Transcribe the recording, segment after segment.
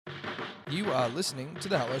You are listening to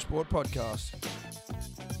the Hello Sport podcast.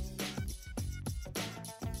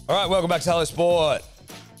 All right, welcome back to Hello Sport.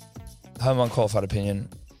 Home unqualified opinion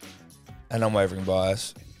and unwavering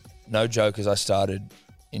bias. No joke, as I started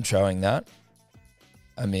introing that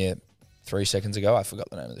a mere 3 seconds ago, I forgot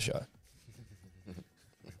the name of the show.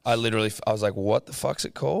 I was like, what the fuck's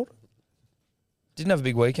it called? Didn't have a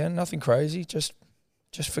big weekend, nothing crazy, just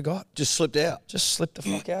forgot. Just slipped out. Just slipped the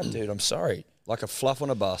fuck out, dude. I'm sorry. Like a fluff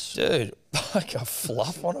on a bus. Dude, like a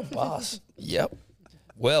fluff on a bus. Yep.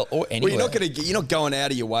 Well, or anywhere. Well, you're not going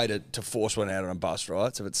out of your way to force one out on a bus,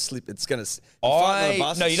 right? So if it's going to.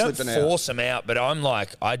 No, you don't force them out, but I'm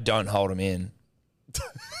like, I don't hold them in.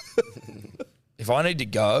 If I need to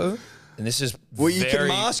go, and this is you can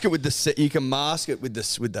mask it with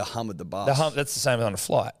the hum of the bus. The hum, that's the same on a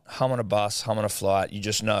flight. Hum on a bus, hum on a flight. You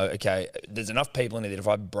just know, okay, there's enough people in here that if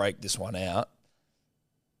I break this one out,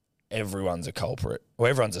 everyone's a culprit or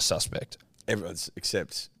everyone's a suspect. Everyone's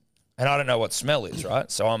except. And I don't know what smell is, right?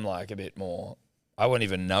 So I'm like a bit more, I wouldn't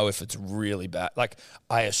even know if it's really bad. Like,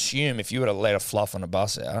 I assume if you were to let a fluff on a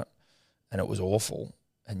bus out and it was awful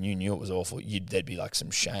and you knew it was awful, there'd be like some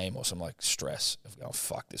shame or some like stress of going,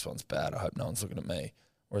 fuck, this one's bad. I hope no one's looking at me.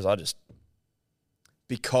 Whereas I just.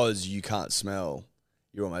 Because you can't smell,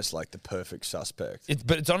 you're almost like the perfect suspect.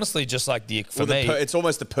 But it's honestly just like it's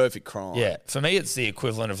almost the perfect crime. Yeah. For me, it's the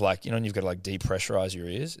equivalent of like, when you've got to like depressurize your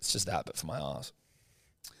ears. It's just that, but for my ass.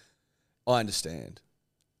 I understand.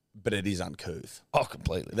 But it is uncouth. Oh,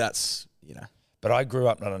 completely. That's, But I grew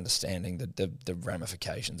up not understanding the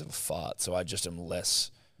ramifications of a fart, so I just am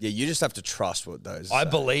less. Yeah, you just have to trust what those. I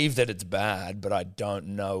believe that it's bad, but I don't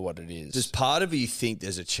know what it is. Does part of you think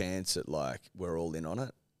there's a chance that like we're all in on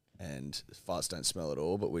it, and farts don't smell at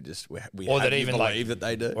all, but we or that even believe that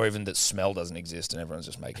they do, or even that smell doesn't exist, and everyone's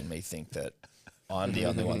just making me think that I'm the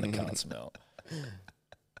only one that can't smell.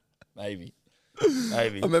 Maybe. I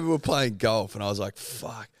remember we were playing golf, and I was like,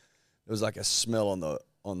 "Fuck!" There was like a smell on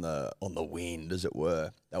the wind, as it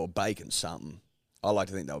were. They were baking something. I like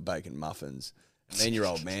to think they were baking muffins. And me and your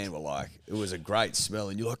old man were like, it was a great smell,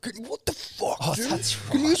 and you're like, "What the fuck, dude? That's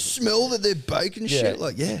right. Can you smell that they're baking shit?"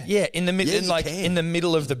 Like, yeah, yeah. In the in the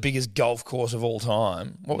middle of the biggest golf course of all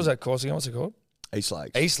time. What was that course again? What's it called? East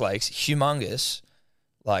Lakes. East Lakes, humongous.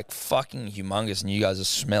 Like fucking humongous, and you guys are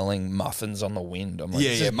smelling muffins on the wind. I'm like,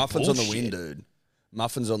 yeah, muffins bullshit. on the wind, dude.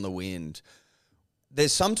 Muffins on the wind.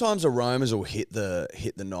 There's sometimes aromas will hit the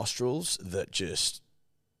nostrils that just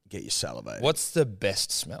get you salivating. What's the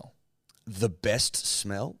best smell? The best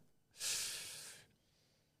smell?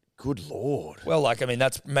 Good Lord. Well,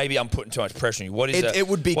 that's maybe I'm putting too much pressure on you. What is it?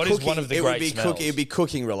 Would be what cooking. Is one of the great smells? It'd be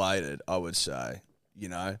cooking related, I would say.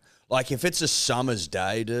 Like if it's a summer's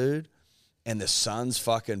day, dude, and the sun's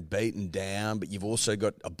fucking beaten down, but you've also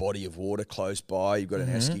got a body of water close by. You've got an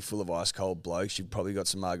esky full of ice cold blokes. You've probably got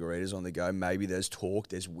some margaritas on the go. Maybe there's talk.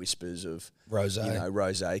 There's whispers of rosé.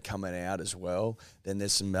 Rosé coming out as well. Then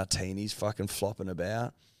there's some martinis fucking flopping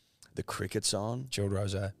about. The cricket's on. Chilled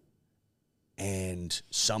rosé. And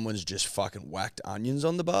someone's just fucking whacked onions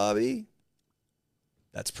on the barbie.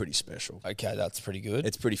 That's pretty special. Okay, that's pretty good.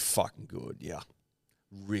 It's pretty fucking good. Yeah,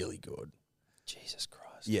 really good. Jesus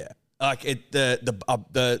Christ. Yeah. Like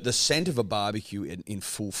the scent of a barbecue in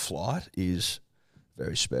full flight is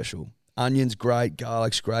very special. Onions great,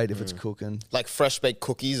 garlic's great if it's cooking. Like fresh baked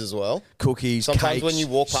cookies as well. Cookies, Sometimes cakes. when you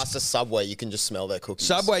walk past a Subway, you can just smell their cookies.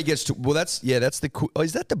 Subway gets to that's the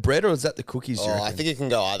is that the bread or is that the cookies? Oh, I think it can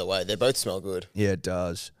go either way. They both smell good. Yeah, it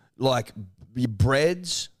does. Like your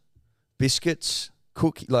breads, biscuits,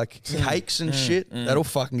 cakes and shit. That'll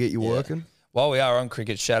fucking get you working. While we are on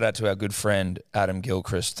cricket, shout out to our good friend Adam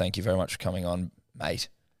Gilchrist. Thank you very much for coming on, mate.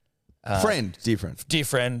 Dear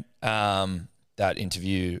friend. That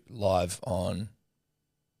interview live on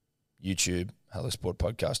YouTube, Hello Sport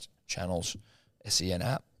Podcast channels, SEN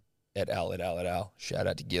app, et al. Shout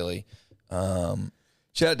out to Gilly. Shout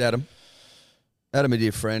out to Adam. Adam, a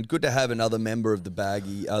dear friend. Good to have another member of the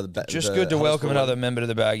Baggy. Good to welcome another member to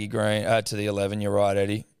the Baggy Green, to the 11. You're right,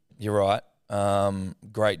 Eddie. You're right.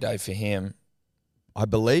 Great day for him. I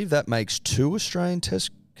believe that makes 2 Australian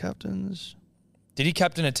Test captains. Did he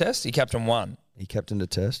captain a test? He captained 1. He captained a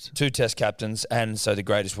test. 2 test captains, and so the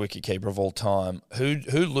greatest wicketkeeper of all time. Who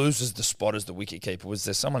loses the spot as the wicketkeeper? Was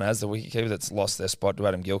there someone as the wicketkeeper that's lost their spot to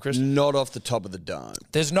Adam Gilchrist? Not off the top of the dome.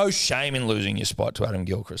 There's no shame in losing your spot to Adam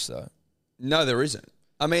Gilchrist, though. No, there isn't.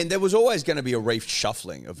 I mean, there was always going to be a reef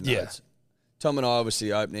shuffling of notes. Yeah. Tom and I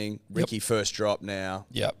obviously opening. Ricky first drop now.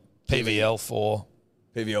 Yep. PVL 4.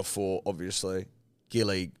 PVL 4, obviously.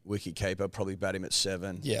 Gilly, wicketkeeper, probably bat him at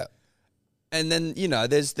 7. Yeah. And then,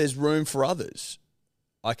 there's room for others.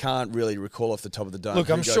 I can't really recall off the top of the dome. Look,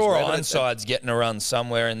 who I'm goes sure where, but Ironside's getting a run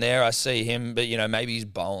somewhere in there. I see him, but, maybe he's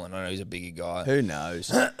bowling. I know he's a bigger guy. Who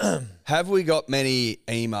knows? Have we got many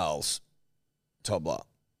emails, Tobler,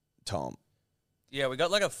 Tom? Yeah, we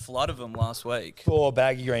got like a flood of them last week. For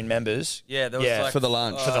Baggy Green members. Yeah, there was like for the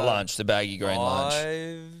lunch. For the lunch, the Baggy Green lunch.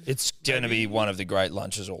 5, It's going to be one of the great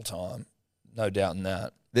lunches all time. No doubt in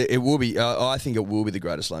that. It will be. I think it will be the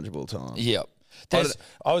greatest lunch of all time. Yep.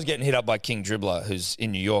 I was getting hit up by King Dribbler, who's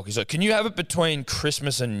in New York. He's like, can you have it between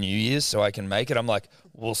Christmas and New Year's so I can make it? I'm like,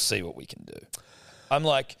 we'll see what we can do. I'm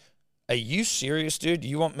like, are you serious, dude?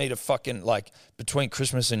 You want me to fucking, between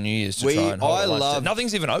Christmas and New Year's to try and hold a lunch?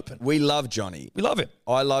 Nothing's even open. We love Johnny. We love him.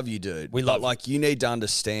 I love you, dude. We love you need to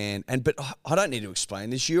understand, but I don't need to explain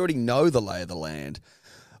this. You already know the lay of the land.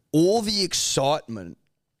 All the excitement,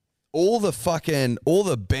 all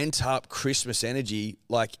the bent up Christmas energy,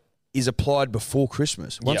 is applied before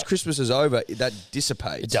Christmas. Once Christmas is over, that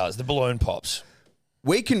dissipates. It does. The balloon pops.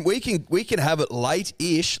 We can have it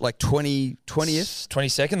late-ish, like 20th.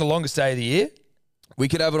 22nd, the longest day of the year. We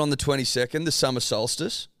could have it on the 22nd, the summer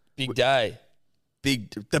solstice. Big day.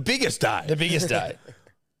 The biggest day. The biggest day.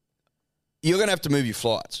 You're going to have to move your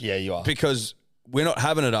flights. Yeah, you are. Because we're not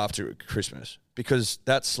having it after Christmas. Because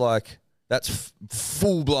that's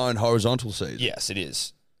full-blown horizontal season. Yes, it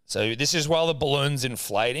is. So this is while the balloon's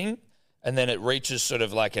inflating, and then it reaches sort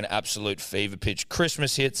of like an absolute fever pitch.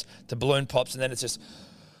 Christmas hits, the balloon pops, and then it's just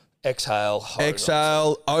exhale.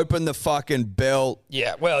 Exhale, open the fucking belt.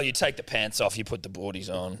 Yeah, well, you take the pants off, you put the boardies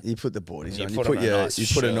on. You put the boardies on. You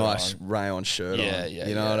put a nice rayon shirt on. Yeah,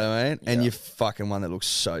 you know what I mean? Yeah. And you fucking one that looks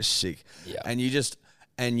so sick. Yeah. And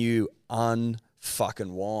you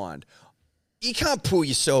unfucking wind. You can't pull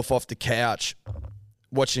yourself off the couch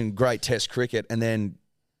watching great Test cricket and then,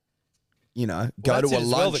 go to a lunch.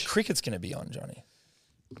 Well, the cricket's going to be on,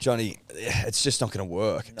 Johnny, it's just not going to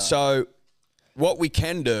work. No. So what we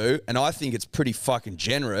can do, and I think it's pretty fucking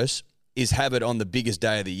generous, is have it on the biggest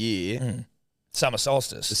day of the year. Summer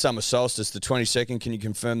solstice. The summer solstice, the 22nd. Can you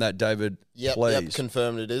confirm that, David? Yep, please?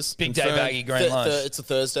 confirmed it is. Big day baggy green lunch. It's a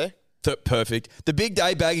Thursday. Perfect. The big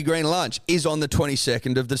day baggy green lunch is on the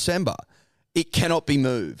 22nd of December. It cannot be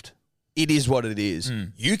moved. It is what it is.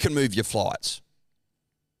 You can move your flights.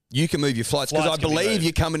 Because I believe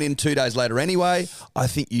you're coming in 2 days later anyway. I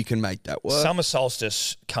think you can make that work. Summer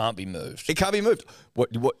solstice can't be moved. It can't be moved. What?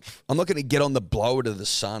 I'm not going to get on the blower to the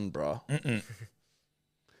sun, bro.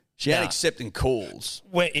 She ain't accepting calls.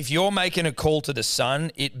 If you're making a call to the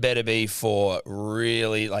sun, it better be for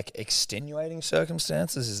really extenuating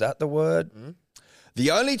circumstances. Is that the word?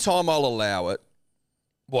 The only time I'll allow it.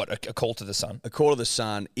 What, a call to the sun? A call to the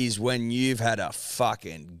sun is when you've had a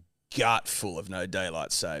fucking gut full of no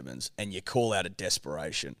daylight savings and you call out of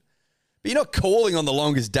desperation. But you're not calling on the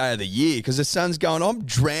longest day of the year because the sun's going, I'm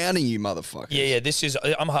drowning you motherfuckers. Yeah, this is,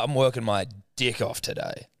 I'm working my dick off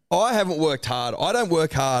today. I haven't worked hard. I don't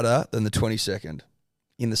work harder than the 22nd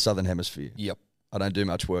in the Southern Hemisphere. Yep. I don't do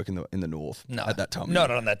much work in the North at that time. No,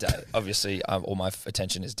 not on that day. Obviously, all my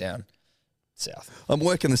attention is down south. I'm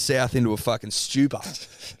working the South into a fucking stupor.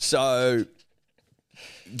 So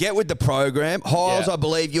get with the program. Hiles, I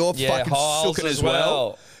believe you're fucking sooking as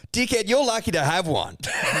well. Dickhead, you're lucky to have one.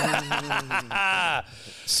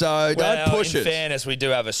 So don't push it. In fairness, we do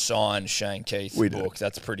have a signed Shane Keith book.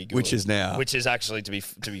 That's pretty good. Which is actually, to be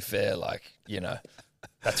fair,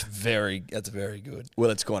 that's very good. Well,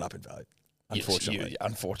 it's gone up in value, unfortunately.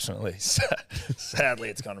 Unfortunately. Sadly,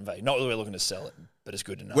 it's gone in value. Not that we're looking to sell it, but it's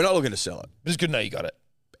good to know. We're not looking to sell it. But it's good to know you got it.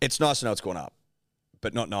 It's nice to know it's gone up,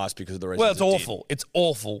 but not nice because of the reasons. Well, it's awful. It's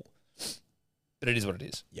awful, but it is what it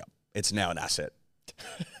is. Yeah. It's now an asset.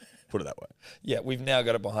 Put it that way. Yeah, we've now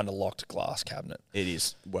got it behind a locked glass cabinet. It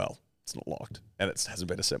is. Well, it's not locked, and it hasn't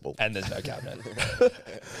been assembled. And there's no cabinet.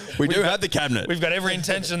 we do have the cabinet. We've got every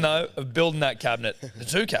intention, though, of building that cabinet. The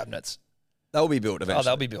two cabinets. They'll be built eventually. Oh,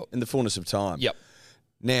 they'll be built. In the fullness of time. Yep.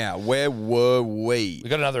 Now, where were we? We've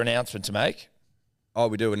got another announcement to make. Oh,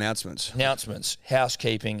 we do announcements.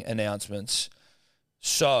 Housekeeping announcements.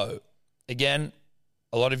 So, again,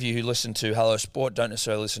 a lot of you who listen to Hello Sport don't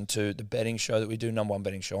necessarily listen to the betting show that we do, number one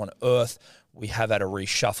betting show on earth. We have had a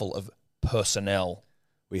reshuffle of personnel.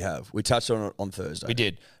 We have. We touched on it on Thursday. We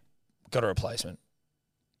did. Got a replacement.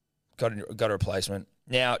 Got a replacement.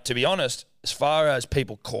 Now, to be honest, as far as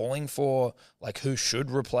people calling for who should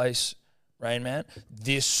replace Rain Man,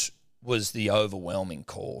 this was the overwhelming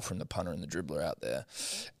call from the punter and the dribbler out there.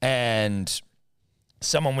 And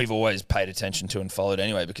someone we've always paid attention to and followed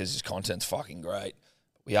anyway because his content's fucking great.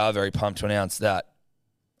 We are very pumped to announce that.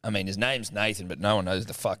 I mean, his name's Nathan, but no one knows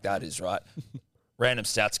the fuck that is, right? Random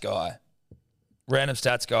stats guy.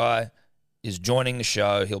 is joining the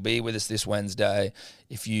show. He'll be with us this Wednesday.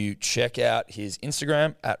 If you check out his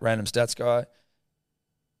Instagram at Random Stats Guy,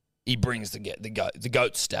 he brings the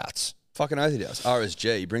GOAT stats. Fucking oath he does.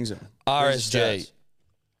 RSG, he brings him. RSG.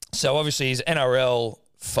 So obviously he's NRL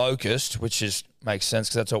focused, which makes sense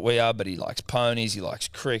because that's what we are. But he likes ponies. He likes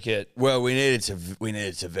cricket. Well, we needed to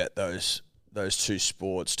vet those two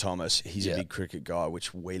sports, Thomas. He's a big cricket guy,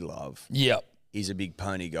 which we love. Yep. He's a big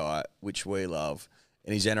pony guy, which we love.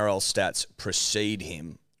 And his NRL stats precede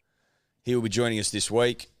him. He will be joining us this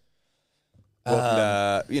week.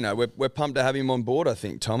 We're pumped to have him on board, I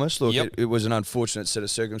think, Thomas. Look, it was an unfortunate set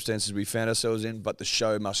of circumstances we found ourselves in, but the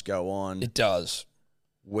show must go on. It does.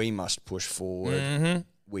 We must push forward. Mm-hmm.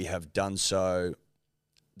 We have done so.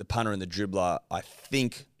 The punter and the dribbler, I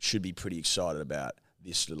think, should be pretty excited about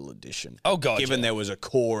this little addition. Oh, God. Given there was a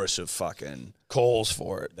chorus of fucking calls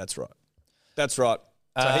for it. That's right.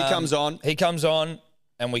 So he comes on. He comes on,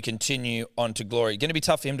 and we continue on to glory. Going to be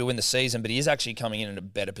tough for him to win the season, but he is actually coming in a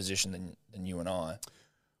better position than you and I.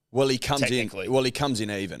 Well, he comes Technically. in. Well, he comes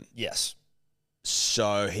in even. Yes.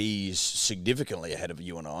 So he's significantly ahead of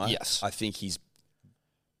you and I. Yes. I think he's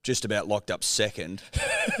just about locked up second.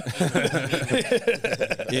 You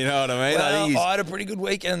know what I mean? Well, I had a pretty good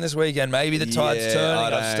weekend this weekend. Maybe the tide's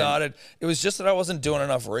turning. I've started. It was just that I wasn't doing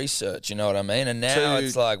enough research. You know what I mean? And now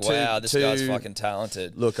it's like, wow, this guy's fucking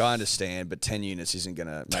talented. Look, I understand, but 10 units isn't going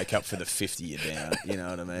to make up for the 50 you're down. You know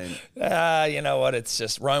what I mean? You know what? It's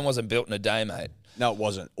just Rome wasn't built in a day, mate. No, it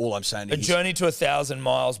wasn't. All I'm saying is... A journey to 1,000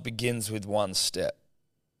 miles begins with one step.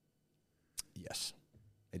 Yes,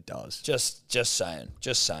 it does. Just saying.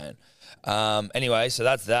 Anyway, so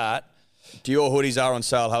that's that. Dior hoodies are on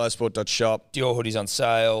sale, hellosport.shop. Dior hoodies on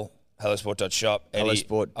sale, hellosport.shop. Eddie,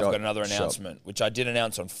 Hellosport. I've got another announcement, which I did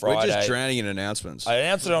announce on Friday. We're just drowning in announcements. I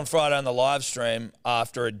announced it on Friday on the live stream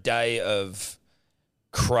after a day of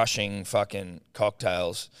crushing fucking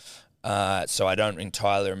cocktails. So I don't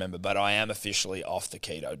entirely remember, but I am officially off the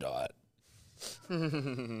keto diet.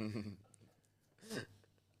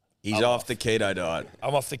 He's off the keto diet.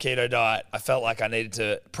 I'm off the keto diet. I felt like I needed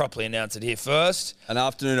to properly announce it here first. An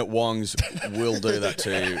afternoon at Wong's will do that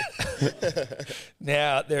to you.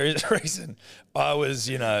 Now, there is a reason. I was,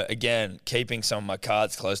 again, keeping some of my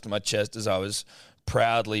cards close to my chest as I was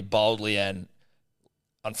proudly, boldly, and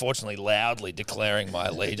unfortunately loudly declaring my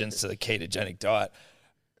allegiance to the ketogenic diet.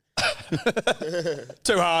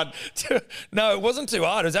 Too hard. No, it wasn't too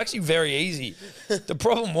hard. It was actually very easy. The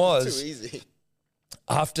problem was... Too easy.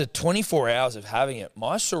 After 24 hours of having it,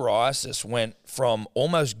 my psoriasis went from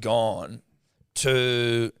almost gone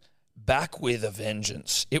to back with a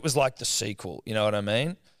vengeance. It was like the sequel, you know what I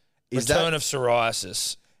mean? Return of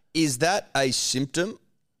psoriasis. Is that a symptom?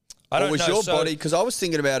 I don't know. Or was your body, because I was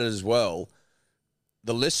thinking about it as well,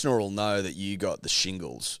 the listener will know that you got the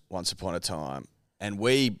shingles once upon a time, and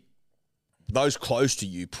those close to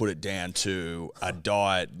you put it down to a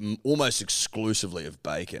diet almost exclusively of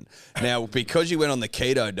bacon. Now, because you went on the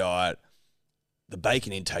keto diet, the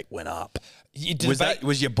bacon intake went up. Was that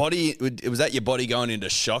your body going into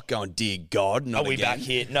shock, going, "Dear God, not Are we again?" back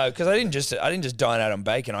here? No, because I didn't just dine out on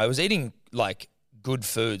bacon. I was eating like good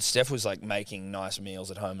food. Steph was like making nice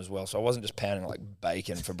meals at home as well, so I wasn't just pounding like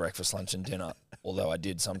bacon for breakfast, lunch, and dinner. Although I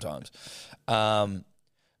did sometimes.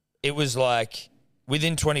 It was like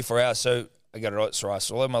within 24 hours. So I got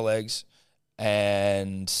psoriasis all over my legs,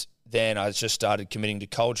 and then I just started committing to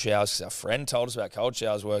cold showers because our friend told us about cold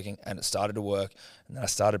showers working, and it started to work. And then I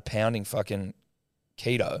started pounding fucking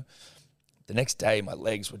keto. The next day, my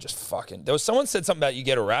legs were just fucking... Someone said something about you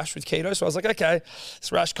get a rash with keto, so I was like, okay,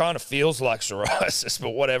 this rash kind of feels like psoriasis, but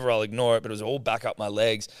whatever, I'll ignore it. But it was all back up my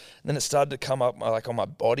legs. And then it started to come up like on my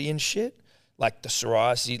body and shit, like the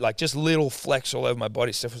psoriasis, like just little flecks all over my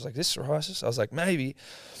body. Steph was like, this psoriasis? I was like, maybe...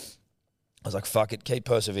 I was like, fuck it, keep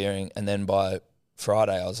persevering. And then by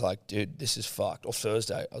Friday, I was like, dude, this is fucked. Or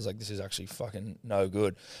Thursday, I was like, this is actually fucking no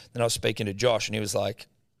good. Then I was speaking to Josh, and he was like,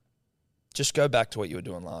 just go back to what you were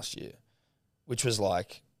doing last year, which was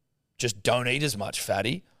like, just don't eat as much,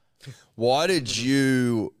 fatty. Why did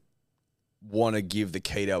you want to give the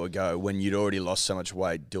keto a go when you'd already lost so much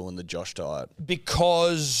weight doing the Josh diet?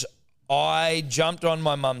 Because I jumped on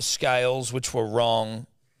my mum's scales, which were wrong.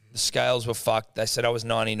 The scales were fucked. They said I was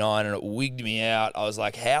 99 and it wigged me out. I was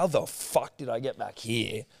like, how the fuck did I get back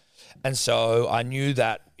here? And so I knew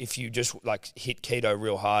that if you just like hit keto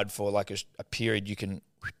real hard for like a period, you can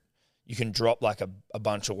drop like a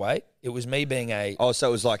bunch of weight. It was me being so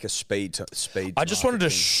it was like a speed. I just wanted to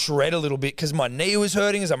shred a little bit because my knee was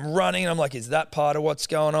hurting as I'm running. And I'm like, is that part of what's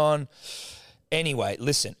going on? Anyway,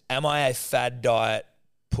 listen, am I a fad diet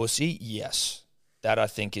pussy? Yes. That I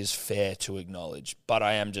think is fair to acknowledge. But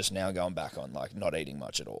I am just now going back on like not eating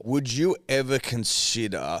much at all. Would you ever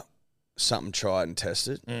consider something tried and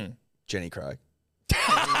tested? Mm. Jenny Craig.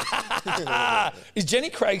 Is Jenny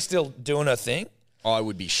Craig still doing her thing? I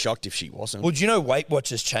would be shocked if she wasn't. Well, do you know Weight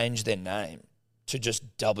Watchers changed their name to just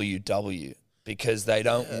WW because they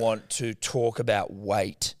don't want to talk about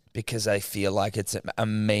weight because they feel like it's a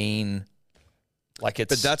mean, like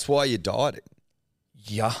it's... But that's why you dieted,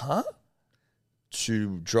 Yeah?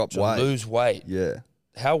 to drop To weight. lose weight. Yeah.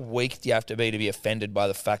 How weak do you have to be offended by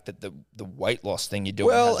the fact that the weight loss thing you're doing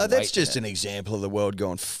Well, has that's weight just in an example of the world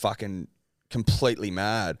going fucking completely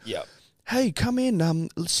mad. it? Yep. Hey, come in.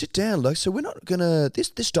 Sit down. Like, so we're not gonna. This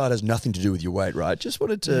diet has nothing to do with your weight, right? Just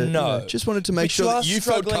wanted to. No. Just wanted to make But sure you are that you felt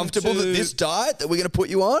struggling comfortable that to- this diet that we're going to put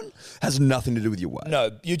you on has nothing to do with your weight.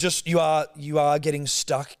 No, you are getting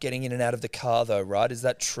stuck getting in and out of the car though, right? Is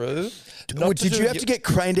that true? Not Did do you have with to get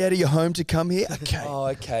craned out of your home to come here? Okay. Oh,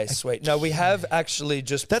 okay, sweet. No, we have actually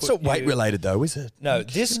just. That's put not weight you- related, though, is it? No,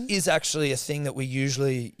 this is actually a thing that we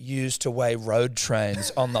usually use to weigh road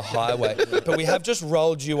trains on the highway. But we have just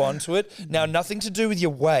rolled you onto it. Now, nothing to do with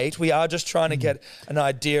your weight. We are just trying to get an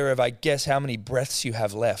idea of, I guess, how many breaths you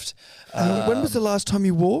have left. When was the last time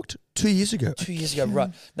you walked? 2 years ago. 2 years ago,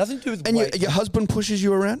 right. Nothing to do with And weight. your husband pushes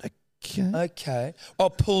you around? Okay. Okay. Oh,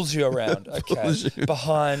 pulls you around. Okay. Pulls you.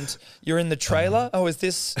 Behind, you're in the trailer. Oh, is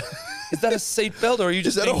that a seatbelt or are you Is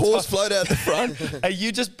just that a being horse ti- float out the front? Are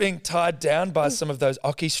you just being tied down by some of those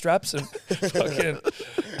ocky straps and fucking?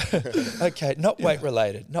 Okay, not weight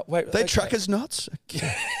related. Not weight. They okay. truckers' knots?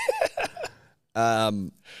 Okay.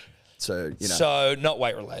 So, you know, So not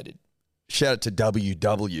weight related. shout out to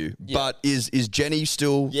WW. Yeah. But is Jenny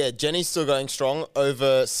still... Yeah, Jenny's still going strong.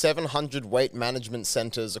 Over 700 weight management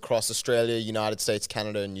centres across Australia, United States,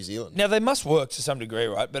 Canada, and New Zealand. Now they must work to some degree,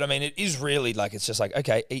 right? But I mean, it is really like it's just like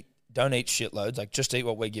okay, don't eat shitloads. Like just eat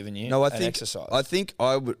what we're giving you. No, I and think exercise.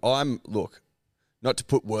 look, not to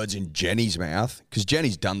put words in Jenny's mouth, because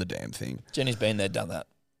Jenny's done the damn thing. Jenny's been there, done that.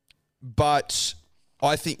 But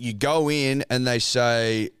I think you go in and they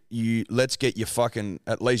say, let's get you fucking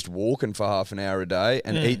at least walking for half an hour a day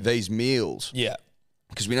and eat these meals, Yeah.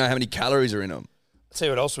 because we know how many calories are in them. I'll tell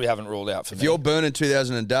you what else we haven't ruled out for If me. you're burning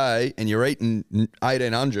 2,000 a day and you're eating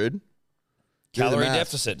 1,800, do the Calorie math.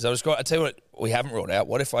 deficit. So I tell you what we haven't ruled out.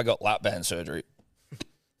 What if I got lap band surgery?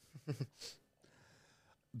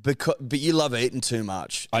 But you love eating too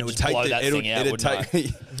much. I'd It would just blow that it'll- thing out, it'd wouldn't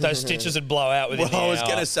take- Those stitches would blow out within Well, I the was hour.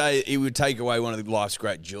 going to say it would take away one of life's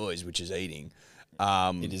great joys, which is eating.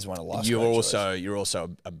 It is one of life's You're great also joys. you're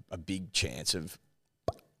also a big chance of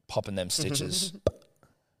Popping them stitches.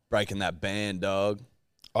 breaking that band, dog.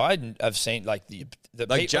 I've seen like the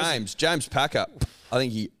Like people- James Packer. I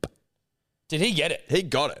think Did he get it? he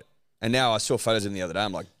got it, and now I saw photos of him the other day.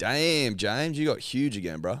 I'm like, damn, James, you got huge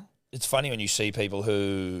again, bro. It's funny when you see people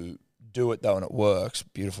who do it though and it works.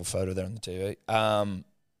 Beautiful photo there on the TV.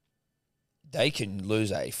 They can lose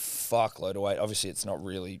a fuckload of weight. Obviously, it's not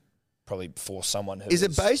really probably for someone who Is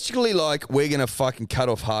it basically like we're gonna fucking cut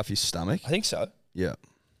off half your stomach? I think so. Yeah.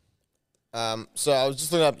 So I was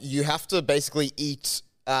just looking up. You have to basically eat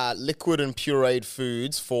liquid and pureed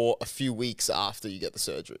foods for a few weeks after you get the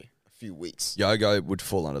surgery. A few weeks. Yogo would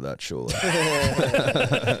fall under that, surely.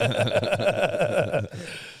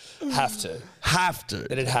 Have to. Have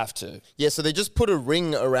to. It'd have to. Yeah, so they just put a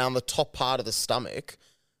ring around the top part of the stomach,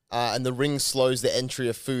 and the ring slows the entry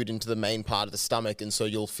of food into the main part of the stomach, and so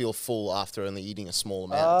you'll feel full after only eating a small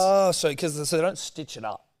amount. Oh, so they don't stitch it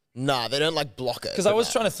up. Nah, they don't like block it. Because I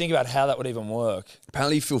was trying to think about how that would even work.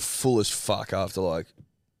 Apparently, you feel full as fuck after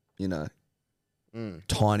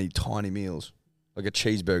tiny meals. Like a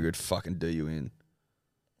cheeseburger would fucking do you in.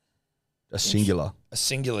 A singular. A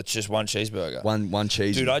singular, just one cheeseburger. One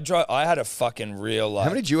cheese. Dude, I had a fucking real like. How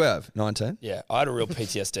many did you have? 19? Yeah, I had a real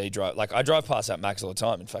PTSD drive. Like I drive past that Max all the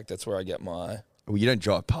time. In fact, that's where I get my Well, you don't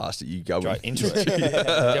drive past it. You go drive into it.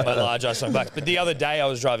 Get my large ice on back. But the other day I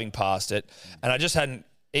was driving past it, and I just hadn't.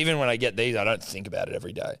 Even when I get these, I don't think about it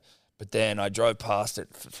every day. But then I drove past it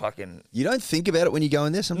for fucking. You don't think about it when you go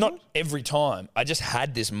in there sometimes? Not every time. I just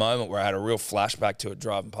had this moment where I had a real flashback to it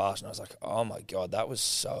driving past, and I was like, "Oh my god, that was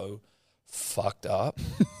so fucked up."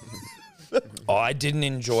 I didn't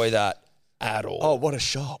enjoy that at all. Oh, what a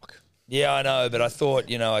shock. Yeah, I know, but I thought,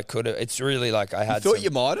 I could have. It's really like I had. Thought you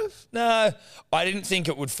might have? No, I didn't think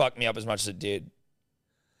it would fuck me up as much as it did.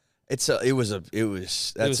 That's a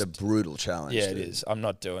brutal challenge. Yeah, it dude. is. I'm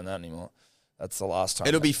not doing that anymore. That's the last time.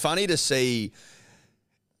 It'll be funny to see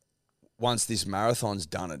once this marathon's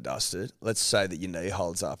done and dusted. Let's say that your knee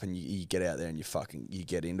holds up and you get out there and you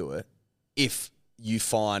get into it. If you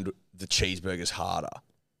find the cheeseburger's harder.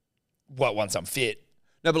 once I'm fit.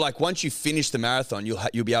 No, but like once you finish the marathon,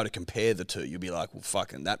 you'll be able to compare the two. You'll be like, well,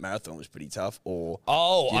 fucking that marathon was pretty tough. Or I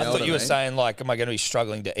know thought what you were mean? saying like, am I going to be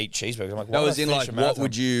struggling to eat cheeseburgers? I'm like, No, why as would I in finish like, a what marathon?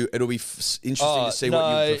 would you? It'll be interesting to see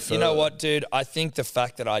what you prefer. You know what, dude? I think the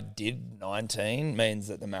fact that I did 19 means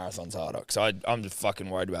that the marathon's harder. Because I'm just fucking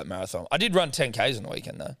worried about marathon. I did run 10Ks on the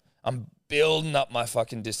weekend though. I'm building up my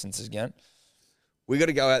fucking distances again. We got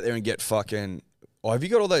to go out there and get fucking. Oh, have you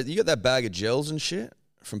got all that? You got that bag of gels and shit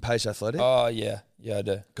from Pace Athletic? Oh yeah, I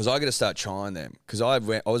do. Because I got to start trying them. Because I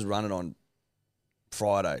was running on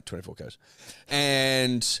Friday, 24 Ks,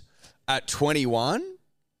 and at 21,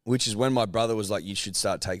 which is when my brother was like, "You should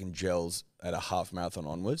start taking gels at a half marathon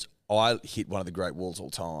onwards." I hit one of the great walls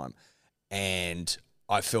all time, and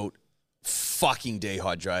I felt fucking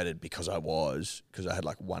dehydrated because I had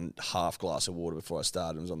like 1/2 glass of water before I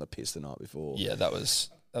started and was on the piss the night before. Yeah, that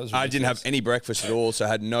was I didn't have ridiculous. any breakfast at all, so I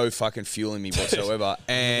had no fucking fuel in me whatsoever.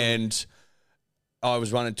 And I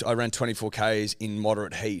ran 24 Ks in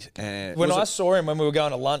moderate heat. And When I saw him when we were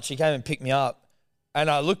going to lunch, he came and picked me up, and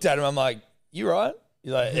I looked at him. I'm like, "You right?"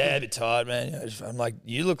 He's like, "Yeah, a bit tired, man." You know, I'm like,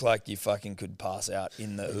 "You look like you fucking could pass out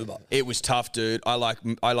in the Uber." It was tough, dude.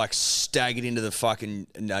 I staggered into the fucking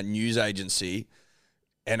news agency,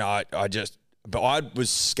 and I was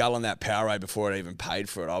sculling that Powerade before I even paid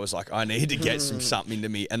for it. I was like, I need to get something into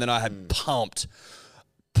me, and then I had pumped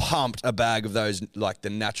a bag of those, like the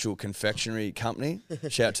Natural Confectionery Company.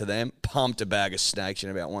 Shout out to them. Pumped a bag of snakes in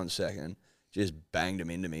about 1 second. Just banged them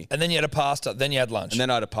into me. And then you had a pasta. Then you had lunch. And then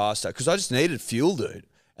I had a pasta because I just needed fuel, dude.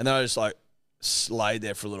 And then I just like laid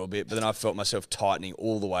there for a little bit, but then I felt myself tightening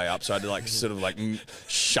all the way up. So I had to like sort of like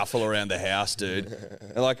shuffle around the house, dude.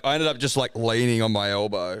 And like I ended up just like leaning on my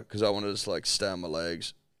elbow because I wanted to just like stay on my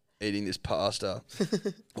legs, eating this pasta,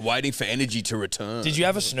 waiting for energy to return. Did you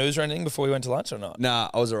have a snooze or anything before you went to lunch or not? Nah,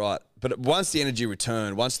 I was all right. But once the energy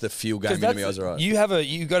returned, once the fuel came into me, I was all right.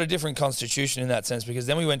 You got a different constitution in that sense because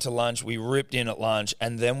then we went to lunch, we ripped in at lunch,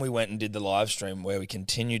 and then we went and did the live stream where we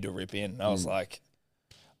continued to rip in. And I was like,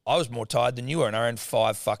 I was more tired than you were, and I ran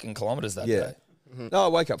 5 fucking kilometers that day. No, I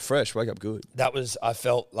wake up fresh, wake up good. I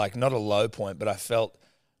felt like not a low point, but I felt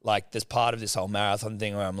like there's part of this whole marathon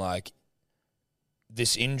thing where I'm like,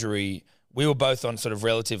 this injury, we were both on sort of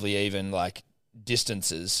relatively even like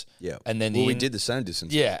distances. Yeah. And then we did the same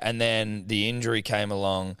distance. Yeah, and then the injury came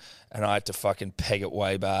along and I had to fucking peg it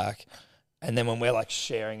way back. And then when we're like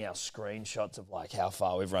sharing our screenshots of like how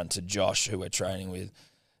far we've run to Josh, who we're training with,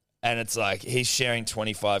 and it's like he's sharing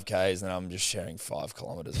 25 Ks and I'm just sharing 5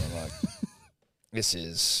 kilometers. I'm like, this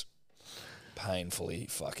is painfully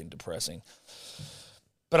fucking depressing.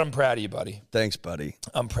 But I'm proud of you, buddy. Thanks, buddy.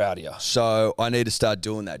 I'm proud of you. So I need to start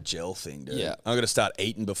doing that gel thing, dude. Yeah. I'm gonna start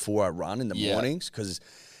eating before I run in the mornings because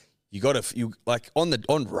you like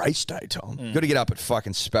on race day, Tom. You got to get up at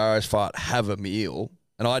fucking Sparrows Fight, have a meal,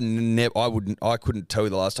 and I couldn't tell you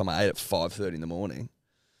the last time I ate at 5:30 in the morning.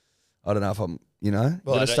 I don't know if I'm,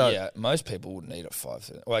 Well, most people wouldn't eat at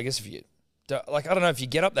 5:30. Well, I guess if you, like, I don't know, if you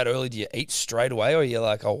get up that early, do you eat straight away or you're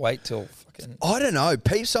like, I'll wait till fucking... I don't know.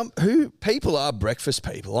 People are breakfast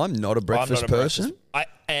people. I'm not a breakfast person. I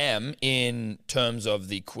am in terms of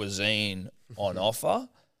the cuisine on offer.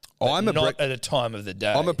 I'm not at a time of the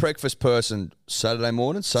day. I'm a breakfast person Saturday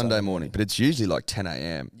morning, Sunday morning, but it's usually like 10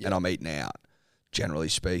 a.m. and I'm eating out, generally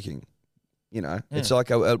speaking. You know, it's like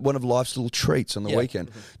one of life's little treats on the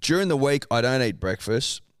weekend. During the week, I don't eat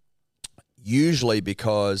breakfast, usually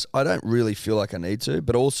because I don't really feel like I need to,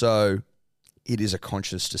 but also it is a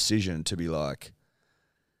conscious decision to be like,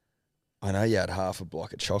 I know you had half a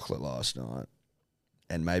block of chocolate last night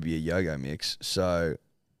and maybe a yo-go mix, so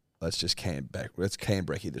let's just can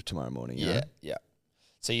brekkie tomorrow morning. You know? Yeah.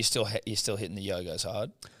 So you're still hitting the yogos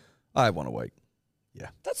hard? I have one a week. Yeah.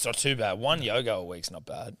 That's not too bad. One yoga a week's not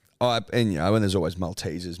bad. And there's always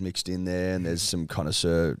Maltesers mixed in there, and there's some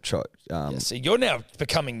connoisseur. See, you're now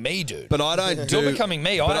becoming me, dude. But I don't do. You're becoming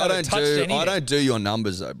me. I haven't touched anything. I don't do your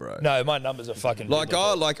numbers though, bro. No, my numbers are fucking.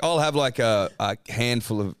 I'll have like a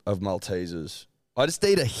handful of Maltesers. I just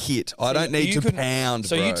need a hit. I don't need to pound.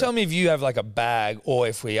 So bro. you tell me if you have like a bag, or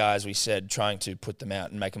if we are, as we said, trying to put them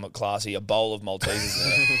out and make them look classy, a bowl of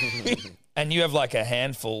Maltesers there, and you have like a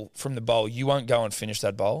handful from the bowl, you won't go and finish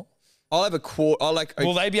that bowl? I'll have a quart.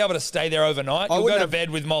 Will they be able to stay there overnight? You'll go to bed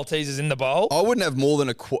with Maltesers in the bowl? I wouldn't have more than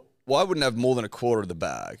a quart. Well, I wouldn't have more than a quarter of the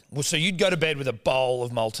bag. Well, so you'd go to bed with a bowl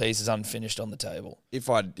of Maltesers unfinished on the table? If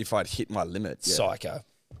I'd hit my limit. Yeah. Psycho.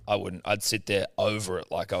 I wouldn't. I'd sit there over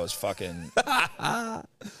it like I was fucking...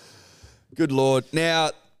 Good Lord.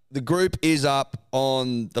 Now, the group is up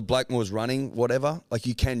on the Blackmore's running, whatever. Like,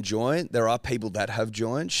 you can join. There are people that have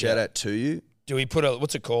joined. Shout out to you. Do we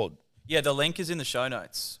what's it called? Yeah, the link is in the show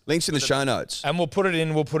notes. Links in the show notes. And we'll put it in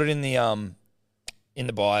the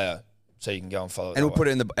bio so you can go and follow it. And we'll put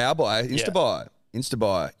it in our bio, Insta Yeah. bio. Insta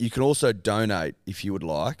bio. You can also donate if you would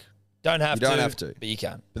like. Don't have to, but you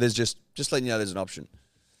can. but there's just letting you know there's an option.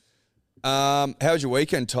 How was your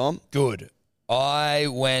weekend, Tom? Good. I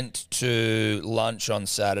went to lunch on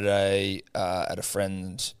Saturday at a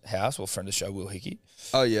friend's house, friend of the show, Will Hickey.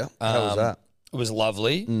 Oh yeah, how was that? It was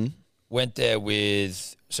lovely. Went there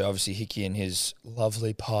with, so obviously Hickey and his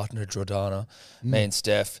lovely partner, Jordana, me and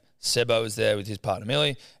Steph. Sebo was there with his partner,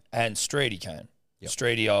 Millie, and Streety came.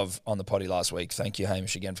 Streety on the potty last week. Thank you,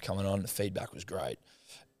 Hamish, again for coming on. The feedback was great.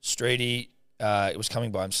 Streety was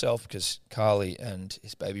coming by himself because Carly and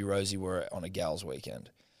his baby Rosie were on a gals weekend.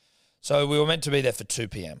 So we were meant to be there for 2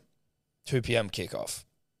 p.m. 2 p.m. kickoff.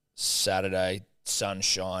 Saturday, sun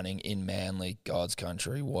shining in Manly, God's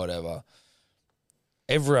country, whatever.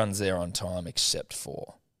 Everyone's there on time except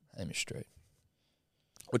for Hamish Street.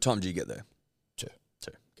 What time did you get there? 2.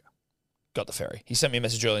 2. Got the ferry. He sent me a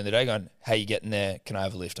message earlier in the day going, "How you getting there? Can I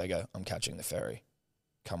have a lift?" I go, "I'm catching the ferry.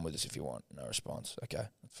 Come with us if you want." No response. Okay,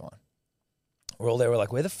 that's fine. We're all there. We're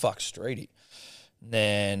like, "Where the fuck's Streety?" And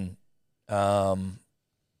then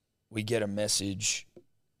we get a message,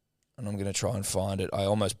 and I'm going to try and find it. I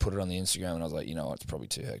almost put it on the Instagram, and I was like, you know what? It's probably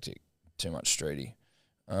too hectic. Too much Streety.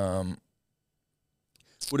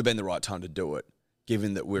 Would have been the right time to do it,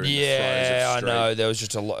 given that we're in the throes Yeah, of I street. know. There was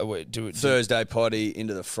just a lot. Thursday potty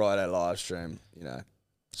into the Friday live stream. You know,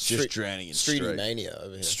 it's just drowning in Streety street. mania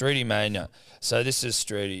over here. Streety Mania. So this is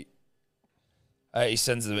Streety. He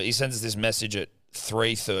sends us this message at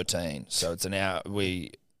 3:13. So it's an hour.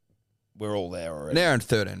 We're all there already. An hour and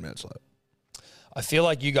 13 minutes later. I feel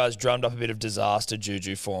like you guys drummed up a bit of disaster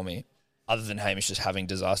juju for me, other than Hamish just having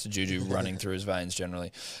disaster juju running through his veins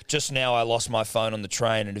generally. Just now I lost my phone on the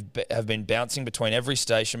train and have been bouncing between every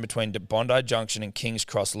station between Bondi Junction and King's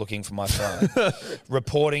Cross looking for my phone,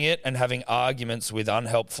 reporting it and having arguments with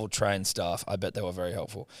unhelpful train staff. I bet they were very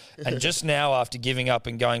helpful. And just now, after giving up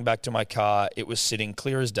and going back to my car, it was sitting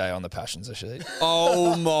clear as day on the passenger seat.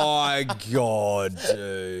 Oh my God,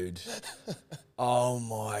 dude. Oh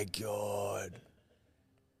my God.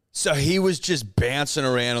 So he was just bouncing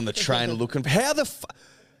around on the train looking. How the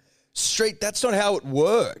Street, that's not how it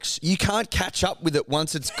works. You can't catch up with it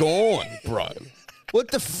once it's gone, bro.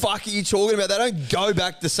 What the fuck are you talking about? They don't go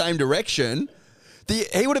back the same direction.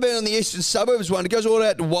 He would have been on the eastern suburbs one. It goes all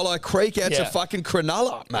out to Wallow Creek, out to fucking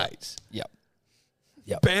Cronulla, mate.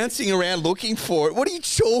 Yep. Bouncing around looking for it. What are you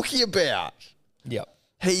talking about? Yep.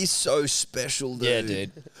 He's so special, dude. Yeah,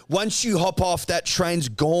 dude. Once you hop off, that train's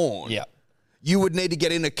gone. Yep. You would need to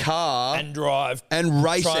get in a car And drive. and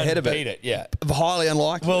race Try and ahead of beat it. Yeah. Highly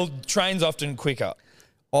unlikely. Well, trains often quicker.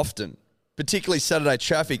 Often. Particularly Saturday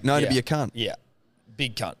traffic, known to be a cunt. Yeah.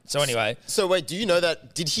 Big cunt. So anyway. So wait, do you know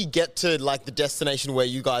that? Did he get to like the destination where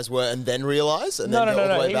you guys were and then realize? And No. then go all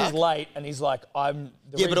the way He back? was late and he's like, I'm...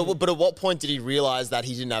 Yeah, but at what point did he realize that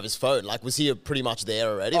he didn't have his phone? Like, was he pretty much there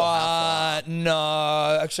already? or how far?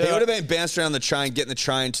 No. Actually, He would have been bounced around the train, getting the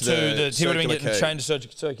train to the he would have been getting Circular Quay. trained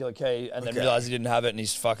to Circular Quay and then realised he didn't have it and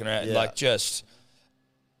he's fucking around. Yeah. Like, just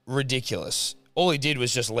ridiculous. All he did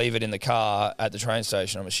was just leave it in the car at the train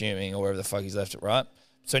station, I'm assuming, or wherever the fuck he's left it, right?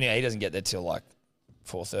 So, anyway, he doesn't get there till like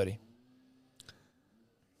 4:30.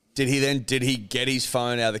 Did he get his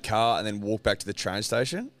phone out of the car and then walk back to the train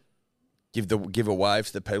station? Give a wave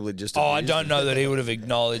to the people who just... Oh, I abused don't him? know that he would have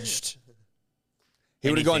acknowledged... He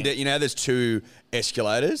would have gone anything. down... You know, there's 2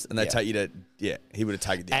 escalators and they Yeah. take you to... Yeah, he would have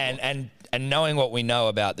taken down. And knowing what we know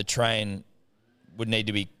about the train would need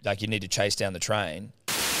to be... Like, you need to chase down the train.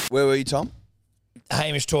 Where were you, Tom?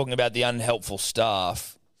 Hamish talking about the unhelpful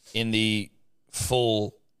staff in the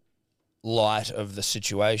full light of the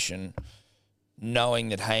situation, knowing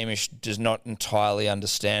that Hamish does not entirely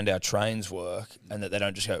understand how trains work and that they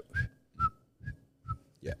don't just go...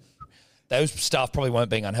 Yeah. Those staff probably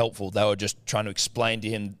weren't being unhelpful. They were just trying to explain to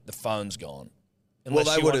him the phone's gone. Unless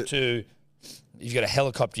they you want would've- to... If you've got a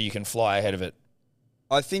helicopter, you can fly ahead of it.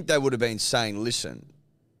 I think they would have been saying, listen,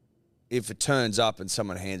 if it turns up and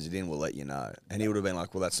someone hands it in, we'll let you know. And he would have been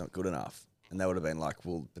like, well, that's not good enough. And they would have been like,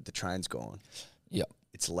 well, but the train's gone. Yep.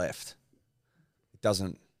 It's left. It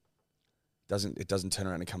doesn't turn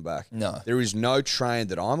around and come back. No. There is no train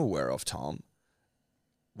that I'm aware of, Tom,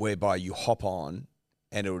 whereby you hop on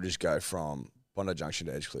and it will just go from Bondi Junction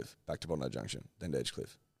to Edgecliff, back to Bondi Junction, then to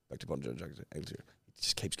Edgecliff, back to Bondi Junction to Edgecliff. It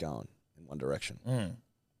just keeps going in one direction.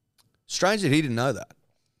 Strange that he didn't know that.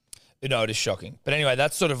 No, it is shocking. But anyway,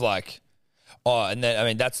 that's sort of like... Oh, and then, I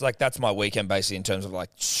mean, that's my weekend basically in terms of like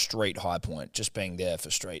street high point, just being there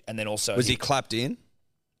for street. And then also... Was he clapped in?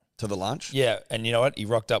 To the lunch? Yeah, and you know what? He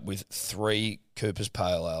rocked up with 3 Cooper's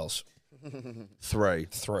Pale Ales. 3.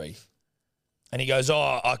 3. And he goes,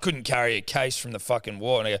 oh, I couldn't carry a case from the fucking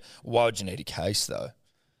war. And I go, why would you need a case, though?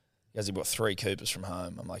 He goes, he bought 3 Coopers from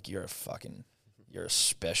home. I'm like, you're a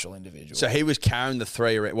special individual. So he was carrying the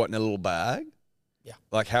 3 around, what, in a little bag? Yeah.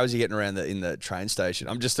 Like, how is he getting around in the train station?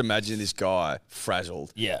 I'm just imagining this guy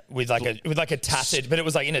frazzled. Yeah, with like a tattered, but it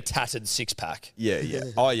was like in a tattered 6-pack. Yeah.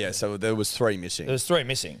 Oh, yeah. So there was 3 missing. There was 3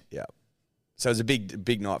 missing. Yeah. So it was a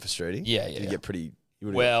big night for Strudi. Yeah. Did he get pretty...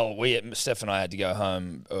 Well, Steph and I had to go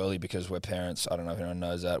home early because we're parents. I don't know if anyone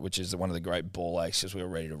knows that, which is one of the great ball aches because we were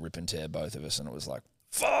ready to rip and tear, both of us, and it was like,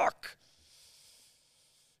 fuck.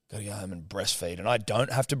 Got to go home and breastfeed. And I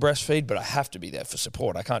don't have to breastfeed, but I have to be there for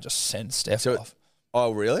support. I can't just send Steph off.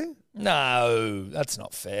 Oh, really? No, that's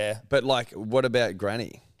not fair. But, like, what about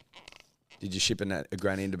Granny? Did you ship a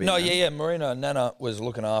Granny into being... No, yeah. Marina and Nana was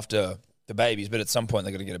looking after the babies, but at some point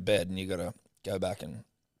they got to get a bed and you got to go back and...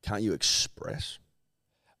 Can't you express?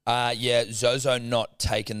 Yeah, Zozo not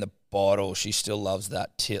taking the bottle. She still loves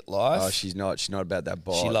that tit life. Oh, she's not about that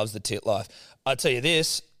bottle. She loves the tit life. I'll tell you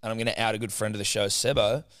this, and I'm going to out a good friend of the show,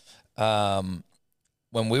 Sebo.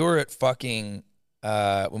 When we were at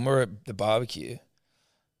the barbecue,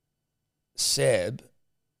 Seb,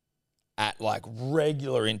 at like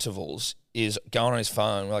regular intervals, is going on his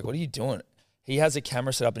phone. We're like, what are you doing? He has a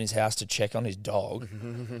camera set up in his house to check on his dog.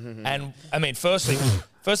 And I mean, firstly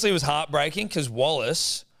it was heartbreaking because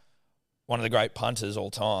Wallace, one of the great punters all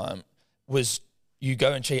time, was you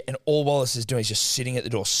go and check and all Wallace is doing is just sitting at the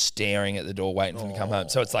door, staring at the door, waiting for him to come home.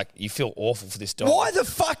 So it's like you feel awful for this dog. Why the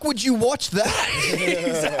fuck would you watch that?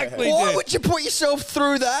 Exactly. Why dude. would you put yourself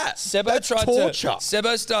through that? That's torture.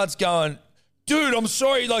 Sebo starts going, dude, I'm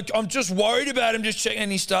sorry, like, I'm just worried about him just checking.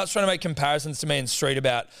 And he starts trying to make comparisons to me in street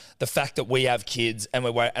about the fact that we have kids and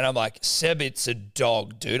we're worried. And I'm like, Seb, it's a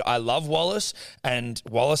dog, dude. I love Wallace and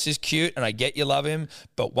Wallace is cute and I get you love him.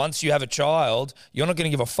 But once you have a child, you're not going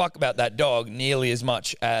to give a fuck about that dog nearly as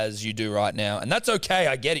much as you do right now. And that's okay.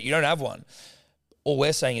 I get it. You don't have one. All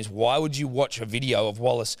we're saying is, why would you watch a video of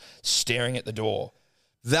Wallace staring at the door?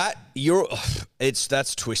 That's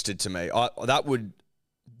twisted to me. That would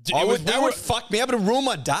fuck me up and ruin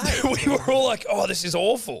my day. We were all like, oh, this is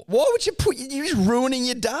awful. Why would you you're just ruining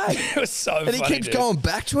your day? It was so funny. And he keeps going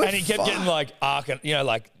back to it. And he kept getting like arcing, you know,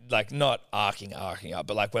 like not arcing up,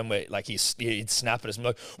 but like when we're like he'd snap at us and be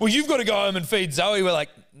like, well, you've got to go home and feed Zoe. We're like,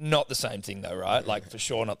 not the same thing though, right? Like for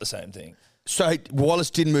sure not the same thing. So Wallace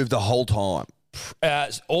didn't move the whole time.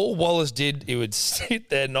 All Wallace did, he would sit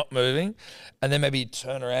there not moving and then maybe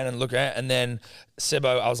turn around and look at it. And then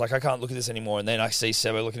Sebo, I was like, I can't look at this anymore. And then I see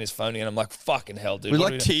Sebo looking at his phone again. I'm like, fucking hell, dude. With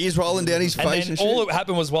like tears rolling down his face and and all shit. that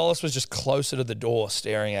happened was Wallace was just closer to the door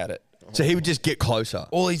staring at it. So he would just get closer.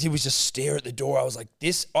 All he did was just stare at the door. I was like,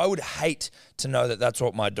 I would hate to know that that's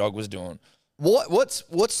what my dog was doing. What's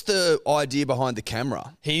the idea behind the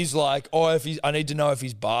camera? He's like, I need to know if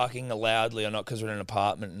he's barking loudly or not because we're in an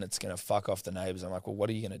apartment and it's going to fuck off the neighbors. I'm like, well, what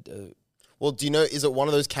are you going to do? Well, do you know, is it one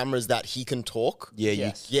of those cameras that he can talk? Yeah,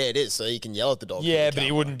 Yes. Yeah, it is. So he can yell at the dog. Yeah, with the but he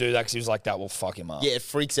camera. wouldn't do that because he was like, that will fuck him up. Yeah, it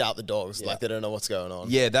freaks out the dogs. Like they don't know what's going on.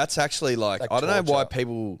 Yeah, that's actually like Like I don't know why torture.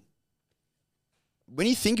 people. When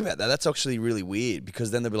you think about that, that's actually really weird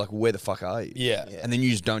because then they'll be like, where the fuck are you? Yeah. And then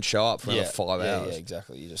you just don't show up for another 5 Yeah, hours. yeah,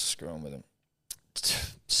 exactly. You're just screwing with him.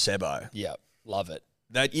 Sebo. Yeah, love it.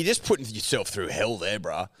 That you're just putting yourself through hell there,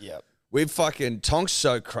 bruh. Yeah. We've Tonk's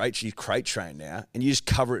she's crate trained now, and you just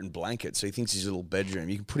cover it in blankets, so he thinks his little bedroom.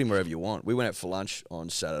 You can put him wherever you want. We went out for lunch on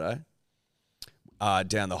Saturday,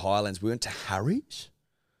 down the Highlands. We went to Harry's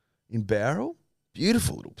in Bowral.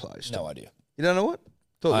 Beautiful little place. No idea. You don't know what?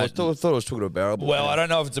 Thought I was talking to a Bowral boy. Well, I don't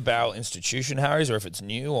know if it's a Barrel institution, Harry's, or if it's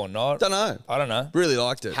new or not. Don't know. I don't know. Really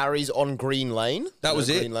liked it. Harry's on Green Lane. That You was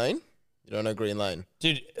know it. Green Lane? You don't know Green Lane?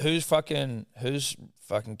 Dude, who's fucking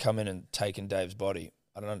come in and taken Dave's body?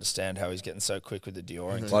 I don't understand how he's getting so quick with the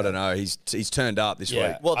Dioring. I don't know. He's turned up this Yeah.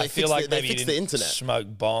 week. Well, they I feel fixed like it- they maybe he fixed the didn't internet. smoke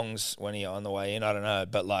bongs when he on the way in. I don't know,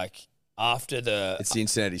 but like after the It's the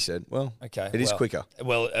internet, he said. Well, okay, it is well- quicker.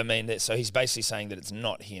 Well, I mean, so he's basically saying that it's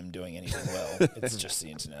not him doing anything well. It's just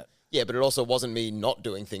the internet. Yeah, but it also wasn't me not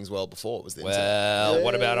doing things well before. It was the internet. Well,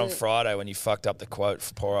 what about on Friday when you fucked up the quote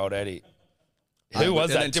for poor old Eddie? Who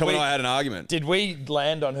was And that? then Tom and I had an argument. Did we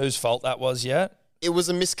land on whose fault that was yet? It was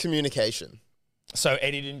a miscommunication. So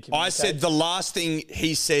Eddie didn't communicate? I said the last thing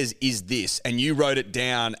he says is this, and you wrote it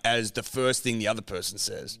down as the first thing the other person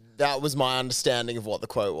says. That was my understanding of what the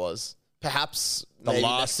quote was. Perhaps The maybe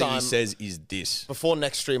last next thing time, he says is this. before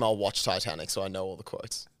next stream, I'll watch Titanic so I know all the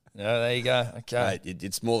quotes. No, there you go. Okay. Mate,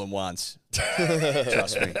 it's more than once.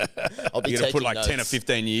 Trust me. I'll be You're going to put taking like 10 or notes.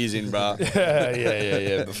 15 years in, bro.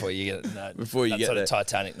 yeah. Before you get that, Before you that get sort there. of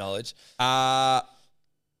Titanic knowledge.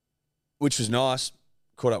 Which was nice.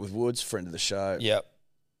 Caught up with Woods, friend of the show. Yep,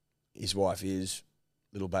 His wife is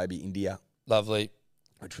little baby India, lovely.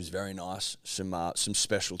 which was very nice. Some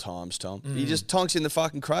special times, Tom. Mm. He just tonks in the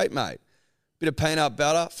fucking crate, mate. Bit of peanut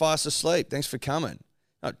butter, fast asleep. Thanks for coming.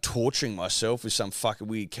 Not torturing myself with some fucking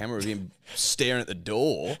weird camera of him staring at the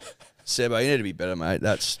door. Sebo, you need to be better, mate.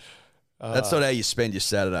 That's not how you spend your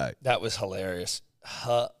Saturday. That was hilarious.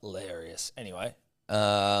 Hilarious. Anyway,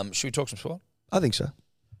 should we talk some sport? I think so.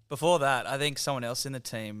 Before that, I think someone else in the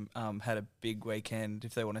team had a big weekend.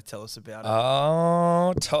 If they want to tell us about it.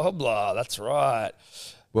 Oh, Tobler. That's right.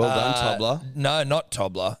 Well done, Tobler. No, not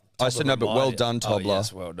Tobler. I said no, but well reminded- done, Oh, Tobler.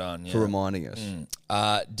 yes, well done. Yeah. For reminding us.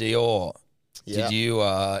 Dior. Yeah. Did you?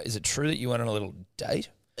 Is it true that you went on a little date?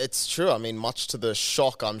 It's true. I mean, much to the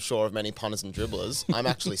shock, I'm sure, of many punters and dribblers, I'm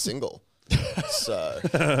actually single. So,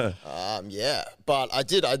 yeah. But I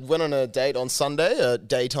did. I went on a date on Sunday, a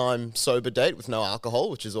daytime sober date with no alcohol,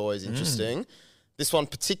 which is always interesting. This one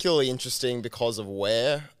particularly interesting because of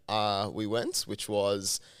where we went, which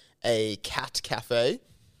was a cat cafe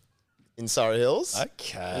in Surrey Hills.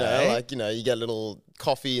 Okay. You get a little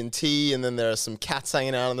coffee and tea, and then there are some cats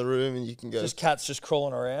hanging out in the room, and you can go. Just cats just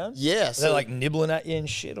crawling around? Yeah. Are they like nibbling at you and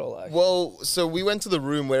shit, or like? Well, so we went to the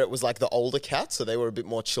room where it was like the older cats, so they were a bit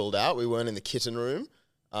more chilled out. We weren't in the kitten room,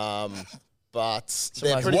 but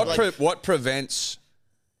they're like, pretty, What prevents?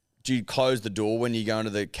 Do you close the door when you go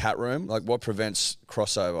into the cat room? Like, what prevents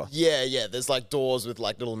crossover? yeah. There's like doors with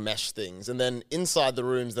like little mesh things, and then inside the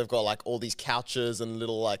rooms they've got like all these couches and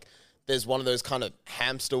little like. There's one of those kind of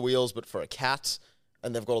hamster wheels, but for a cat,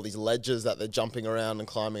 and they've got all these ledges that they're jumping around and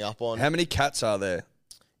climbing up on. How many cats are there?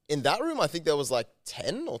 In that room, I think there was like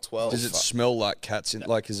 10 or 12. Does it smell like cats? Is it?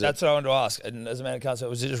 That's what I wanted to ask. And as a man of can't say,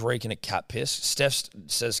 was it just reeking of cat piss? Steph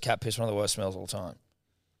says cat piss one of the worst smells of all time.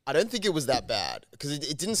 I don't think it was that bad because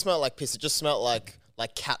it didn't smell like piss. It just smelled like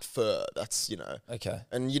cat fur. That's Okay.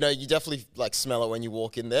 And you definitely like smell it when you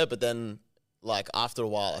walk in there, but then like after a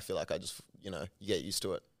while, I feel like I just you get used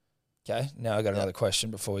to it. Okay. Now I got another question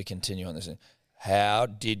before we continue on this. How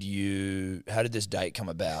did this date come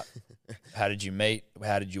about? How did you meet?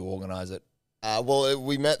 How did you organise it?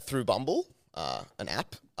 We met through Bumble, an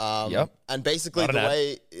app. Yep. And basically Not the an ad.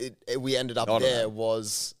 way we ended up Not an there ad.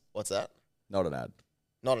 was what's that? Not an ad.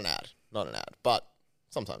 Not an ad, but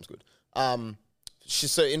sometimes good.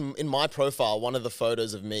 So in my profile, one of the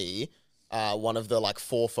photos of me, one of the like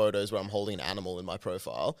 4 photos where I'm holding an animal in my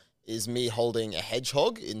profile is me holding a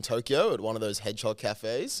hedgehog in Tokyo at one of those hedgehog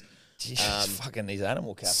cafes. Jeez, fucking these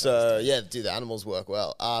animal cafes. So yeah, do the animals work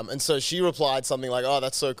well? And so she replied something like, "Oh,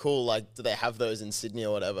 that's so cool. Like, do they have those in Sydney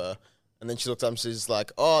or whatever?" And then she looked up and she's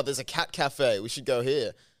like, "Oh, there's a cat cafe. We should go here."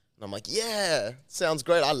 And I'm like, "Yeah, sounds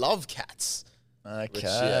great. I love cats." Okay. Which,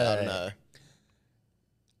 yeah, I don't know.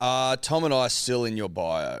 Tom and I still in your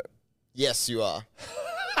bio. Yes, you are.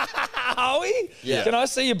 Are we? Yeah. Can I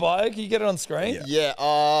see your bio? Can you get it on screen? Yeah.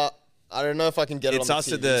 I don't know if I can get It's it on us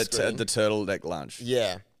the at TV the screen. turtleneck lunch.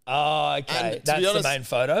 Yeah. Oh, okay. And to That's be honest- the main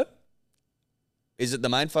photo? Is it the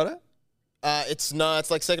main photo? It's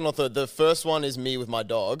like second or third. The first one is me with my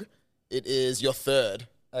dog. It is your third.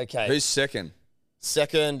 Okay. Who's second?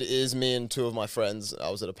 Second is me and 2 of my friends. I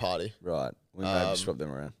was at a party. Right. We maybe swap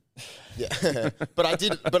them around. Yeah.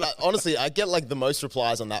 Honestly, I get like the most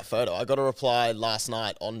replies on that photo. I got a reply last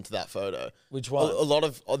night onto that photo. Which A one? lot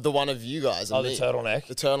of the one of you guys. And Oh, the me. turtleneck.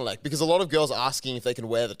 The turtleneck. Because a lot of girls are asking if they can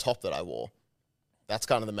wear the top that I wore. That's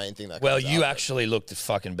kind of the main thing that Well, comes you out. actually looked the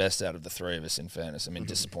fucking best out of the 3 of us, in fairness. I mean,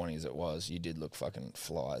 disappointing as it was, you did look fucking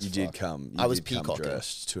fly as You fuck. did come. I was did come peacocking.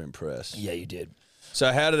 dressed to impress. Yeah, you did.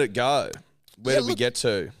 So how did it go? Where did we look, get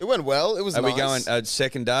to? It went well. It was Are nice. we going a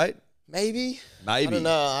second date? Maybe. Maybe. I don't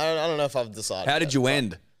know. I don't know if I've decided. How did yet, you but-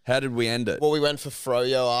 end? How did we end it? Well, we went for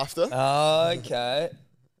froyo after. Okay.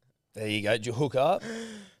 There you go. Did you hook up?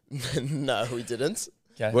 No, we didn't.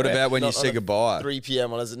 Okay. What about when you Not said on a goodbye? 3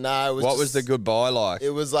 p.m. on us. No, it was What just, was the goodbye like? It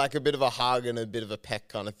was like a bit of a hug and a bit of a peck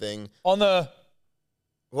kind of thing. On the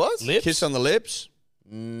What? lips? Kiss on the lips?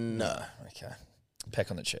 No. Okay.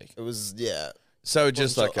 Peck on the cheek. It was, yeah. So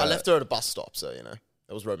just like I left her at a bus stop, so,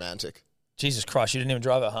 it was romantic. Jesus Christ, you didn't even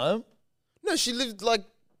drive her home? No, she lived like,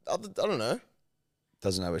 I don't know.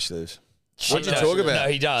 doesn't know where she lives. She What'd you does. talk about?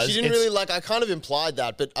 No, he does. She didn't It's- really like, I kind of implied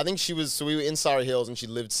that, but I think so we were in Surrey Hills and she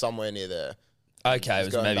lived somewhere near there. Okay, it was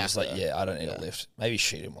going maybe back just like, there. yeah, I don't need Yeah. a lift. Maybe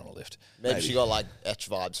she didn't want a lift. Maybe she got like etch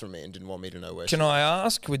vibes from me and didn't want me to know where Can she I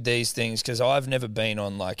ask with these things, because I've never been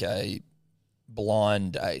on like a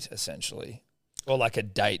blind date, essentially. or like a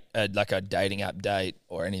date, like a dating app date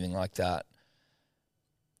or anything like that.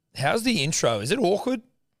 How's the intro? Is it awkward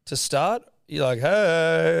to start? You're like,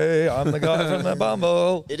 hey, I'm the guy from the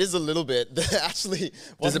Bumble. It is a little bit. Actually,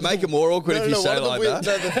 Does it make it more awkward if you say it like that?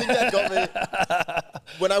 No, the thing that got me,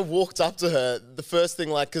 when I walked up to her, the first thing,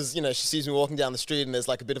 like, because, you know, she sees me walking down the street and there's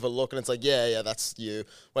like a bit of a look and it's like, yeah, that's you,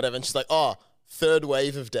 whatever. And she's like, oh, third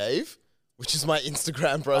wave of Dave, which is my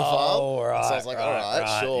Instagram profile. Oh, right. So I was like, all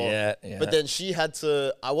right, sure. Yeah. But then she had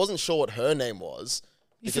to, I wasn't sure what her name was.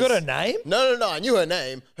 You forgot her name? No, I knew her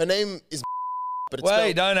name. Her name is but it's Wait,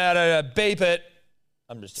 spelled, don't add a beep it.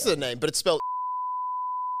 I'm just it's her name, but it's spelled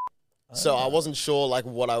so I wasn't sure like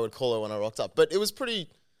what I would call her when I rocked up. But it was pretty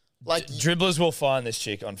like Dribblers will find this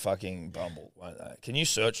chick on fucking Bumble, won't they? Can you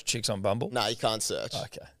search chicks on Bumble? nah, you can't search.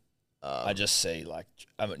 Okay. I just see like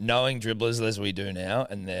knowing dribblers as we do now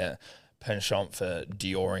and their penchant for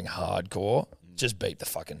Dioring hardcore, just beep the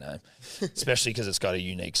fucking name. Especially because it's got a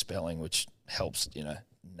unique spelling, which helps, you know,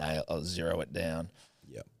 nail or zero it down.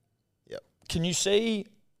 Yep. Can you see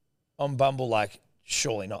on Bumble, like,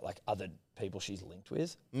 surely not like other people she's linked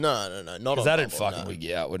with? No, not on Because that'd Bumble, fucking no. wig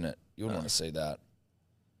you out, wouldn't it? You wouldn't want to see that.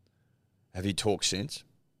 Have you talked since?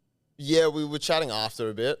 Yeah, we were chatting after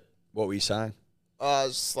a bit. What were you saying? I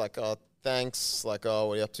was just like, oh, thanks. Like, oh,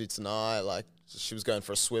 what are you up to tonight? Like, she was going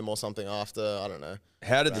for a swim or something after. I don't know.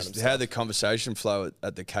 How did Random how did the conversation flow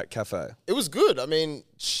at the Cat Cafe? It was good. I mean,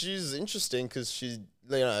 she's interesting because she,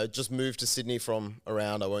 you know, just moved to Sydney from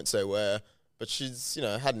around, I won't say where, but she's, you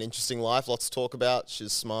know, had an interesting life, lots to talk about.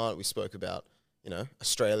 She's smart. We spoke about, you know,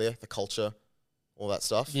 Australia, the culture, all that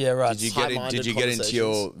stuff. Yeah, right. Did you High-minded get into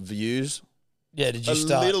your conversations. views? Yeah, did you A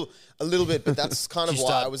start little bit, but that's kind did of you why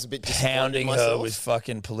start I was a bit disappointed in pounding her myself. with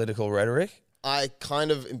fucking political rhetoric? I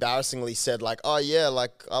kind of embarrassingly said like, oh yeah,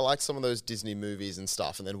 like I like some of those Disney movies and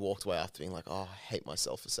stuff, and then walked away after being like, oh, I hate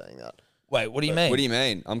myself for saying that. Wait, what do you mean? What do you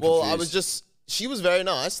mean? I'm Well, confused. I was just, she was very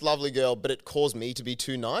nice, lovely girl, but it caused me to be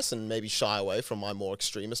too nice and maybe shy away from my more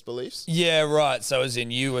extremist beliefs. Yeah, right. So as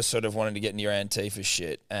in you were sort of wanting to get into your Antifa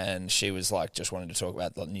shit and she was like just wanting to talk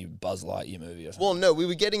about the new Buzz Lightyear movie or something. Well, no, we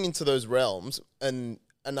were getting into those realms, and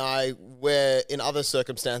I, where in other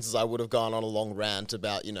circumstances I would have gone on a long rant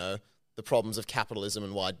about, you know, the problems of capitalism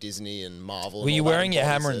and why Disney and Marvel. Were and you all that wearing your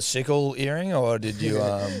embodies hammer and it. sickle earring or did you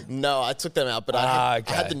No, I took them out, but I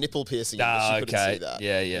had the nipple piercing, in, but she couldn't see that.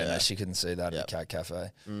 Yeah. No, she couldn't see that at Yep. the Cat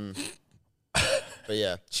Cafe. But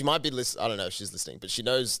yeah, she might be listening. I don't know if she's listening, but she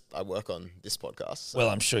knows I work on this podcast. So Well,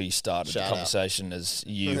 I'm sure you started Shout the out. conversation as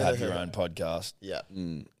you have your own podcast. yeah.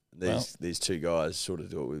 These two guys sort of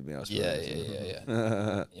do it with me. I suppose.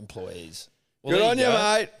 Yeah. Employees. Well, Good there on you you, go.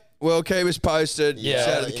 mate. Well, keep us posted. Yeah. Shout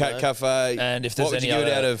out to the You Cat know. Cafe. And if there's what would any you give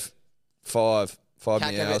it other- out of five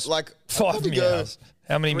Cat meows? Cafe, like I'd 5 probably go meows.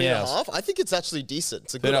 How many 3.5. meows? I think it's actually decent.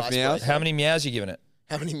 It's a good enough icebreaker. meows? How many meows you giving it?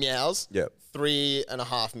 How many meows? Yep.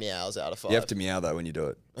 3.5 meows out of 5. You have to meow though when you do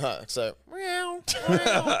it. So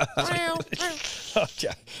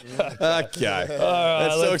Okay. Okay. All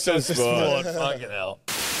right, Let's talk some sport. Fucking hell.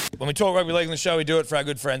 When we talk rugby league on the show, we do it for our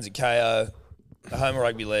good friends at KO, the home of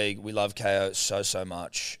rugby league. We love KO so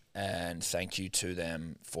much, and thank you to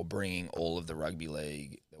them for bringing all of the rugby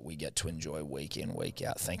league that we get to enjoy week in, week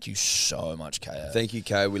out. Thank you so much, KO. Thank you,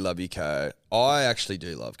 Ko. We love you, Ko. I actually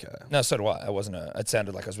do love Ko. No, so do I. It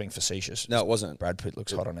sounded like I was being facetious. No, it wasn't. Brad Pitt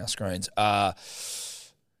looks hot on our screens. Tell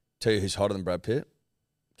you who's hotter than Brad Pitt?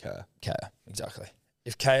 Ko. KO, exactly.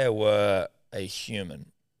 If KO were a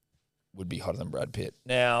human, would be hotter than Brad Pitt.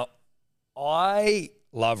 Now, I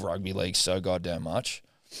love rugby league so goddamn much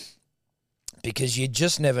because you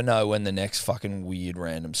just never know when the next fucking weird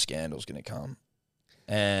random scandal's going to come.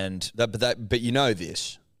 And But you know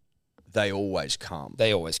this. They always come.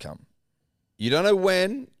 they always come. You don't know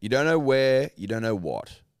when, you don't know where, you don't know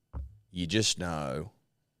what. You just know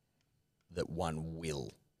that one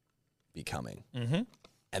will be coming. Mm-hmm.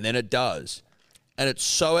 And then it does. And it's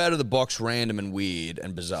so out of the box, random and weird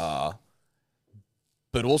and bizarre,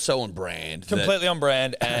 but also on brand. Completely on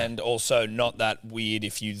brand and also not that weird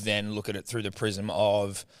if you then look at it through the prism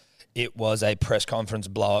of it was a press conference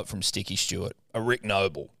blow-up from Sticky Stewart, a Rick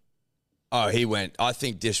Noble. He went, I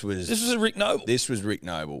think this was This was a Rick Noble. Rick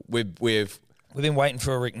Noble. We've We've been waiting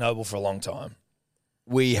for a Rick Noble for a long time.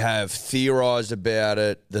 we have theorized about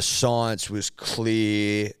it. The science was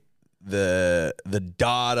clear. The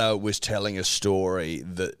data was telling a story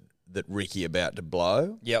that Ricky about to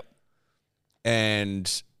blow. Yep.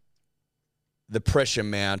 And the pressure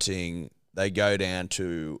mounting, they go down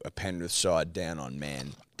to a Penrith side down on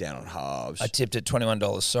halves. I tipped at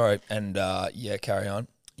 $21, sorry. And carry on.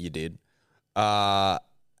 You did.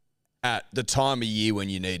 At the time of year when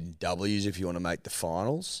you need W's if you want to make the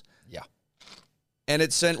finals. Yeah. And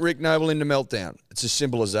it sent Rick Noble into meltdown. It's as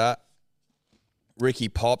simple as that. Ricky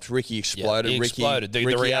popped. Ricky exploded. He exploded. The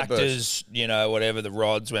Ricky reactors, whatever, the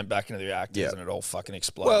rods went back into the reactors Yeah. and it all fucking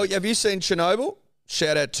exploded. Well, have you seen Chernobyl?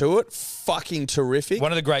 Shout out to it. Fucking terrific.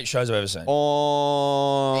 One of the great shows I've ever seen.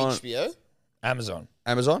 On HBO? Amazon.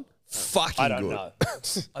 Amazon? Fucking I don't good. know.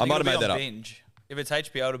 I might have made on that up. Binge. If it's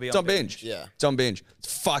HBO, it'll be It's on binge. Yeah. It's on binge.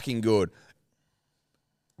 It's fucking good.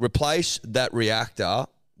 Replace that reactor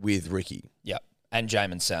with Ricky. Yep. And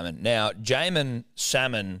Jamin Salmon. Now, Jamin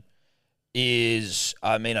Salmon is,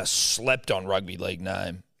 a slept-on rugby league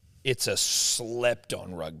name. It's a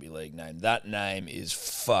slept-on rugby league name. That name is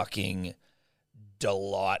fucking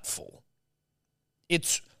delightful.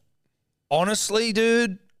 It's, honestly,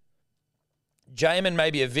 dude, Jamin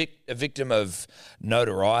may be a victim of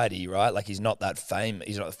notoriety, right? Like, he's not that famous.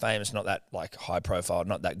 He's not famous, not that, like, high-profile,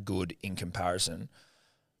 not that good in comparison.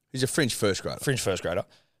 He's a fringe first grader. Fringe first grader.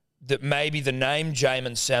 That maybe the name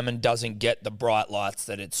Jamin Salmon doesn't get the bright lights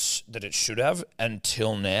that it should have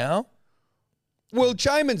until now. Well,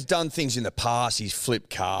 Jamin's done things in the past. He's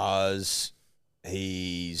flipped cars.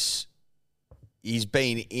 He's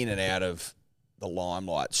been in and out of the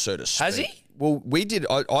limelight, so to speak. Has he? Well, we did.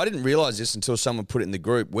 I didn't realise this until someone put it in the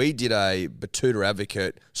group. We did a Batuta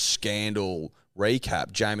Advocate scandal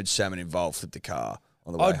recap. Jamin Salmon involved, flipped the car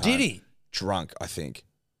on the way home. Did he? Drunk, I think.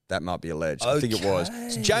 That might be alleged. I think it was.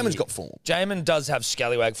 So Jamin's got form. Jamin does have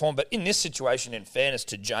scallywag form, but in this situation, in fairness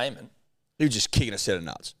to Jamin, He was just kicking a set of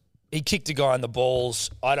nuts. he kicked a guy in the balls.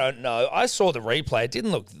 I don't know. I saw the replay. It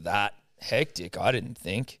didn't look that hectic, I didn't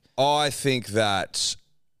think. I think that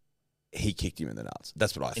he kicked him in the nuts.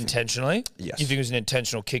 That's what I think. Intentionally? Yes. You think it was an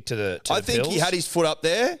intentional kick to the I think he Bills? had his foot up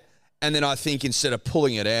there, and then I think instead of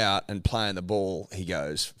pulling it out and playing the ball, he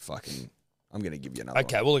goes, fucking, I'm going to give you another one.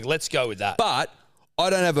 Okay, well, look, let's go with that. But I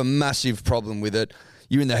don't have a massive problem with it.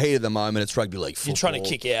 You're in the heat of the moment. It's rugby league football. You're trying to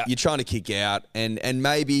kick out. You're trying to kick out, and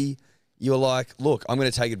maybe you're like, look, I'm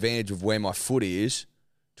going to take advantage of where my foot is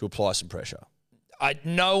to apply some pressure. I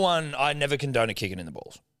never condone a kicking in the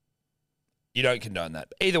balls. You don't condone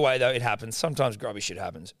that. Either way, though, it happens. Sometimes grubby shit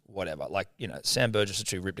happens. Whatever. Like, Sam Burgess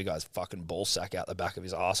actually ripped a guy's fucking ball sack out the back of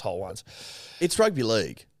his asshole once. It's rugby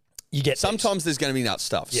league. You get Sometimes there's going to be nut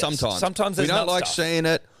stuff. Yes. Sometimes. Sometimes there's we don't nut like stuff. seeing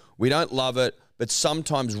it. We don't love it. But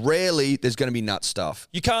sometimes, rarely, there's going to be nut stuff.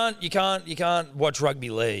 You can't watch rugby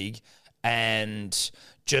league and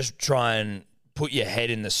just try and put your head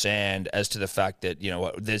in the sand as to the fact that,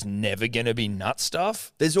 there's never going to be nut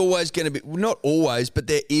stuff. There's always going to be, not always, but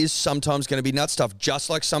there is sometimes going to be nut stuff, just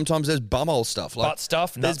like sometimes there's bumhole stuff. Like Butt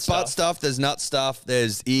stuff, nut There's butt stuff. stuff, there's nut stuff,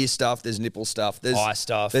 there's ear stuff, there's nipple stuff. There's Eye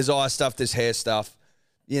stuff. There's eye stuff, there's hair stuff.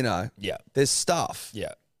 Yeah. There's stuff.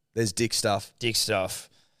 Yeah. There's dick stuff. Dick stuff.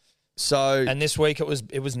 So And this week it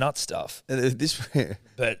was nut stuff. this,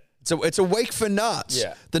 But it's a week for nuts.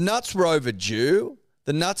 Yeah. The nuts were overdue.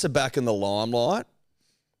 The nuts are back in the limelight,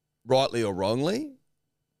 rightly or wrongly.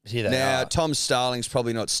 here they Now, are. Tom Starling's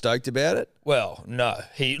probably not stoked about it. Well, no.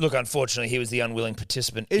 Unfortunately, he was the unwilling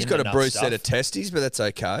participant. He's in got the a nut bruised stuff. set of testes, but that's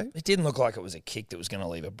okay. It didn't look like it was a kick that was going to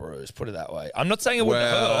leave a bruise, put it that way. I'm not saying it wouldn't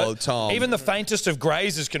Well, hurt. Tom. Even the faintest of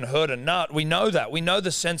grazes can hurt a nut. We know that. We know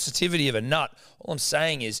the sensitivity of a nut. All I'm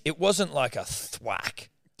saying is it wasn't like a thwack.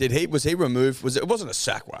 Was he removed? It wasn't a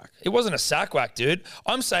sack whack. It wasn't a sack whack, dude.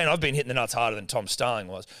 I'm saying I've been hitting the nuts harder than Tom Starling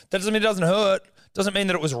was. That doesn't mean it doesn't hurt. Doesn't mean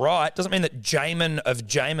that it was right. Doesn't mean that Jamin of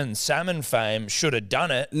Jamin Salmon fame should have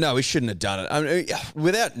done it. No, he shouldn't have done it. I mean,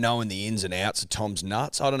 without knowing the ins and outs of Tom's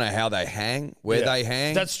nuts, I don't know how they hang, where Yeah. they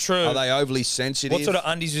hang. That's true. Are they overly sensitive? What sort of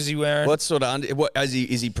undies was he wearing? What sort of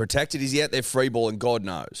is he protected? Is he out there free balling? God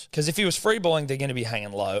knows. Because if he was free balling, they're going to be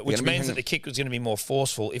hanging low, which gonna be means that hanging- the kick was going to be more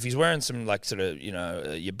forceful. If he's wearing some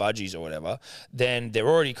your budgies or whatever, then they're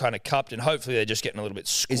already kind of cupped, and hopefully they're just getting a little bit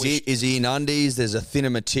squished. Is he in undies? There's a thinner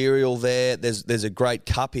material there. There's a great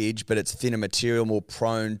cuppage, but it's thinner material, more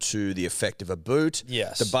prone to the effect of a boot.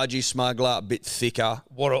 Yes. The budgie smuggler, a bit thicker.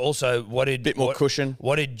 Bit more cushion.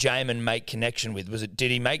 What did Jamin make connection with? Did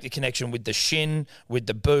he make the connection with the shin, with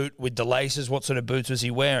the boot, with the laces? What sort of boots was he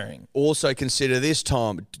wearing? Also consider this,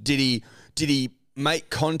 Tom. Did he make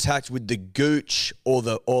contact with the gooch or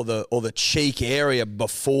the cheek area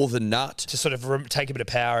before the nut? To sort of take a bit of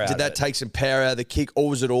power out Did of that it. take some power out of the kick, or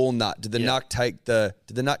was it all nut? Did the nut take the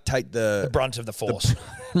The brunt of the force.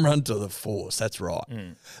 run to the force? That's right.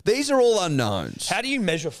 These are all unknowns. How do you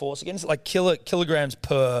measure force again? Is it like kilograms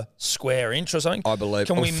per square inch or something? I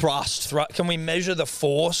believe. Or thrust. Can we measure the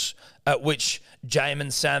force at which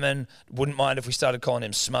Jamin Salmon wouldn't mind if we started calling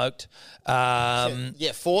him smoked?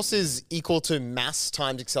 Yeah, force is equal to mass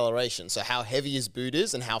times acceleration. So how heavy his boot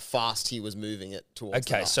is and how fast he was moving it towards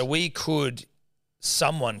the Okay, nut. so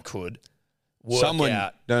someone could work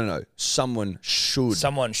out. No. Someone should.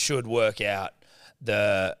 Someone should work out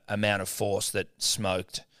the amount of force that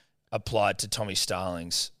Smoked applied to Tommy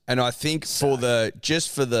Starling's. And I think for the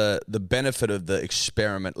benefit of the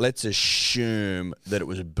experiment, let's assume that it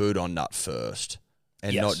was a boot on nut first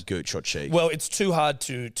and Yes. not gooch or cheek. Well, it's too hard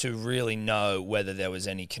to really know whether there was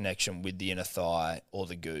any connection with the inner thigh or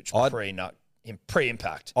the gooch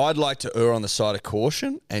pre-impact. I'd like to err on the side of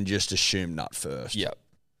caution and just assume nut first. Yep.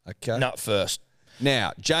 Okay. Nut first.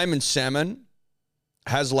 Now, Jamin Salmon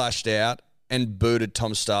has lashed out and booted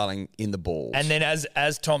Tom Starling in the balls. And then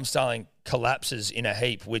as Tom Starling collapses in a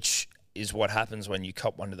heap, which is what happens when you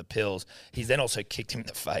cop one of the pills, he's then also kicked him in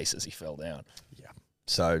the face as he fell down.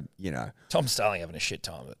 So, Tom Starling having a shit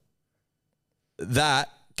time of it. that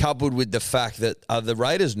coupled with the fact that the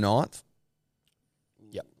Raiders ninth.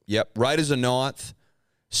 Yep. Raiders are ninth.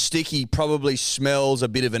 Sticky probably smells a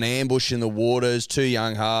bit of an ambush in the waters. Two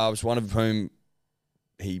young halves, one of whom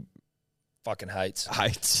he Fucking hates.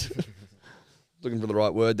 looking for the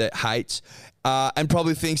right word there, hates, and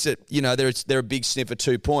probably thinks that, they're a big sniff of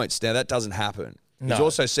 2 points. Now, that doesn't happen. No. He's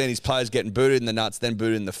also seen his players getting booted in the nuts, then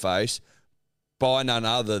booted in the face by none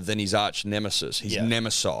other than his arch nemesis, his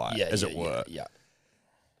nemesis, as it were. Yeah.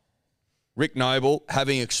 Rick Noble,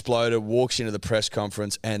 having exploded, walks into the press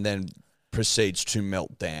conference and then proceeds to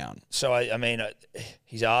melt down. So,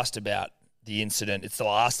 he's asked about the incident. It's the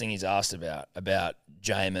last thing he's asked about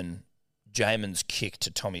Jamin's kick to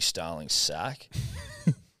Tommy Starling's sack,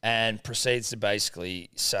 and proceeds to basically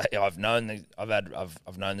say, I've known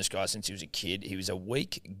this guy since he was a kid. He was a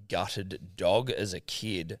weak, gutted dog as a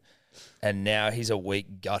kid, and now he's a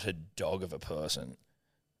weak, gutted dog of a person.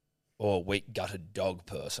 Or a weak, gutted dog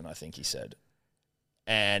person, I think he said.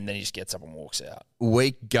 And then he just gets up and walks out.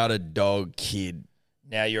 Weak gutted dog kid.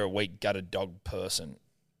 Now you're a weak, gutted dog person.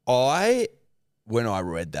 When I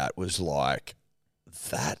read that, was like,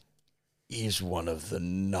 that is one of the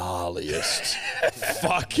gnarliest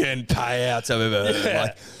fucking payouts I've ever heard.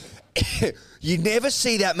 Yeah. Like, you never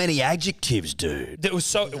see that many adjectives, dude. That was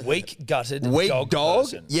so weak, gutted Weak dog?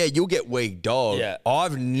 person. Yeah, you'll get weak dog. Yeah.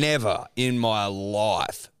 I've never in my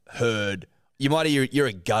life heard, you might hear you're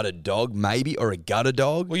a gutted dog, maybe, or a gutter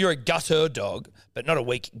dog. Well, you're a gutter dog, but not a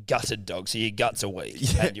weak, gutted dog. So your guts are weak,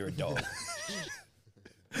 and you're a dog.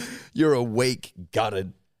 You're a weak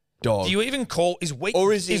gutted dog. Do you even call is weak?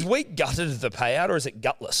 Or is weak gutted the payout, or is it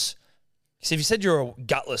gutless? Because if you said you're a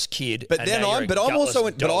gutless kid, But and then now you're a gutless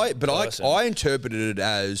dog person, I interpreted it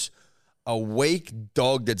as a weak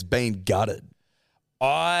dog that's been gutted.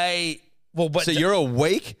 but So you're a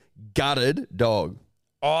weak gutted dog.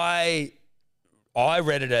 I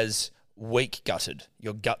read it as weak gutted.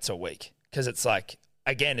 Your guts are weak because it's like,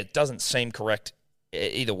 again, it doesn't seem correct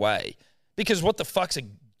either way. Because what the fuck's a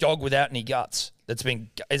dog without any guts? Is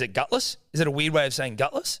it gutless? Is it a weird way of saying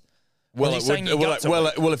gutless? Well, Or is he saying your guts are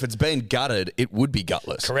weak? well, if it's been gutted, it would be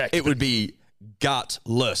gutless. Correct. It would be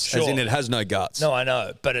gutless, as Sure. in it has no guts. No, I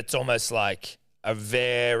know, but it's almost like a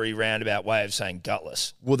very roundabout way of saying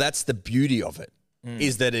gutless. Well, that's the beauty of it,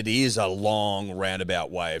 is that it is a long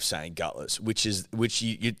roundabout way of saying gutless, which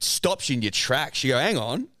it stops you in your tracks. You go, hang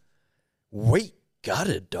on, weak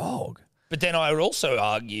gutted dog. But then I would also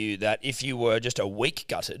argue that if you were just a weak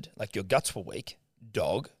gutted, like your guts were weak,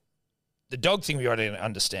 dog, the dog thing we already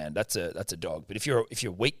understand. That's a dog. But if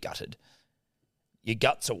you're weak gutted, your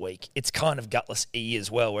guts are weak. It's kind of gutless-y as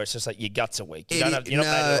well, where it's just like your guts are weak. You're not made of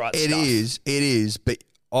the right stuff. It is. But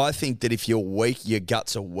I think that if you're weak, your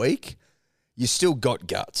guts are weak. You still got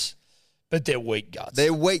guts. But they're weak guts.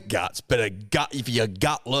 They're weak guts, but if you're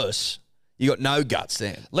gutless, you got no guts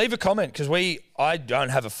then. Leave a comment because I don't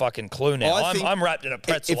have a fucking clue now. I'm wrapped in a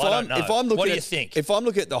pretzel. I don't know. What do you think? If I'm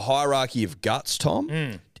looking at the hierarchy of guts,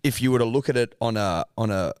 Tom, if you were to look at it on a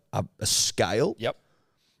scale, Yep.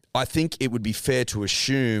 I think it would be fair to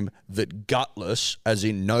assume that gutless, as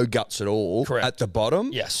in no guts at all, Correct. at the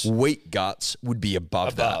bottom. Yes. Weak guts would be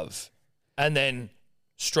above that. Above. And then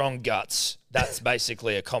strong guts. That's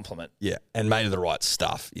basically a compliment. Yeah, and made of the right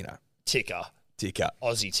stuff, Ticker.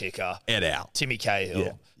 Aussie Ticker. Ed Al. Timmy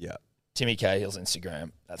Cahill. Yeah. Timmy Cahill's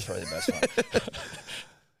Instagram. That's probably the best one.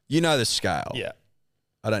 You know the scale. Yeah.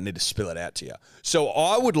 I don't need to spill it out to you. So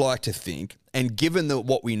I would like to think, and given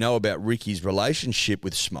what we know about Ricky's relationship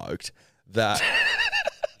with Smoked, that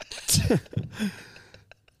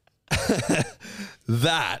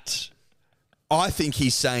that I think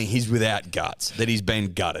he's saying he's without guts, that he's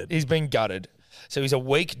been gutted. He's been gutted. So he's a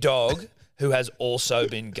weak dog who has also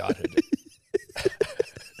been gutted.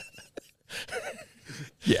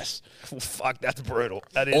 Yes. fuck, that's brutal.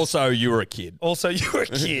 That is. Also, you were a kid. Also, you were a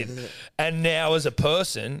kid. And now as a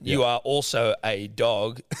person, you are also a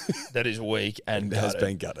dog that is weak and Has gutted.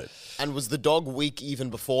 been gutted. And was the dog weak even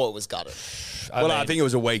before it was gutted? I think it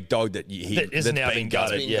was a weak dog that that is now being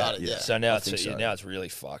gutted. It's been Yeah. gutted, yeah. So now I it's think so. now it's really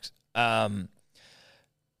fucked. Now,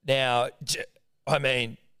 I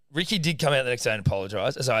mean, Ricky did come out the next day and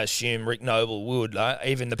apologise, as I assume Rick Noble would.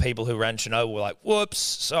 Even the people who ran Chernobyl were like, "Whoops,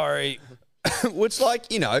 sorry." Well, it's like,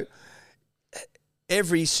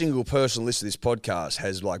 every single person listening to this podcast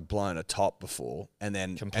has like blown a top before and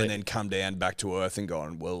then come down back to earth and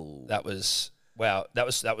gone, well, That was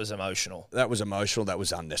emotional. that was emotional, that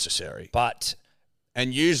was unnecessary. But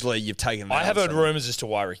And usually you've taken it I out have on heard someone. rumours as to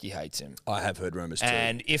why Ricky hates him. I have heard rumours too.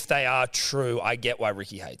 And if they are true, I get why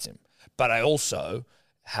Ricky hates him. But I also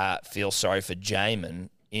feel sorry for Jamin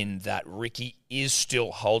in that Ricky is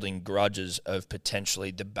still holding grudges of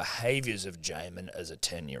potentially the behaviours of Jamin as a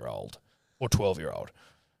 10-year-old or 12-year-old.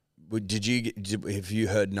 Have you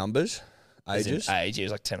heard numbers? As in Ages? age, he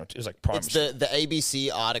was like 10 or 2. It was like primary It's school. the ABC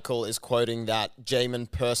article is quoting that Jamin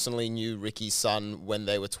personally knew Ricky's son when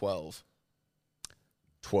they were 12.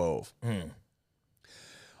 12.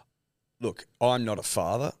 Look, I'm not a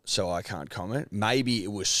father, so I can't comment. Maybe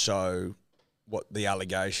it was what the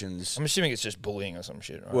allegations. I'm assuming it's just bullying or some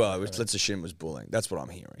shit, right? Well, let's assume it was bullying. That's what I'm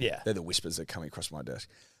hearing. Yeah. They're the whispers that are coming across my desk.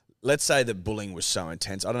 Let's say that bullying was so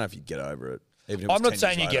intense. I don't know if you'd get over it. Even if it was I'm not 10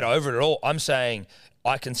 saying years you get later. over it at all. I'm saying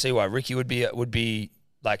I can see why Ricky would be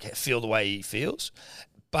like feel the way he feels.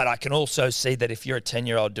 But I can also see that if you're a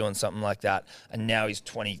 10-year-old doing something like that and now he's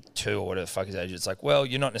 22 or whatever the fuck his age, it's like, well,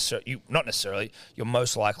 you're most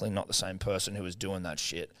likely not the same person who was doing that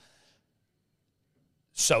shit.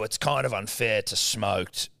 So it's kind of unfair to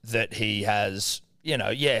Smoked that he has,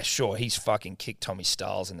 sure, he's fucking kicked Tommy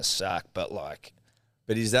Styles in the sack, but like...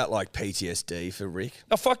 But is that like PTSD for Rick?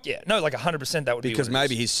 Oh, fuck yeah. No, like 100% that would be Because what it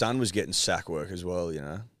maybe is. his son was getting sack work as well,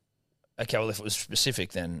 Okay, well, if it was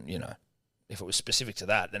specific, then, if it was specific to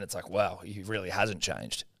that, then it's like, wow, he really hasn't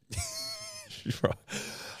changed. Right.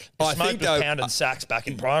 If Smoke was pounding sacks back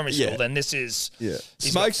in primary school, then this is... Yeah.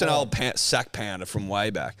 he's Smoke's got an form. old sack pounder from way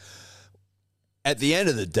back. At the end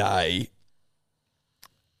of the day,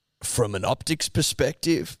 from an optics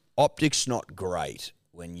perspective, optics not great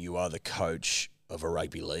when you are the coach of a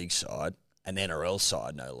rugby league side, an NRL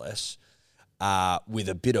side no less, with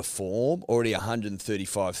a bit of form, already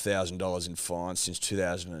 $135,000 in fines since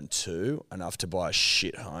 2002, enough to buy a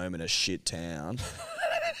shit home in a shit town.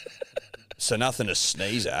 So nothing to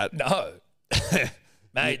sneeze at. No.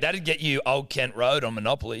 Mate, that'd get you Old Kent Road on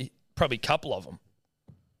Monopoly. Probably a couple of them.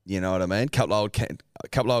 You know what I mean? Couple of old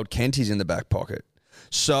Kenties in the back pocket.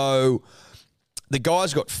 So the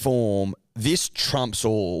guy's got form. This trumps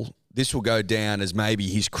all. This will go down as maybe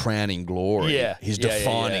his crowning glory. Yeah. His yeah,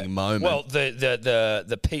 defining yeah. moment. Well,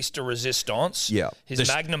 the piece de resistance. Yeah. His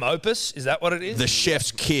magnum opus, is that what it is? the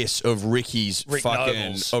chef's kiss of Rick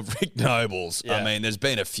Nobles. Nobles. Yeah. I mean, there's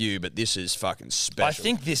been a few, but this is fucking special. I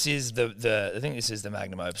think this is the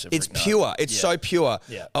magnum opus of it's Rick pure. Noble. It's Yeah. so pure.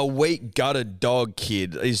 Yeah. A weak gutted dog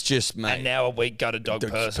kid is just mate. And now a weak gutted dog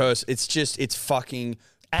person. It's fucking.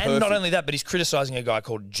 And perfect. not only that, but he's criticising a guy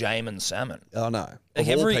called Jamin Salmon. Oh no. Like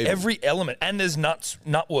Of all people. every element, and there's nut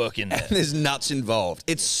work in there. There's nuts involved.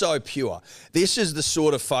 It's so pure. This is the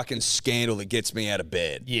sort of fucking scandal that gets me out of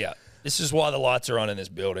bed. Yeah, this is why the lights are on in this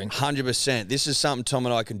building. 100%. This is something Tom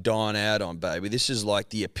and I can dine out on, baby. This is like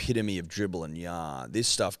the epitome of dribble and yarn. This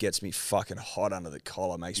stuff gets me fucking hot under the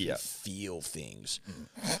collar, makes me feel things.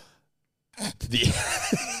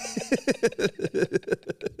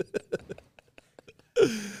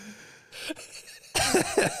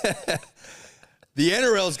 The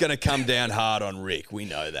NRL's going to come down hard on Rick. We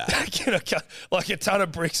know that. Like a ton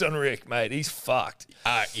of bricks on Rick, mate. He's fucked.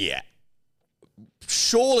 Yeah.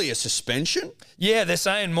 Surely a suspension? Yeah, they're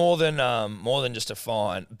saying more than just a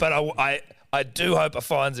fine, but I do hope a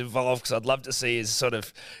fine's involved because I'd love to see his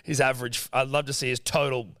average. I'd love to see his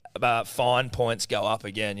total fine points go up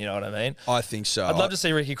again. You know what I mean? I think so. I'd love to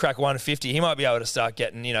see Ricky crack 150. He might be able to start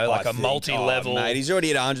getting like a multi-level. Mate, he's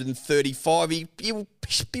already at 135. He was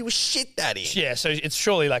shit that in. Yeah, so it's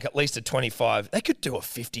surely like at least a 25. They could do a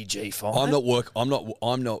 50G fine. I'm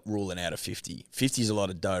not ruling out a 50. 50 is a lot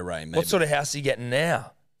of dough, Ray. Maybe. What sort of house are you getting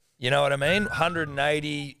now? You know what I mean?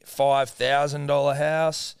 $185,000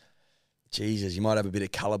 house. Jesus, you might have a bit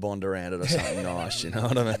of colour bond around it or something nice. You know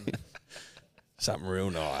what I mean? Something real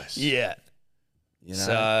nice. Yeah. You know?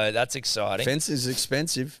 So that's exciting. Fence is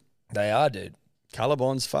expensive. They are, dude. Colour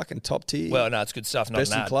bond's fucking top tier. Well, no, it's good stuff. Not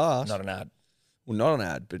Best an in ad. class. Not an ad. Well, not an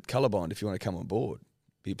ad, but colour bond if you want to come on board.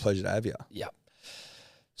 Be a pleasure to have you. Yeah.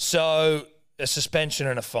 So a suspension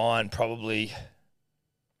and a fine probably.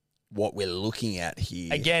 What we're looking at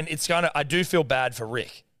here. Again, I do feel bad for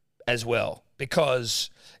Rick as well, because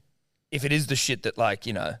if it is the shit that, like,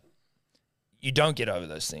 you know, you don't get over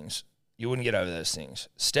those things. You wouldn't get over those things.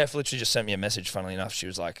 Steph literally just sent me a message, funnily enough. She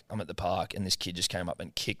was like, I'm at the park, and this kid just came up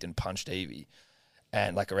and kicked and punched Evie,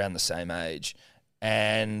 and like around the same age.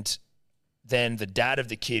 And then the dad of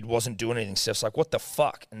the kid wasn't doing anything. Steph's like, what the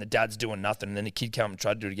fuck? And the dad's doing nothing. And then the kid came and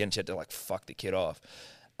tried to do it again. She had to, like, fuck the kid off.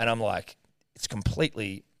 And I'm like, it's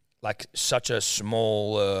completely, like, such a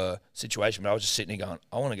small situation. But I was just sitting there going,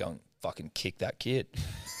 I want to go and fucking kick that kid.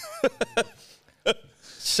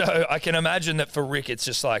 So I can imagine that for Rick, it's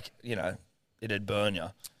just like, you know, it'd burn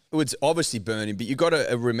you. It's obviously burning, but you got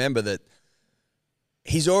to remember that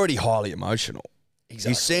he's already highly emotional.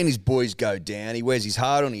 Exactly. He's seen his boys go down. He wears his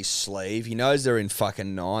heart on his sleeve. He knows they're in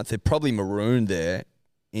fucking ninth. They're probably marooned there,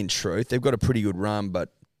 in truth. They've got a pretty good run,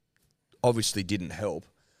 but obviously didn't help.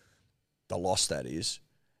 The loss, that is.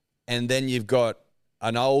 And then you've got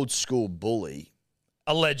an old school bully.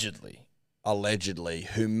 Allegedly,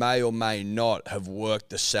 who may or may not have worked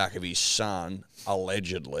the sack of his son,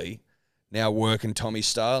 allegedly, now working Tommy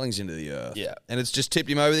Starlings into the earth. Yeah. And it's just tipped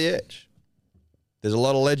him over the edge. There's a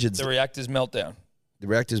lot of legends. the reactor's meltdown. The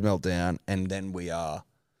reactors melt down, and then we are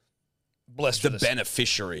Blessed the for this.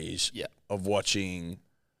 beneficiaries Yeah. of watching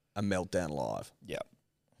a meltdown live. Yeah.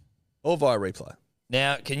 Or via replay.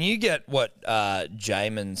 Now, can you get what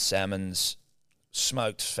Jamin Salmon's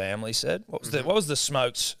Smoked family said? What was the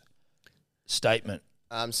Smoked statement?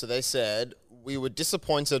 So they said, we were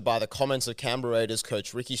disappointed by the comments of Canberra Raiders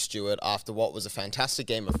coach Ricky Stewart after what was a fantastic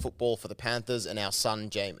game of football for the Panthers and our son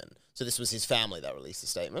Jamin. So this was his family that released the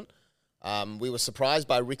statement. We were surprised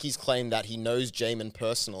by Ricky's claim that he knows Jamin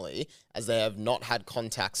personally, as they have not had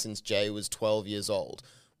contact since Jay was 12 years old.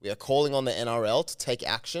 We are calling on the NRL to take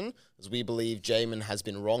action, as we believe Jamin has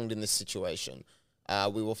been wronged in this situation.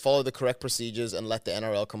 We will follow the correct procedures and let the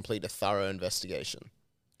NRL complete a thorough investigation.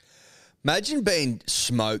 Imagine being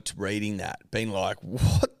smoked reading that, being like,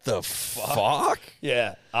 what the fuck?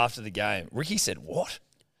 Yeah, after the game. Ricky said, what?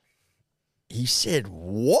 He said,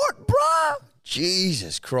 what, bruh?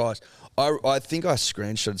 Jesus Christ. I think I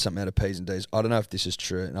screenshotted something out of P's and D's. I don't know if this is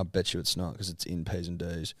true, and I bet you it's not because it's in P's and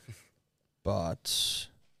D's. But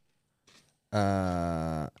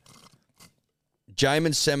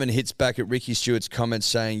Jamin Salmon hits back at Ricky Stewart's comments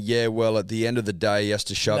saying, yeah, well, at the end of the day, he has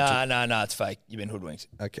to show up to... No, it's fake. You've been hoodwinked.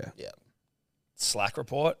 Okay. Yeah. Slack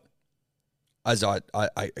report, As I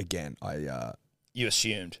you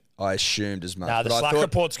assumed. I assumed as much. Nah, the but I Slack thought,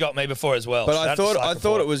 report's got me before as well. But Shout I out to thought Slack it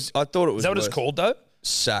report. was. Is that what it's worth- called, though?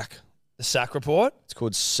 Sack. The Sack report? It's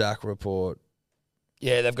called Sack Report.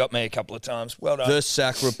 Yeah, they've got me a couple of times. Well done. The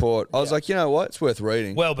Sack Report. I was like, you know what? It's worth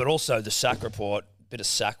reading. Well, but also the Sack report, bit of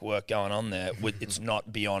sack work going on there. It's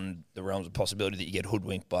not beyond the realms of possibility that you get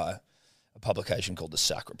hoodwinked by a publication called the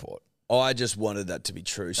Sack report. I just wanted that to be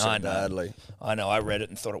true so I know. badly. I know. I read it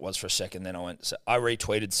and thought it was for a second. Then I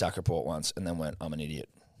retweeted Sack report once and then went, I'm an idiot.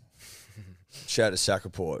 Shout out to Sack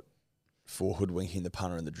Report for hoodwinking the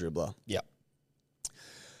punter and the dribbler. Yeah.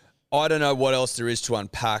 I don't know what else there is to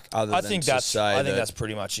unpack other than to say I think that, that's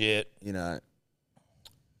pretty much it. you know,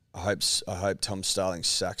 I hope Tom Starling's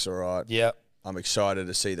sack's all right. Yeah. I'm excited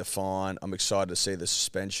to see the fine. I'm excited to see the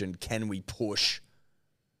suspension. Can we push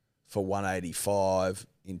for 185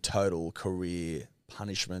 in total career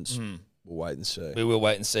punishments? We'll wait and see. We will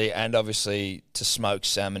wait and see. And obviously to Smoke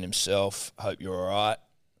Salmon himself, hope you're all right.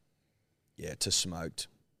 Yeah, to Smoked.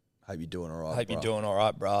 Hope you're doing all right, Hope bro. you're doing all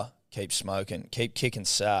right, bruh. Keep smoking. Keep kicking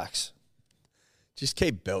sacks. Just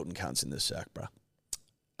keep belting cunts in the sack, bro.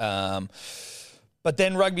 But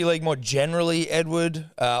then rugby league more generally, Edward,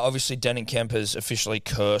 obviously Danny Kemp has officially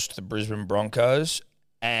cursed the Brisbane Broncos.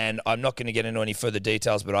 And I'm not going to get into any further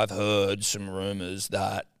details, but I've heard some rumours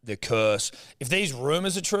that the curse, if these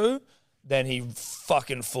rumours are true, then he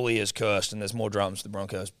fucking fully is cursed and there's more drums for the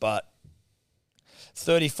Broncos. But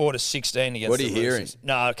 34-16 against What are you the hearing? Roosters.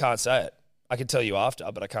 No, I can't say it. I can tell you after,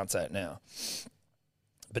 but I can't say it now.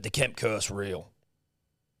 But the Kemp curse real.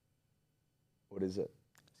 What is it?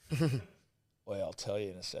 Well, I'll tell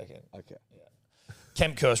you in a second. Okay.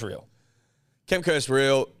 Kemp curse real. Kemp curse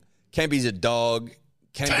real. Kempy's a dog.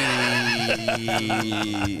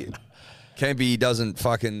 Kempy doesn't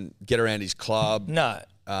fucking get around his club. No.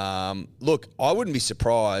 Look, I wouldn't be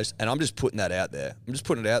surprised, and I'm just putting that out there. I'm just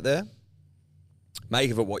putting it out there.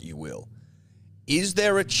 Make of it what you will. Is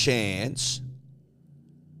there a chance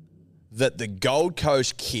that the Gold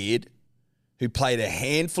Coast kid who played a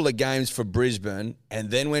handful of games for Brisbane and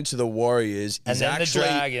then went to the Warriors And then the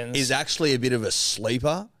Dragons. is actually a bit of a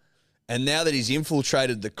sleeper And now that he's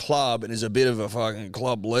infiltrated the club and is a bit of a fucking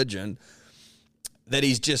club legend, that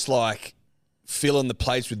he's just like filling the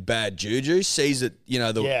place with bad juju, sees that,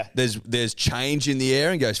 there's change in the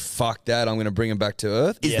air and goes, fuck that, I'm going to bring him back to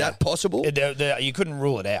earth. Is that possible? You couldn't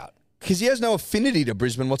rule it out. Because he has no affinity to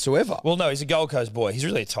Brisbane whatsoever. Well, no, he's a Gold Coast boy. He's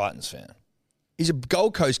really a Titans fan. He's a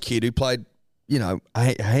Gold Coast kid who played, a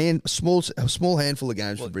small handful of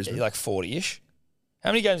games for Brisbane. Like 40-ish. How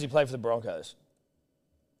many games did he play for the Broncos?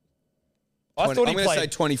 I'm going to say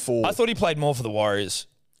 24. I thought he played more for the Warriors.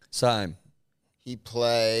 Same. He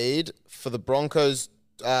played for the Broncos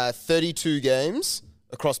 32 games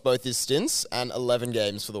across both his stints and 11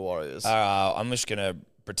 games for the Warriors. I'm just going to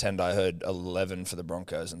pretend I heard 11 for the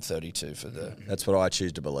Broncos and 32 for the... That's what I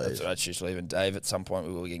choose to believe. That's what I choose to believe. And Dave, at some point,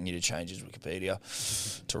 we will get you to change his Wikipedia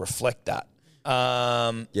to reflect that.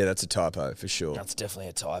 Yeah, that's a typo for sure. That's definitely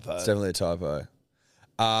a typo. It's definitely a typo.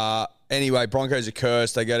 Anyway, Broncos are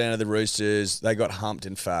cursed. They go down to the Roosters. They got humped,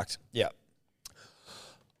 in fact. Yeah.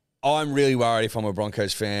 I'm really worried if I'm a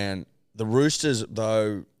Broncos fan. The Roosters,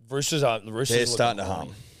 though, they're starting to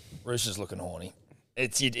hum. Roosters looking horny.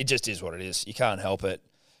 It just is what it is. You can't help it.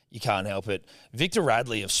 Victor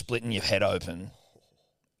Radley of splitting your head open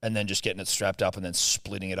and then just getting it strapped up and then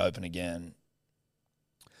splitting it open again.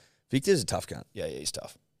 Victor's a tough cunt. Yeah, he's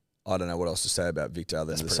tough. I don't know what else to say about Victor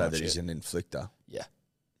other than to say that much he's an inflictor. Yeah.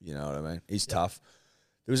 You know what I mean? He's tough.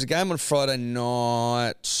 There was a game on Friday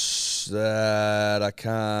night that I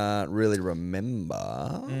can't really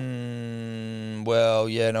remember. Well,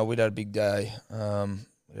 yeah, no, we'd had a big day.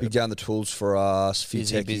 Big day on the tools for us.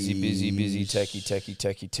 Busy. Techie.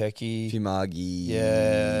 Few margies.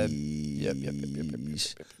 Yeah.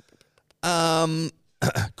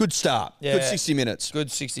 Yep. Good start. Yeah. Good 60 minutes.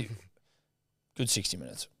 Good 60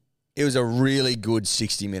 minutes. It was a really good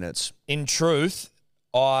 60 minutes. In truth,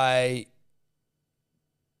 I'm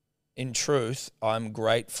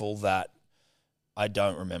grateful that I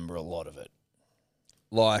don't remember a lot of it.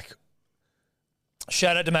 Like,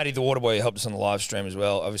 shout out to Matty the Waterboy who helped us on the live stream as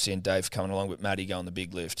well. Obviously, and Dave coming along with Matty going the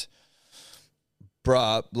big lift.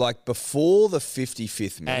 bruh, like before the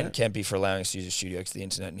 55th minute. And Kempy for allowing us to use the studio because the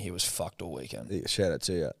internet and he was fucked all weekend. Yeah, shout out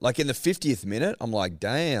to you. Like in the 50th minute, I'm like,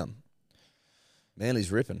 damn.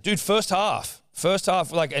 Manly's ripping. Dude, first half,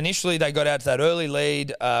 like initially they got out to that early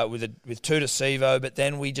lead with 2 to Sevo, but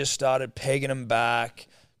then we just started pegging them back,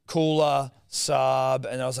 cooler, sub,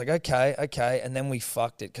 and I was like, okay. And then we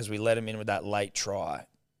fucked it because we let him in with that late try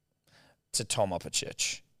to Tom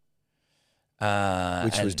Opachich.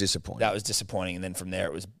 Which was disappointing. That was disappointing. And then from there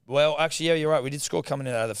it was, well, actually, yeah, you're right. We did score coming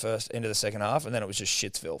in out of the end of the second half, and then it was just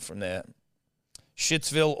Shitsville from there.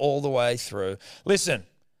 Shitsville all the way through. Listen,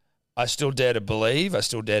 I still dare to believe, I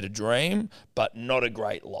still dare to dream, but not a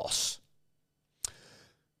great loss.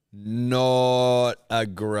 Not a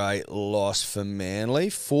great loss for Manly.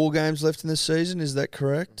 4 games left in the season, is that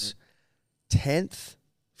correct? 10th,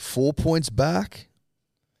 4 points back.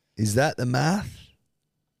 Is that the math?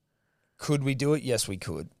 Could we do it? Yes, we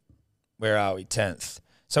could. Where are we? 10th.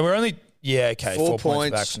 So we're only, 4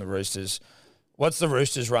 points back from the Roosters. What's the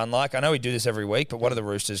Roosters run like? I know we do this every week, but what do the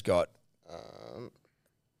Roosters got?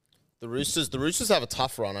 The Roosters have a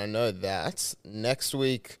tough run. I know that. Next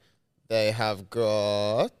week they have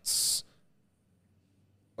got,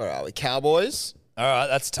 where are we? Cowboys. All right,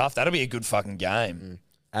 that's tough. That'll be a good fucking game.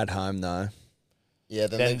 At home, though. Yeah,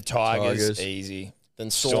 Then the Tigers, easy. Then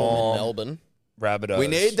Storm in Melbourne. Rabbitohs. We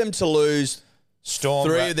need them to lose Storm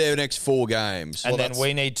 3 of their next 4 games. And then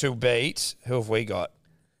we need to beat, who have we got?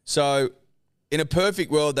 So, in a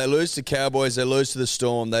perfect world, they lose to Cowboys, they lose to the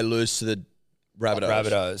Storm, they lose to the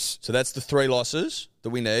Rabbitohs. So that's the 3 losses that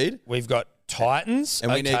we need. We've got Titans,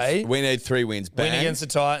 and we need 3 wins. Bang. Win against the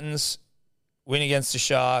Titans, win against the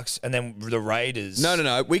Sharks, and then the Raiders.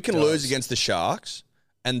 No. We can lose against the Sharks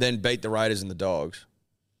and then beat the Raiders and the Dogs.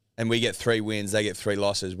 And we get 3 wins, they get 3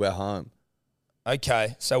 losses, we're home.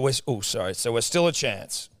 Okay, so we're still a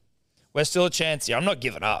chance. We're still a chance here. I'm not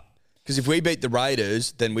giving up. Because if we beat the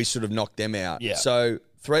Raiders, then we sort of knock them out. Yeah. So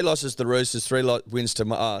 3 losses to the Roosters, 3 wins to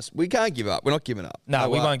us. We can't give up. We're not giving up. No,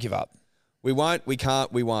 we won't give up. We won't. We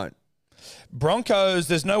can't. We won't. Broncos,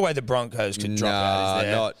 there's no way the Broncos could drop out, is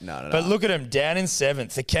there? No. But look at them, down in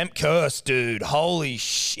 7th. The Kemp curse, dude. Holy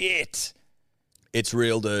shit. It's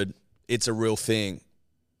real, dude. It's a real thing.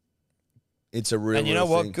 It's a real thing. And you know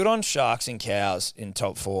what? Good on Sharks and Cows in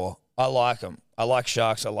top 4. I like them. I like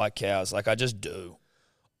Sharks. I like Cows. Like, I just do.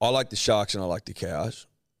 I like the Sharks and I like the Cows.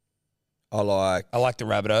 I like the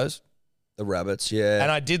Rabbitohs. The Rabbits, yeah.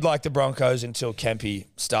 And I did like the Broncos until Kempy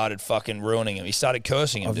started fucking ruining him. He started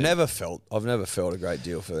cursing him. I've dude. never felt a great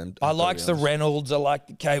deal for them. I liked the Reynolds. I like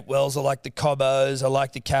the Kate Wells. I like the Cobbos. I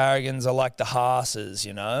like the Carrigans. I like the Haases,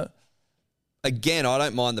 you know? Again, I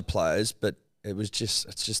don't mind the players, but it's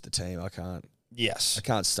just the team. I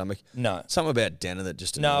can't stomach. No. Something about Denon that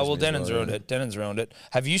just No, annoys well, me as Denon's well, ruined yeah. it. Denon's ruined it.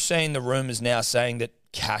 Have you seen the rumours now saying that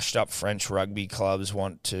cashed up French rugby clubs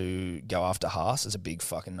want to go after Haas as a big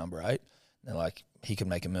fucking number 8? They're like, he could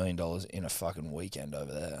make $1 million in a fucking weekend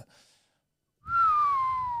over there.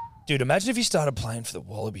 Dude, imagine if he started playing for the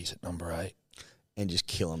Wallabies at number 8. And just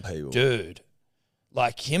killing people. Dude,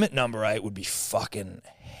 like him at number 8 would be fucking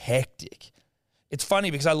hectic. It's funny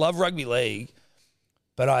because I love rugby league,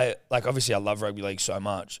 but obviously I love rugby league so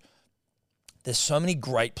much. There's so many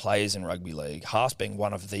great players in rugby league, Haas being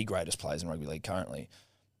one of the greatest players in rugby league currently.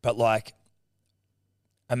 But like,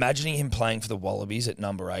 imagining him playing for the Wallabies at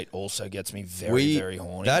number 8 also gets me very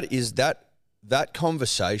horny. That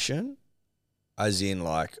conversation, as in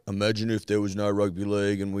like, imagine if there was no rugby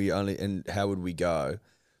league and how would we go,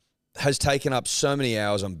 has taken up so many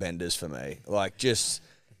hours on benders for me. Like just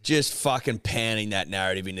fucking pounding that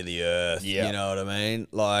narrative into the earth. Yeah. You know what I mean?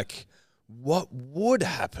 Like, what would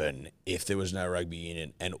happen if there was no rugby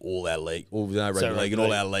union and all our league, or no rugby league, and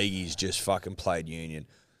all our leagueies just fucking played union?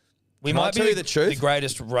 We Can I might tell be you the truth? the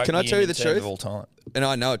greatest rugby Can I tell you the union team truth? of all time. And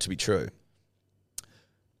I know it to be true.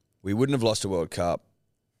 We wouldn't have lost a World Cup.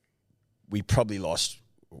 We probably lost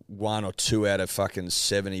 1 or 2 out of fucking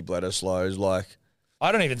 70 Bledisloes. Like,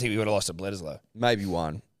 I don't even think we would have lost a Bledisloe. maybe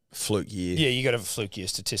one fluke year. Yeah, you got to have a fluke year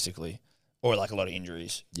statistically, or like a lot of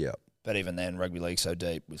injuries. Yeah. But even then, rugby league's so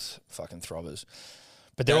deep with fucking throbbers.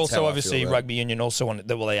 But they're That's also how I obviously feel about it. rugby union also want.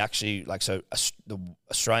 Well, they actually the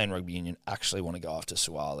Australian rugby union actually want to go after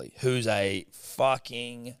Suwali, who's a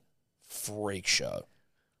fucking freak show.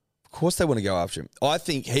 Of course they want to go after him. I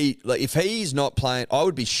think if he's not playing, I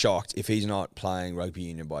would be shocked if he's not playing rugby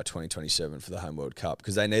union by 2027 for the home World Cup,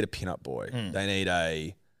 because they need a pin-up boy.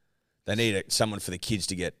 They need someone for the kids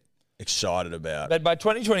to get excited about. But by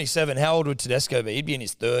 2027, how old would Tedesco be? He'd be in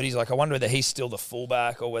his 30s. Like, I wonder whether he's still the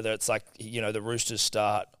fullback or whether it's like, you know, the Roosters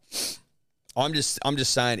start. I'm just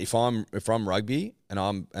saying, if I'm rugby and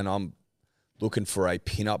I'm looking for a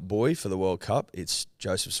pin-up boy for the World Cup, it's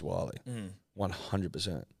Joseph Suwali.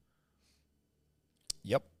 100%.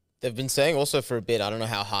 Yep. They've been saying also for a bit, I don't know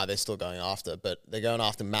how hard they're still going after, but they're going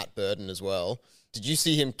after Matt Burton as well. Did you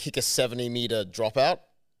see him kick a 70-meter dropout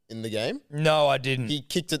in the game? No, I didn't. He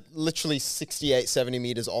kicked it literally 68, 70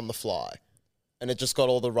 meters on the fly. And it just got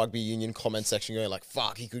all the rugby union comment section going like,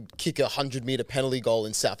 fuck, he could kick a 100-meter penalty goal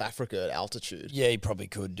in South Africa at altitude. Yeah, he probably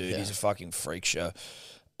could, dude. Yeah. He's a fucking freak show.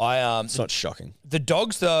 It's not shocking. The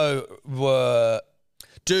Dogs, though, were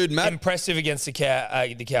Dude, Matt, impressive against the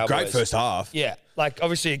Cowboys. great first half. Yeah. Like,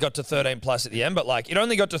 obviously, it got to 13 plus at the end, but, like, it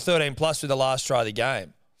only got to 13 plus with the last try of the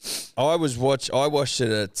game. I watched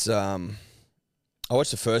it at I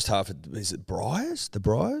watched the first half at, is it Briars? The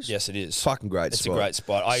Briars? Yes, it is. Fucking great It's spot. a great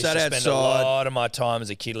spot. I used Sat to spend a outside. lot of my time as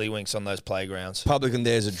a kiddlywinks on those playgrounds. Publican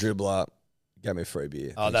there's a dribbler. Gave me a free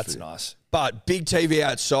beer. Oh, Thanks that's for it. nice. But big TV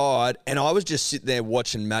outside, and I was just sitting there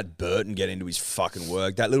watching Matt Burton get into his fucking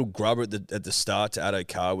work. That little grubber at the start to Addo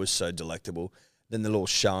Carr was so delectable. Then the little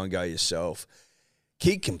show and go yourself.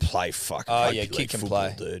 Kid can play fucking Oh, rugby yeah, league kid can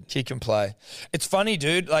football, play. dude. Kid can play. It's funny,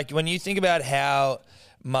 dude. Like, when you think about how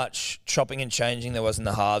much chopping and changing there was in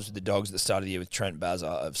the halves with the Dogs at the start of the year with Trent Bazza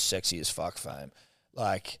of sexy as fuck fame.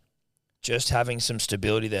 Like, just having some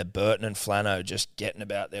stability there. Burton and Flano just getting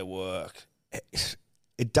about their work.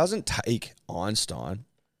 It doesn't take Einstein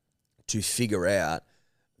to figure out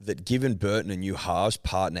that giving Burton a new halves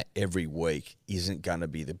partner every week isn't going to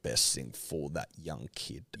be the best thing for that young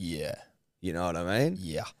kid. Yeah. You know what I mean?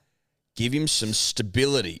 Yeah. Give him some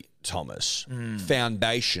stability, Thomas.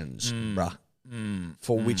 Foundations, bruh,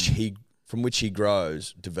 from which he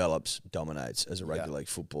grows, develops, dominates as a rugby league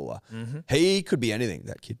footballer. He could be anything,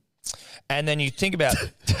 that kid. And then you think about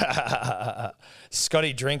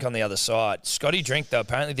Scotty Drink on the other side. Scotty Drink, though,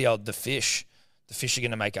 apparently the fish. The fish are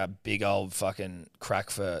going to make a big old fucking crack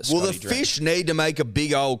for Scotty Well, the Drink. fish need to make a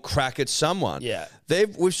big old crack at someone. Yeah.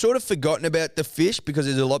 We've sort of forgotten about the fish because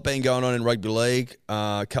there's a lot been going on in rugby league.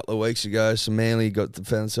 A couple of weeks ago, some Manly found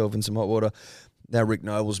himself in some hot water. Now Rick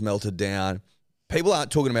Noble's melted down. People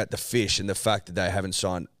aren't talking about the fish and the fact that they haven't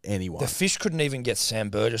signed anyone. The fish couldn't even get Sam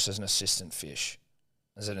Burgess as an assistant fish,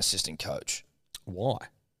 as an assistant coach, Why?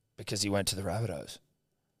 because he went to the Rabbitohs.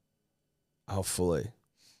 Oh, fully.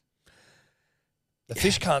 The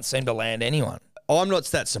fish can't seem to land anyone. I'm not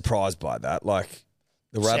that surprised by that. Like,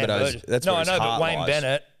 The Sam Rabbitohs. Burgess. That's no, where I his know, but heart Wayne lies.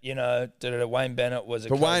 Bennett, Wayne Bennett was a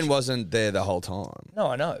But coach. Wayne wasn't there the whole time. No,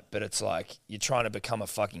 I know, but it's like you're trying to become a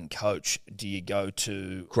fucking coach. Do you go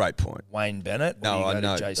to Great point. Wayne Bennett? Or No, do you I go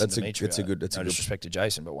know. to Jason That's a Demetrio? good- that's a no good- disrespect to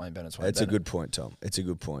Jason, but Wayne Bennett's Wayne It's a Bennett. good point, Tom. It's a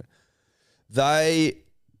good point.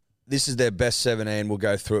 This is their best 17. We'll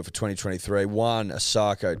go through it for 2023. 1,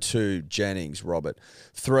 Asako. 2, Jennings, Robert.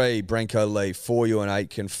 3, Brenko Lee. 4, Ewan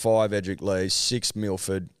Aitken. 5, Edric Lee. 6,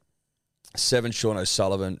 Milford. 7, Sean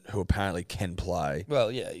O'Sullivan, who apparently can play.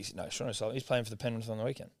 Well, yeah, Sean O'Sullivan. He's playing for the Penrith on the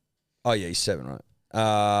weekend. Oh, yeah, he's 7,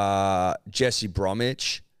 right? Jesse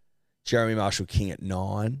Bromwich. Jeremy Marshall-King at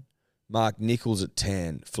 9. Mark Nichols at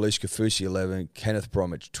 10. Felice Kafusi 11. Kenneth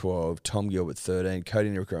Bromwich 12. Tom Gilbert 13. Cody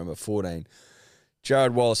Nirikoroma 14.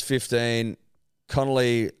 Jared Wallace 15.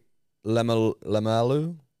 Connolly Lemuelu,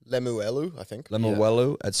 Lemuelu, I think.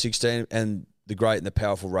 Lemuelu at 16. And the great and the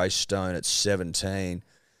powerful Ray Stone at 17.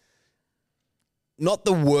 Not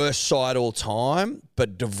the worst side all time,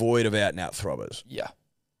 but devoid of out-and-out throbbers. Yeah.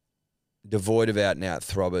 Devoid of out-and-out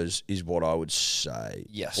throbbers is what I would say.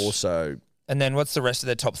 Yes. Also, And then what's the rest of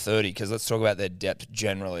their top 30? Because let's talk about their depth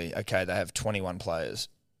generally. Okay, they have 21 players.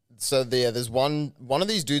 So there's one of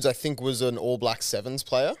these dudes I think was an All Black Sevens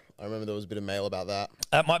player. I remember there was a bit of mail about that.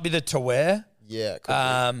 That might be the Taware. Yeah.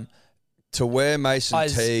 Could be. to where Mason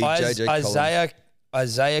T, JJ Collins.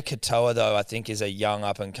 Isaiah Katoa, though, I think is a young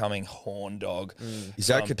up-and-coming horn dog. Is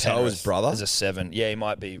that from Katoa's Penrith brother? As a 7. Yeah, he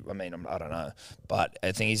might be. I mean, I don't know. But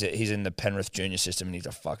I think he's in the Penrith junior system and he's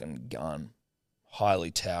a fucking gun. Highly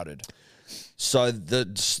touted. So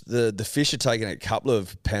the Fish are taking a couple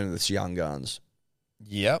of Penrith's young guns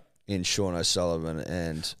Yep. in Sean O'Sullivan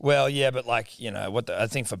and Well, yeah, but I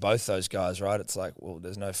think for both those guys, right, it's like, well,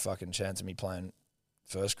 there's no fucking chance of me playing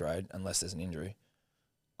first grade unless there's an injury.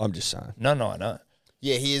 I'm just saying. No, I know.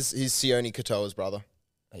 Yeah, he's Sione Katoa's brother.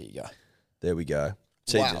 There you go. There we go.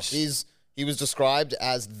 Wow. Jesus. He was described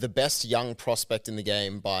as the best young prospect in the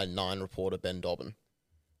game by Nine reporter Ben Dobbin.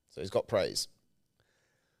 So he's got praise.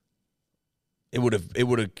 It would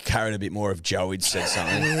have carried a bit more if Joey'd said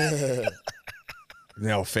something.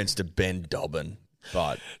 No offense to Ben Dobbin,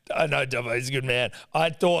 but I know, Dobbo, he's a good man. I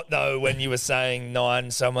thought, though, when you were saying 9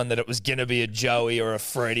 someone, that it was going to be a Joey or a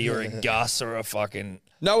Freddie or a Gus or a fucking...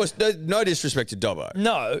 no disrespect to Dobbo.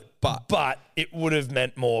 No, But it would have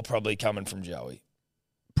meant more probably coming from Joey.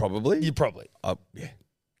 probably. You probably. Yeah,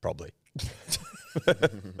 probably.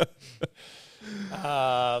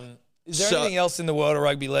 Is there So- anything else in the world of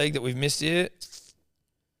rugby league that we've missed here?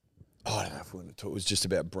 Oh, I don't know if we're going to talk. It was just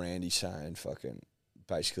about Brandy saying fucking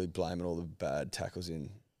basically blaming all the bad tackles in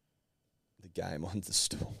the game on the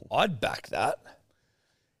Storm. I'd back that.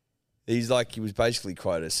 He was basically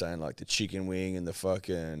quoted as saying like the chicken wing and the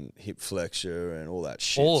fucking hip flexor and all that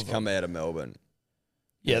shit All of them. come out of Melbourne.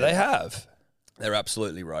 Yeah, they have. They're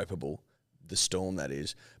absolutely ropeable. The Storm, that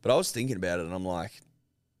is. But I was thinking about it and I'm like,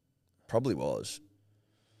 probably was.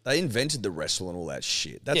 They invented the wrestle and all that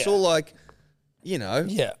shit. That's Yeah. all like,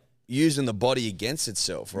 Yeah. using the body against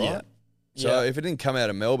itself, right? Yeah. So Yeah. if it didn't come out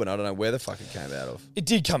of Melbourne, I don't know where the fuck it came out of. It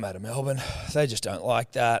did come out of Melbourne. They just don't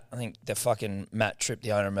like that. I think the fucking Matt Tripp,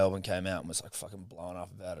 the owner of Melbourne, came out and was like fucking blowing up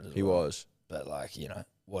about it as He well. was. But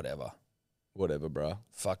whatever. Whatever, bro.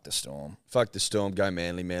 Fuck the Storm. Fuck the Storm. Go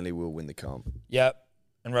Manly. Manly will win the comp. Yep.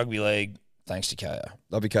 And rugby league, thanks to KO.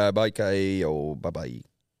 Love you, KO. Bye, KO. Bye-bye.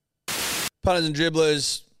 Punters and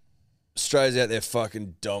dribblers. Australia's out there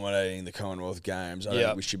fucking dominating the Commonwealth Games. I don't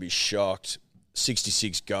think we should be shocked.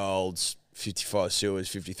 66 golds, 55 silvers,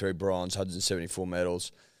 53 bronze, 174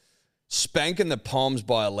 medals. Spanking the Poms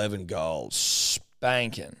by 11 goals.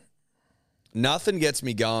 Spanking. Nothing gets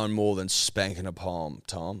me going more than spanking a Pom,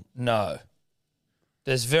 Tom. No.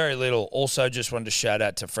 There's very little. Also, just wanted to shout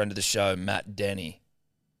out to a friend of the show, Matt Denny,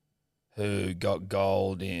 who got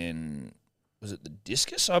gold in, was it the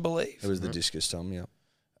discus, I believe? It was the discus, Tom, yeah.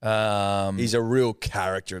 He's He's a real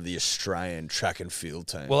character of the Australian track and field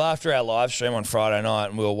team. well, after our live stream on Friday night,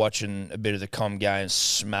 and we were watching a bit of the Com Games,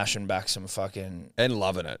 smashing back some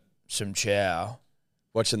loving it. some chow.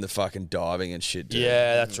 Watching the fucking diving and shit, dude.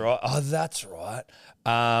 Yeah, that's right. Oh, that's right.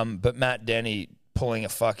 But Matt Denny pulling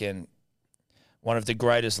one of the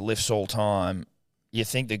greatest lifts all time. You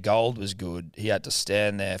think the gold was good. He had to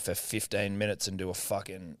stand there for 15 minutes and do a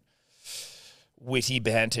fucking witty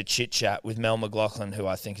banter chit-chat with Mel McLaughlin, who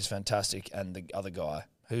I think is fantastic, and the other guy,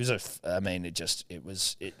 who's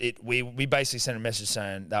we basically sent a message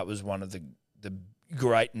saying that was one of the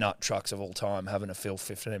great nut trucks of all time, having to fill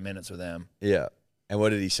 15 minutes with them. Yeah. And what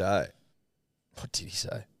did he say? What did he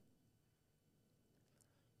say?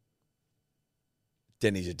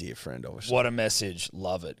 Denny's a dear friend, obviously. What a message.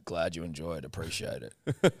 Love it. Glad you enjoyed. Appreciate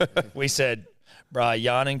it. We said, Bruh,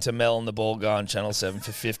 yarning to Mel on the ball guy on Channel 7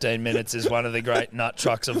 for 15 minutes is one of the great nut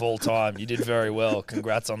trucks of all time. You did very well.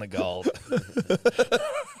 Congrats on the gold.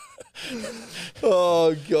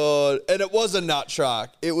 Oh God! And it was a nut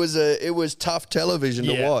truck. It was tough television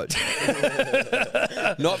to Yeah.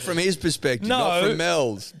 watch. Not from his perspective. No. Not from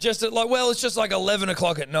Mel's. Just it's just like 11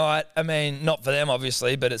 o'clock at night. I mean, not for them,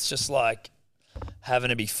 obviously, but it's just like having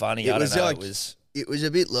to be funny. I don't know. It was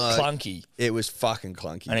a bit like Clunky. It was fucking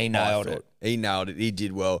clunky. And he nailed it. He nailed it. He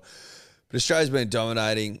did well. But Australia's been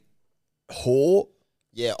dominating. Hoare,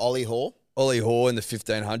 Yeah, Ollie Hoare. Ollie Hoare in the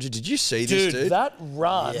 1500. Did you see this, dude? that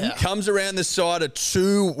run. Yeah. Comes around the side of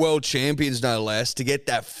 2 world champions, no less, to get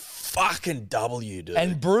that fucking W, dude.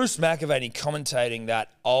 And Bruce McAvaney commentating that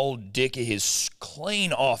old dick of his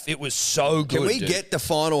clean off. It was so good. can we dude. get the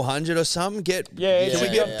final 100 or something? Can we Yeah.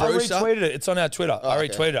 get I Bruce up? retweeted it. It's on our Twitter. I okay.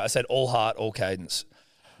 retweeted it. I said all heart, all cadence.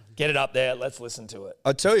 Get it up there. Let's listen to it.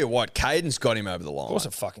 I tell you what, Cadence got him over the line. Of course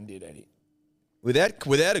it fucking did, Eddie.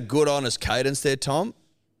 Without a good, honest Cadence there, Tom,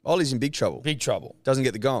 Ollie's in big trouble. Big trouble. Doesn't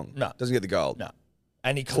get the gong. No. Doesn't get the gold. No.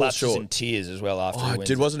 And he collapses short. in tears as well after he Oh, wins.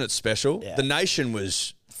 dude, wasn't it special? Yeah. The nation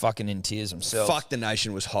was... fucking in tears himself. Fuck, the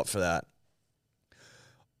nation was hot for that.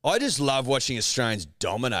 I just love watching Australians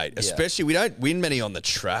dominate, especially we don't win many on the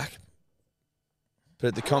track. But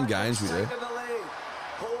at the Com Games we do. Taken the lead.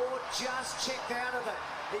 Hoare just checked out of it.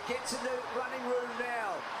 He gets in the running room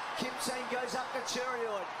now. Kipsang goes up to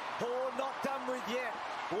Cherryoid. Hoare not done with yet.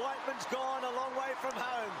 Whiteman's gone a long way from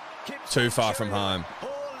home. Kipsang, Too far from Cherryoid. home.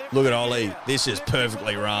 Hoare lifted Look at in Ollie. the air. This is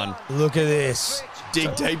perfectly run. Look at this.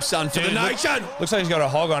 Dig deep, son, for the Dude, look- nation. Looks like he's got a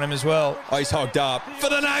hog on him as well. Oh, he's hogged up. For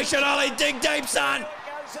the nation, Ollie. Dig deep, son.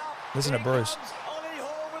 Goes up. Listen to Here Bruce. comes Ollie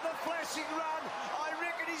Hoare with a flashing run. I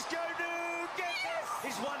reckon he's going to get this.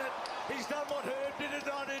 He's won it. He's done what Herb did in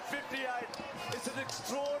 1958. It's an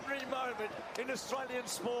extraordinary moment in Australian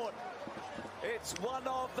sport. It's one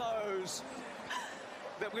of those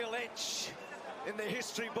that will etch in the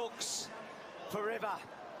history books forever.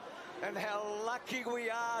 And how lucky we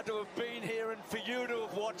are to have been here and for you to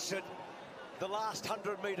have watched it. The last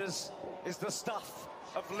 100 metres is the stuff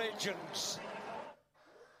of legends.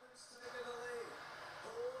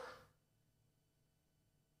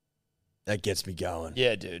 That gets me going.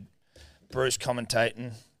 Yeah, dude. Bruce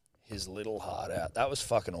commentating his little heart out. That was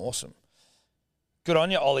fucking awesome. Good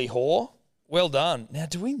on you, Ollie Hoare. Well done. Now,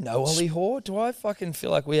 do we know Ollie Hoare? Do I fucking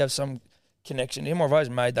feel like we have some connection to him, or have I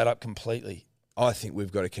just made that up completely? I think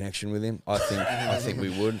we've got a connection with him. I think we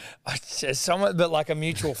would. Someone, but like a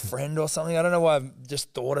mutual friend or something. I don't know why I've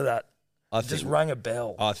just thought of that. I It just think rang a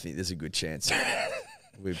bell. I think there's a good chance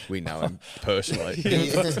we know him personally.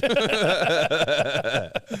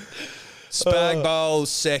 Spag Bowl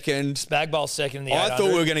second. Spag Bowl second in the I 800. thought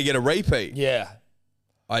we were going to get a repeat. Yeah.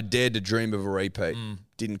 I dared to dream of a repeat.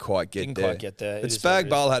 Didn't quite get Didn't there. quite get there. It But is what it Spag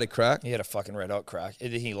Bowl had a crack. He had a fucking red hot crack.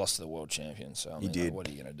 He lost to the world champion, so I mean, did. like, what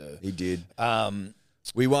are you going to do? He did. Um,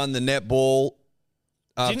 We won the netball.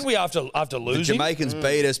 didn't we after The losing? Jamaicans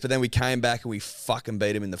beat us, but then we came back and we fucking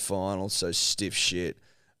beat them in the final. So stiff shit.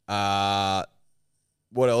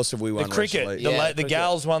 What else have we won The cricket. recently? The, Yeah, the cricket.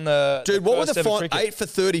 gals won the Dude, what were first the ever final? cricket. 8 for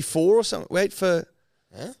 34 or something? Wait for...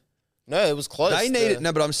 No, it was close. They needed...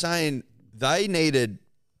 No, but I'm saying they needed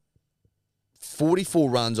 44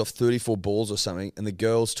 runs off 34 balls or something, and the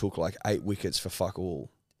girls took like 8 wickets for fuck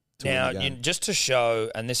all. to win Now, the game. just to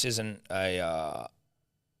show, and this isn't a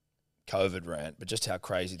COVID rant, but just how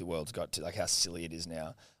crazy the world's got to, like how silly it is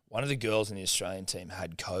now. One of the girls in the Australian team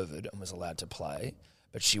had COVID and was allowed to play,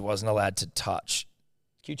 but she wasn't allowed to touch.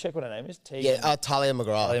 Can you check what her name is? Yeah, Talia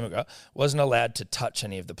McGrath. Talia McGrath wasn't allowed to touch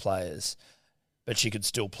any of the players, but she could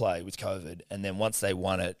still play with COVID. And then once they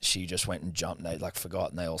won it, she just went and jumped. And they like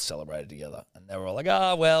forgot, and they all celebrated together. And they were all like,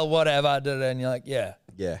 "Oh well, whatever." And you're like, "Yeah,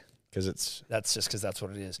 Yeah, because it's... that's just because that's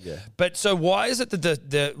what it is." Yeah. But so why is it that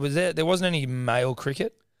there wasn't any male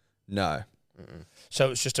cricket? No.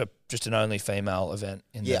 So it's just an only female event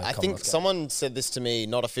in the Yeah, I think Commonwealth Games. someone said this to me,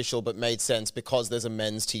 not official, but made sense because there's a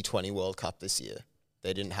men's T20 World Cup this year.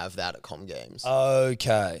 They didn't have that at Com Games.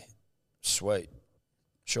 Okay, sweet,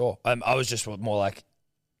 sure. I was just more like,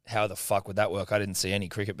 how the fuck would that work? I didn't see any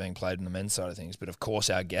cricket being played on the men's side of things, but of course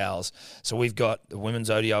our gals. So we've got the Women's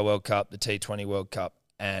ODI World Cup, the T20 World Cup,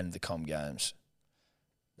 and the Com Games.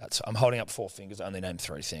 I'm holding up 4 fingers. I only named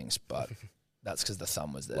 3 things, but that's because the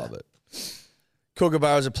thumb was there. Love it.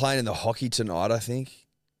 Kookaburras are playing in the hockey tonight, I think.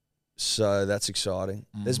 So that's exciting.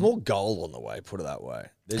 There's more gold on the way, put it that way.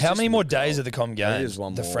 There's How just many more days gold. of the Com There Games? is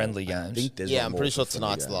one The more. friendly I games. think there's Yeah, one I'm more pretty sure for friendly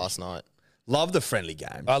tonight's the games. last night. Love the friendly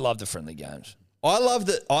games. I love the friendly games. I love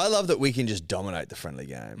that we can just dominate the friendly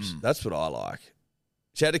games. That's what I like.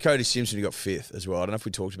 Shout out to Cody Simpson, who got 5th as well. I don't know if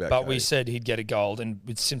we talked about But Cody. we said he'd get a gold, and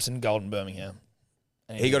with Simpson, gold in Birmingham.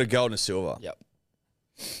 And He got a gold and a silver. Yep.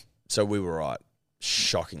 So we were right.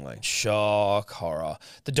 Shockingly. Shock, horror.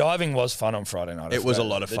 The diving was fun on Friday night. I It was a forgot.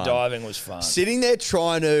 lot of fun. The diving was fun. Sitting there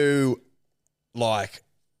trying to, like,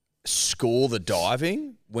 score the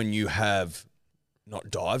diving when you have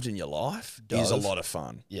not dived in your life is a Dove. lot of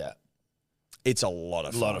fun. Yeah. It's a lot of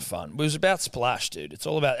A fun. lot of fun. It was about splash, dude. It's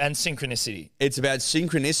all about, and synchronicity. It's about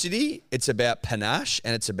synchronicity, it's about panache,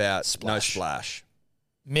 and it's about no Splash. splash.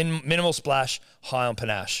 Minimal splash, high on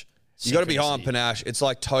panache. You got to be high on Synchronicity. panache. It's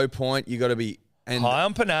like toe point. You got to be and High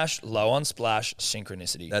on panache, low on splash,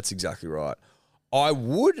 synchronicity. that's exactly right.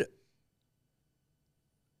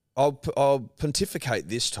 I'll pontificate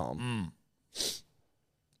this, Tom.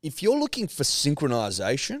 If you're looking for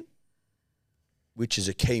synchronization, which is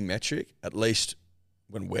a key metric, at least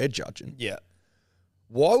when we're judging, Yeah.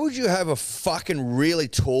 why would you have a fucking really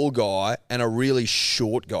tall guy and a really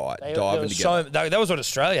short guy diving together? That was what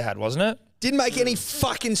Australia had, wasn't it? Didn't make any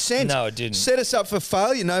fucking sense. No, it didn't. Set us up for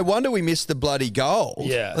failure. No wonder we missed the bloody gold.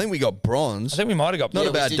 Yeah. I think we got bronze. I think we might have got Not Yeah,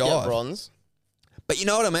 a bad we did get dive. bronze. But you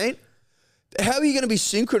know what I mean? How are you going to be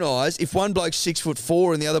synchronized if one bloke's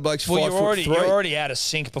 6'4" and the other bloke's Well, 5'3"? you're already out of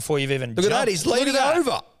sync before you've even Look at that. jumped. He's Look leaning at that.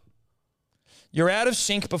 over. You're out of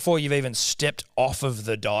sync before you've even stepped off of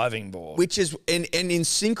the diving board. Which is, and in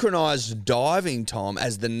synchronized diving, Tom,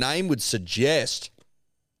 as the name would suggest,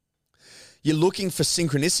 you're looking for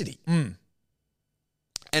synchronicity.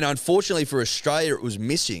 And unfortunately for Australia, it was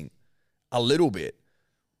missing a little bit,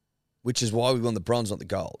 which is why we won the bronze, not the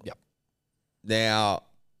gold. Yep. Now,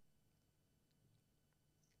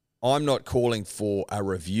 I'm not calling for a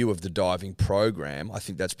review of the diving program. I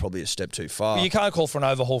think that's probably a step too far. You can't call for an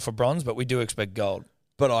overhaul for bronze, but we do expect gold.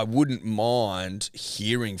 But I wouldn't mind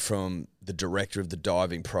hearing from the director of the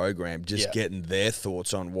diving program, just Yeah. getting their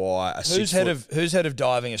thoughts on why a Who's head of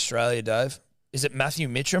diving Australia, Dave? Is it Matthew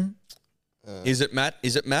Mitchum? Is it Matt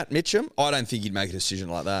Mitchum? I don't think he'd make a decision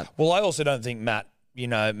like that. Well, I also don't think Matt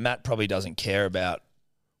probably doesn't care about.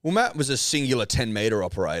 Well, Matt was a singular 10-meter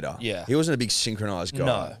operator. Yeah. He wasn't a big synchronized guy.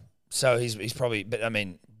 No. So he's probably, but I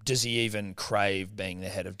mean, does he even crave being the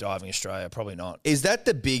head of Diving Australia? Probably not. Is that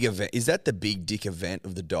the big event? Is that the big dick event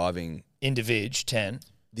of the diving, Individ 10,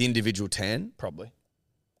 the individual 10? probably.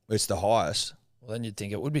 It's the highest. Well, then you'd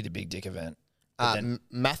think it would be the big dick event. But then-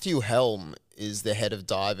 Matthew Helm is the head of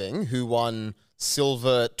diving, who won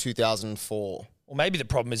silver 2004. Well, maybe the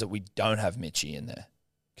problem is that we don't have Mitchie in there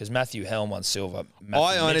because Matthew Helm won silver.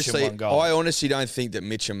 I Mitchum won gold. honestly don't think that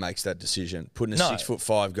Mitchum makes that decision. Putting a No.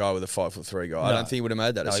 6'5" guy with a 5'3" guy. I No. don't think he would have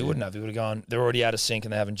made that No, he decision. wouldn't have. He would have gone. They're already out of sync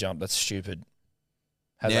and they haven't jumped. That's stupid.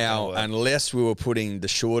 How's that Now, gonna work? unless we were putting the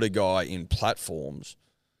shorter guy in platforms,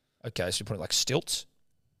 Okay, so you put it like stilts.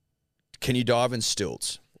 can you dive in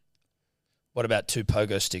stilts? What about 2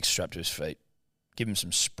 pogo sticks strapped to his feet? Give him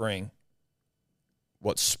some spring.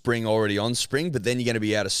 What, spring already on spring? But then you're going to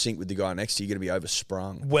be out of sync with the guy next to you. You're going to be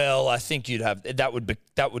oversprung. Well, I think you'd have that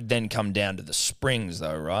would then come down to the springs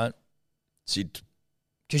though, right? So you'd,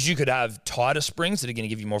 Because you could have tighter springs that are going to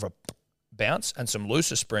give you more of a bounce and some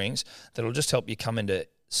looser springs that'll just help you come into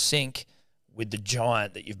sync with the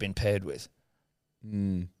giant that you've been paired with.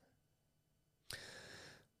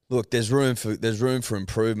 look, there's room for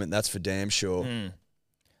improvement. That's for damn sure.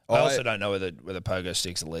 I also don't know whether pogo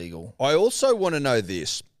sticks are legal. I also want to know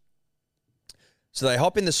this. So they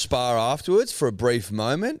hop in the spa afterwards for a brief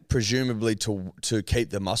moment, presumably to keep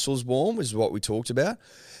the muscles warm, is what we talked about.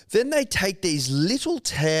 Then they take these little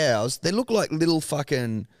towels. They look like little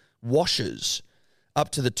fucking washers up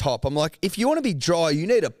to the top. I'm like, if you want to be dry, you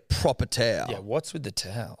need a proper towel. Yeah, what's with the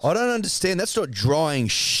towels? I don't understand. That's not drying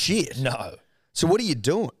shit. No. So what are you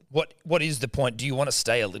doing? What is the point? Do you want to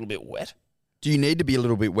stay a little bit wet? Do you need to be a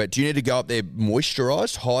little bit wet? Do you need to go up there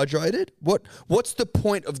moisturized, hydrated? What's the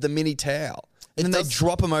point of the mini towel? And then they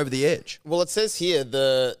drop them over the edge. Well, it says here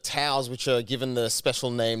the towels, which are given the special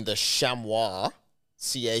name, the chamois,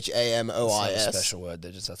 It's not a CHAMOIS. special word.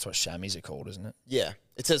 That's what chamois are called, isn't it? Yeah,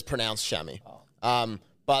 it says pronounced chamois.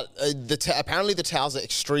 But apparently the towels are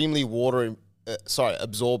extremely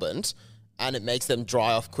absorbent, and it makes them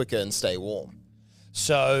dry off quicker and stay warm.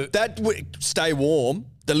 So That would stay warm.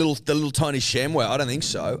 The little tiny chamois, I don't think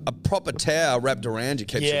so. A proper towel wrapped around you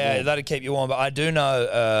keeps you yeah, warm. that'd keep you warm. But I do know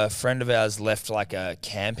a friend of ours left like a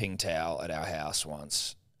camping towel at our house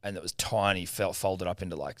once, and it was tiny, folded up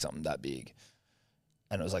into like something that big,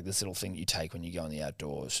 and it was like this little thing that you take when you go in the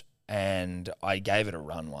outdoors. And I gave it a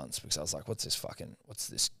run once because I was like, "What's this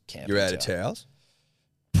camping?" You're out of towel?" towels?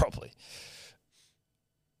 Properly.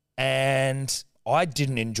 And I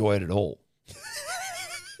didn't enjoy it at all.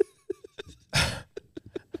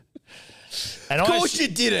 And Of course you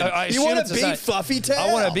didn't. I You assume want a it's the big same. fluffy towel.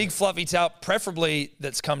 I want a big fluffy towel, preferably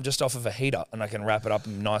that's come just off of a heater, and I can wrap it up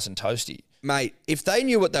and nice and toasty. Mate, if they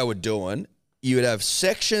knew what they were doing, you would have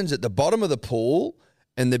sections at the bottom of the pool,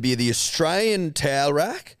 and there'd be the Australian towel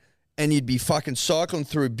rack, and you'd be fucking cycling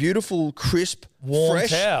through beautiful, crisp, Warm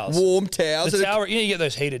fresh, towels. warm towels. The that are- towel, you get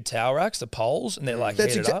those heated towel racks, the poles, and they're like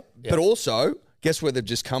That's heated up. But also, guess where they've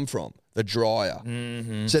just come from? The dryer.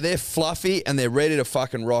 Mm-hmm. So they're fluffy and they're ready to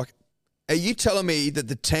fucking rock. Are you telling me that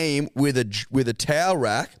the team with a towel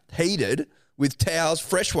rack heated with towels,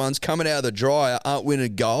 fresh ones coming out of the dryer, aren't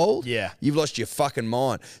winning gold? Yeah. You've lost your fucking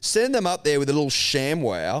mind. Send them up there with a little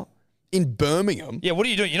ShamWow in Birmingham. Yeah, what are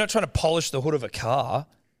you doing? You're not trying to polish the hood of a car.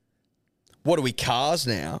 What are we, cars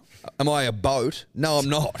now? Am I a boat? No, I'm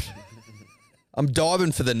not. I'm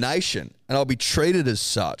diving for the nation, and I'll be treated as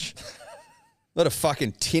such. Not a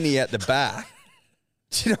fucking tinny at the back.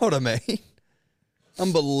 Do you know what I mean?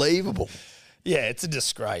 Unbelievable. Yeah, it's a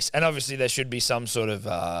disgrace. And obviously there should be some sort of,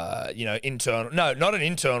 internal... No, not an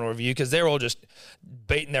internal review, because they're all just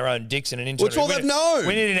beating their own dicks in an internal Well, it's all review. they've known.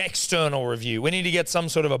 We need an external review. We need to get some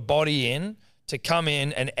sort of a body in to come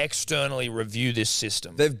in and externally review this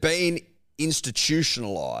system. They've been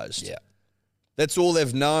institutionalized. Yeah. That's all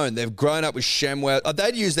they've known. They've grown up with ShamWow.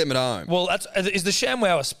 They'd use them at home. Well, is the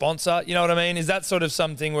ShamWow a sponsor? You know what I mean? Is that sort of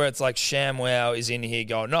something where it's like ShamWow is in here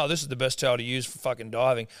going, no, this is the best towel to use for fucking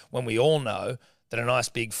diving, when we all know that a nice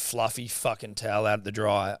big fluffy fucking towel out of the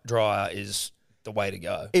dryer is the way to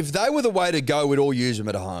go. If they were the way to go, we'd all use them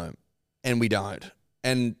at home. And we don't.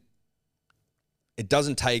 And it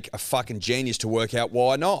doesn't take a fucking genius to work out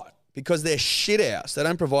why not. Because they're shit house. They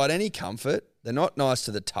don't provide any comfort. They're not nice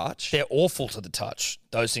to the touch. They're awful to the touch,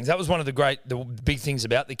 those things. That was one of the big things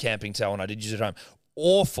about the camping towel when I did use it at home.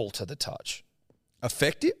 Awful to the touch.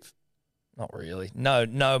 Effective? Not really.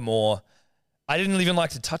 No more. I didn't even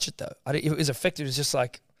like to touch it, though. It was effective. It was just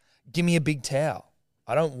like, give me a big towel.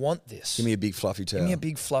 I don't want this. Give me a big fluffy towel. Give me a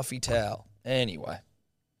big fluffy towel. Anyway.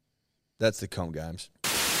 That's the Com Games.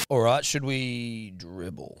 All right, should we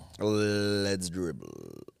dribble? Let's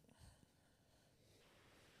dribble.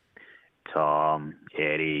 Tom,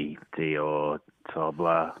 Eddie, Dior,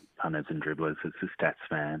 Tobler, punters and dribblers. It's the Stats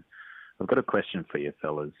fan. I've got a question for you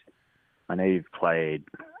fellas. I know you've played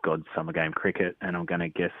God's Summer Game cricket, and I'm going to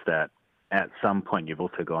guess that at some point you've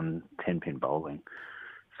also gone 10-pin bowling.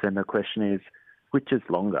 So my question is, which is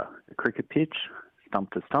longer, a cricket pitch,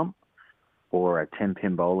 stump to stump, or a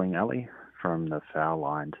 10-pin bowling alley from the foul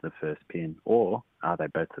line to the first pin, or are they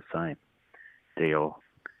both the same? Dior,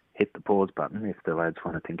 hit the pause button if the lads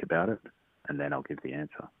want to think about it, and then I'll give the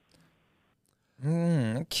answer.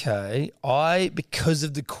 Okay. Because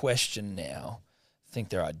of the question now, think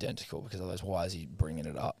they're identical, because otherwise why is he bringing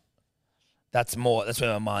it up? That's where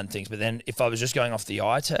my mind thinks. But then if I was just going off the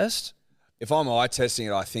eye test, If I'm eye testing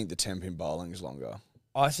it, I think the 10-pin bowling is longer.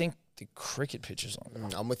 I think the cricket pitch is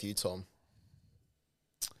longer. I'm with you, Tom.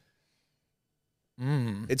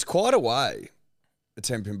 It's quite a way, the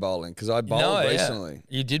 10-pin bowling, because I bowled recently.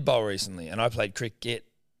 You did bowl recently, and I played cricket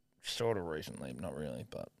sort of recently, not really,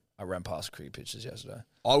 but I ran past cricket pitches yesterday.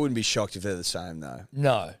 I wouldn't be shocked if they're the same, though.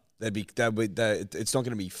 No. It's not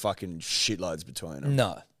going to be fucking shitloads between them.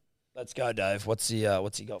 No. Let's go, Dave. What's he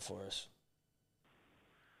got for us?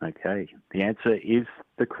 Okay. The answer is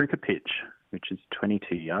the cricket pitch, which is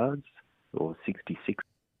 22 yards or 66.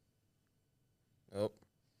 Oh.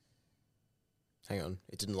 Hang on.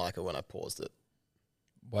 It didn't like it when I paused it.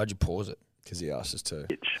 Why'd you pause it? Because he asked us to.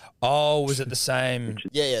 Pitch. Oh, was it the same?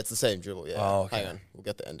 Yeah, it's the same dribble. Yeah. Oh, okay. Hang on. We'll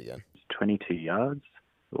get the end again. 22 yards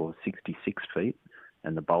or 66 feet,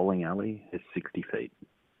 and the bowling alley is 60 feet.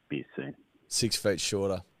 Be soon. 6 feet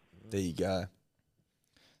shorter. There you go.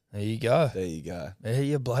 There you go. There you go. There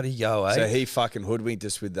you bloody go, eh? So he fucking hoodwinked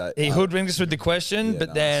us with that. He hoodwinked us with the question, Yeah, but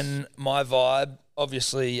nice. then my vibe,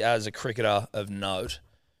 obviously as a cricketer of note,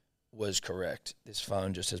 was correct. This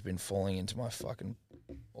phone just has been falling into my fucking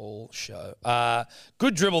all show.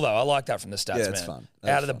 Good dribble, though. I like that from the stats, Yeah, man. it's fun. Out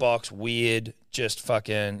That's of the fun. box, weird, just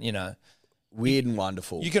fucking, Weird and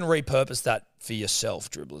wonderful. You can repurpose that for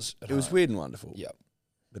yourself, dribblers. It was weird and wonderful. Yep.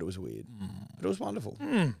 But it was weird. But it was wonderful.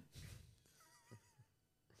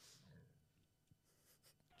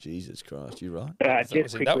 Jesus Christ, you right?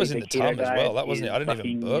 That was in the tum as well. That wasn't it. I didn't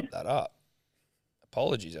even burp that up.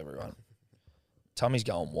 Apologies, everyone. Tummy's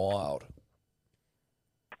going wild.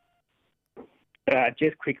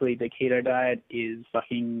 Just quickly, the keto diet is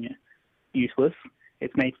fucking useless.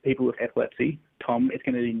 It's made for people with epilepsy. Tom, it's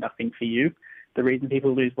going to do nothing for you. The reason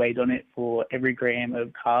people lose weight on it, for every gram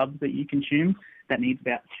of carbs that you consume, that needs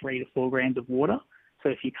about 3 to 4 grams of water. So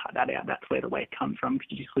if you cut that out, that's where the weight comes from, because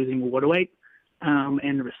you're just losing water weight.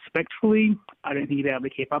 And respectfully, I don't think you'll be able to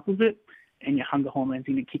keep up with it, and your hunger hormone's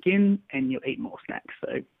going to kick in, and you'll eat more snacks.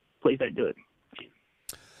 So please don't do it.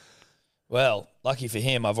 Well, lucky for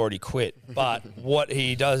him, I've already quit. But what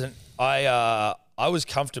he doesn't, I was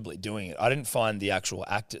comfortably doing it. I didn't find the actual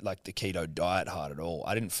act, like the keto diet, hard at all.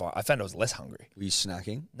 I found I was less hungry. Were you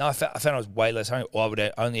snacking? No, I found I was way less hungry. Or I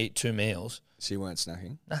would only eat 2 meals. So you weren't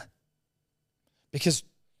snacking? Nah. Because,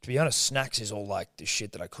 to be honest, snacks is all like the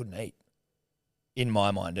shit that I couldn't eat. In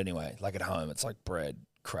my mind, anyway. Like at home, it's like bread,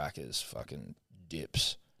 crackers, fucking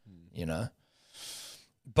dips, you know?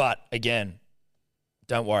 But, again,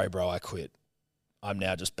 don't worry, bro, I quit. I'm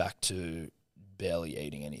now just back to barely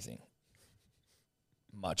eating anything.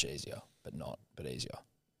 Much easier, but easier.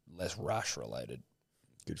 Less rush related.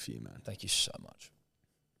 Good for you, man. Thank you so much.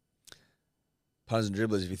 Punters and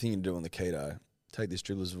dribblers, if you're thinking of doing the keto, take this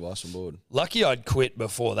dribbler's advice on board. Lucky I'd quit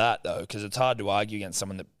before that, though, because it's hard to argue against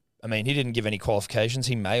someone that, I mean, he didn't give any qualifications.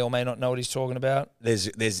 He may or may not know what he's talking about.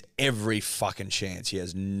 There's every fucking chance he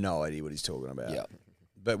has no idea what he's talking about. Yeah.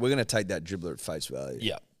 But we're going to take that dribbler at face value.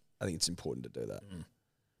 Yeah. I think it's important to do that.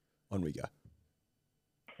 On we go.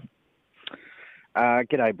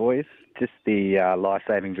 G'day, boys. Just the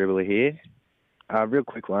life-saving dribbler here. Real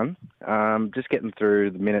quick one. Just getting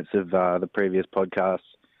through the minutes of the previous podcast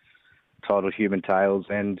titled Human Tales,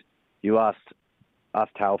 and you asked us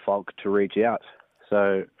tail folk to reach out.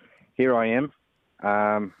 So here I am.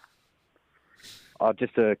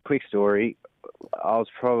 Just a quick story. I was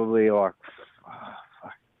probably like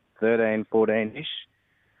 13, 14-ish.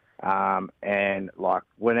 And like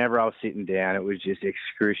whenever I was sitting down, it was just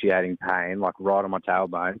excruciating pain, like right on my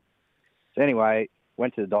tailbone. So anyway,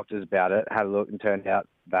 went to the doctors about it, had a look, and turned out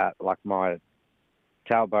that like my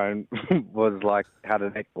tailbone was like had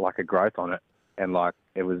a growth on it, and like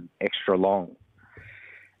it was extra long.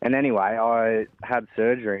 And anyway, I had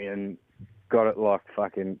surgery and got it like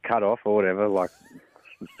fucking cut off or whatever, like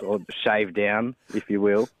or shaved down, if you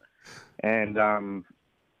will. And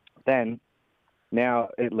then now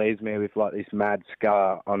it leaves me with like this mad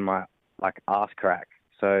scar on my like ass crack.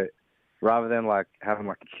 So rather than like having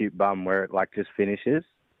like a cute bum where it like just finishes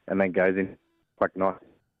and then goes in like nice,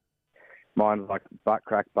 mine's like butt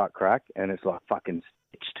crack, and it's like fucking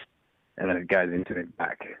stitched, and then it goes into it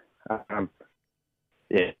back.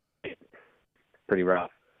 Yeah, pretty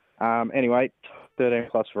rough. Anyway, 13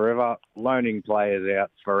 plus forever, loaning players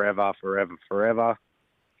out forever.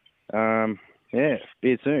 Yeah,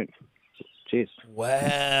 be it soon. Cheers.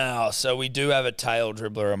 Wow. So we do have a tail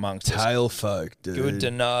dribbler amongst us. Tail folk, dude. Good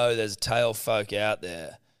to know there's tail folk out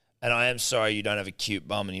there. And I am sorry you don't have a cute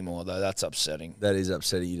bum anymore, though. That's upsetting. That is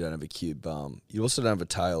upsetting you don't have a cute bum. You also don't have a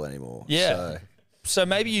tail anymore. Yeah. So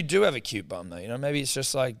maybe you do have a cute bum, though. You know, maybe it's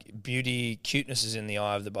just like beauty, cuteness is in the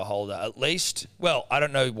eye of the beholder. At least, well, I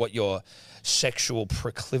don't know what your sexual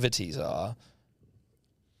proclivities are.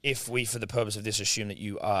 If we, for the purpose of this, assume that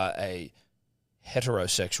you are a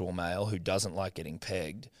heterosexual male who doesn't like getting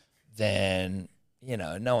pegged, then, you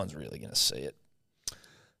know, no one's really going to see it.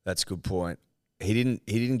 That's a good point. He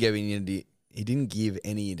didn't give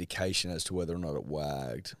any indication as to whether or not it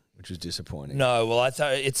wagged, which was disappointing. No, well, I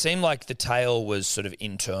thought it seemed like the tail was sort of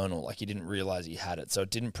internal, like he didn't realize he had it, so it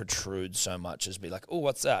didn't protrude so much as be like, oh,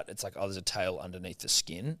 what's that? It's like, oh, there's a tail underneath the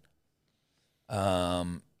skin.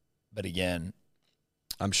 But again,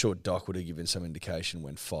 I'm sure Doc would have given some indication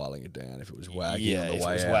when filing it down if it was wagging on the way out. Yeah, if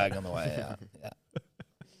it was wagging on the way out. Yeah.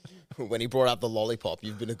 When he brought up the lollipop,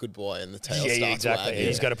 you've been a good boy, and the tail starts exactly. wagging.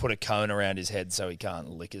 He's got to put a cone around his head so he can't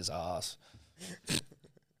lick his ass.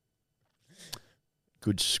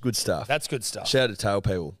 Good stuff. That's good stuff. Shout out to tail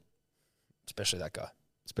people. Especially that guy.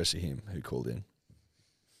 Especially him who called in.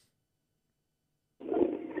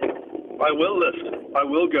 I will lift. I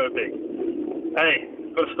will go big. Hey,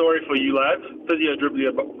 got a story for you lads. Physio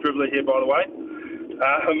dribbler here, by the way.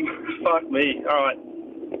 Fuck me. All right.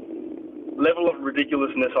 Level of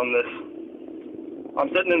ridiculousness on this. I'm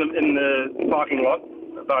sitting in the parking lot,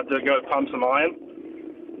 about to go pump some iron.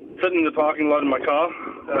 Sitting in the parking lot in my car,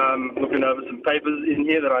 looking over some papers in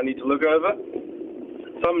here that I need to look over.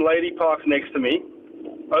 Some lady parks next to me,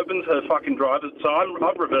 opens her fucking driver. So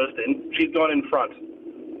I've reversed in. She's gone in front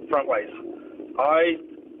ways. I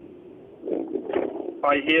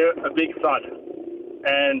hear a big thud,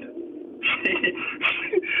 and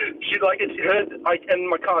she like it's heard. And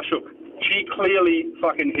my car shook. She clearly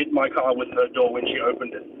fucking hit my car with her door when she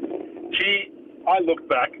opened it. I looked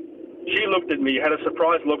back. She looked at me, had a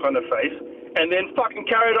surprised look on her face, and then fucking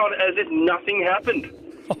carried on as if nothing happened.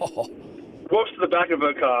 Walks to the back of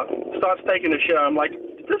her car, starts taking a shower. I'm like,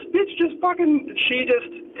 this bitch just fucking, did she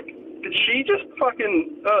just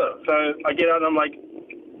fucking, So I get out and I'm like,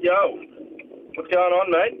 yo, what's going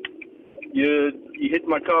on, mate? You hit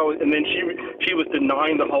my car, and then she was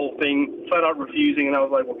denying the whole thing, flat out refusing, and I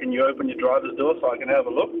was like, well, can you open your driver's door so I can have a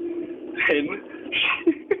look? And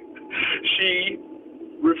she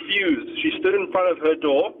refused. She stood in front of her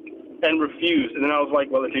door and refused. And then I was like,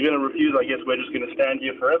 well, if you're going to refuse, I guess we're just going to stand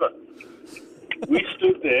here forever. We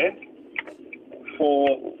stood there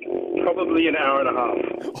for probably an hour and a half.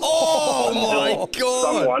 Oh, my God.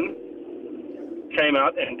 Someone came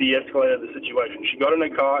out and de-escalated the situation. She got in her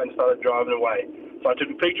car and started driving away. So I took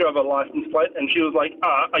a picture of her license plate, and she was like,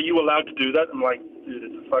 are you allowed to do that? I'm like, dude,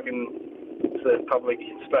 it's a public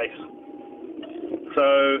space.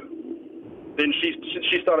 So then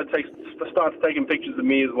she started taking pictures of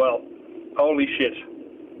me as well. Holy shit.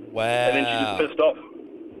 Wow. And then she was pissed off.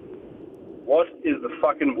 What is the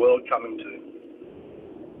fucking world coming to?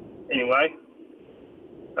 Anyway,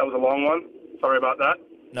 that was a long one. Sorry about that.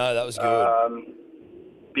 No, that was good.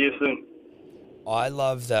 Be you soon. I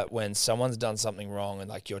love that when someone's done something wrong and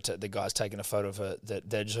like the guy's taking a photo of her, that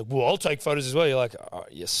they're just like, well, I'll take photos as well. You're like, oh,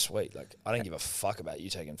 yeah, sweet. Like, I don't give a fuck about you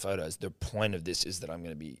taking photos. The point of this is that I'm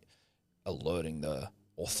going to be alerting the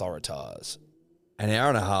authorities. An hour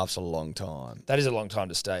and a half's a long time. That is a long time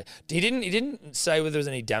to stay. He didn't say whether there was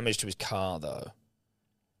any damage to his car, though.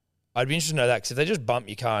 I'd be interested to know that, because if they just bump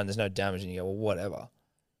your car and there's no damage and you go, well, whatever.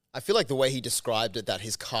 I feel like the way he described it, that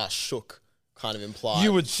his car shook, kind of implied.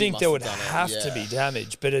 You would she think must there would done it. have to be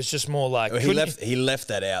damage, but it's just more like... He left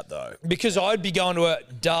that out, though. Because I'd be going to a,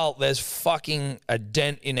 Dal, there's fucking a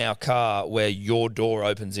dent in our car where your door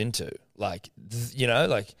opens into. Like, you know,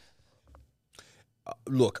 like...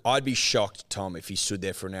 Look, I'd be shocked, Tom, if he stood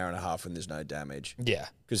there for an hour and a half when there's no damage. Yeah.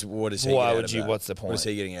 Because what is he Why getting would out of you... that? What's the point? What is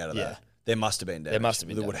he getting out of that? There must have been damage. There must have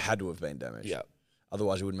been There would damage. have had to have been damage. Yeah.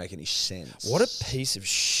 Otherwise, it wouldn't make any sense. What a piece of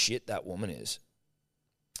shit that woman is.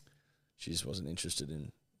 She just wasn't interested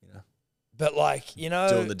in, you know... But like, you know...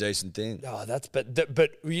 doing the decent thing. Oh,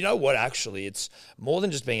 but you know what, actually, it's more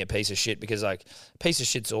than just being a piece of shit, because like a piece of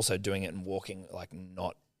shit's also doing it and walking like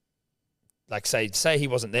not... Like say he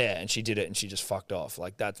wasn't there and she did it and she just fucked off.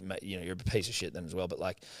 Like that's, you know, you're a piece of shit then as well. But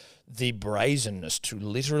like the brazenness to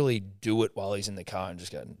literally do it while he's in the car and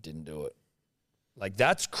just go, didn't do it. Like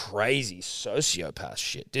that's crazy sociopath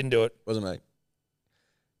shit. Didn't do it. Wasn't me.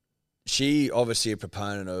 She obviously a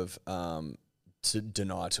proponent of to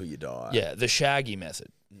deny till you die. Yeah, the Shaggy method.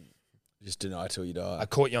 Just deny till you die. I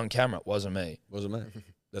caught you on camera. It wasn't me. Wasn't me.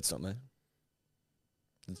 That's not me.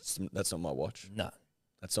 That's not my watch. No.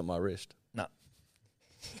 That's not my wrist. No.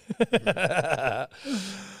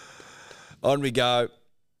 On we go.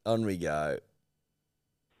 On we go.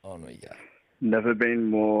 On we go. Never been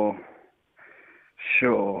more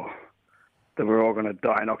sure that we're all going to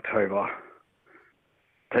die in October.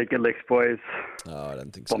 Take your licks, boys. Oh, I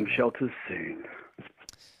don't think so. Bomb shelters soon.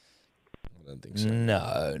 I don't think so.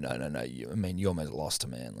 No. You almost lost to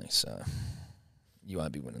Manly, so you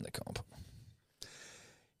won't be winning the comp.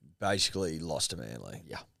 Basically lost to Manly.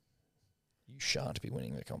 Yeah. You shan't be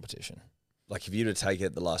winning the competition. Like if you were to take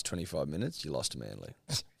it the last 25 minutes, you lost to Manly.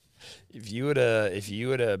 If you were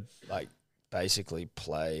to like basically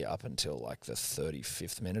play up until like the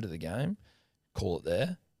 35th minute of the game, call it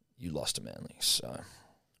there, you lost to Manly. So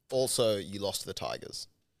Also, you lost to the Tigers.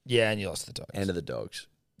 yeah, and you lost to the Tigers. And to the Dogs.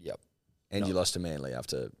 Yep. And you lost to Manly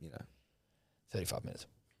after, 35 minutes.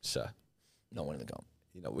 So Not winning the comp.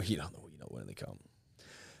 you're not winning the comp.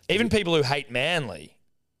 Even people who hate Manly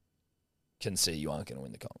can see you aren't going to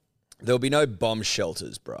win the comp. There'll be no bomb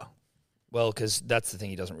shelters, bro. Well, because that's the thing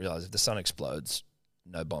he doesn't realise. If the sun explodes,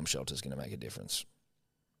 no bomb shelter is going to make a difference.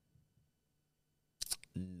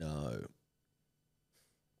 No,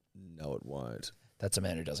 it won't. That's a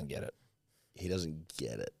man who doesn't get it. He doesn't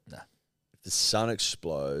get it. No. If the sun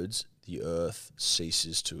explodes, the earth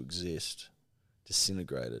ceases to exist,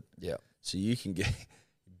 disintegrated. Yeah. So you can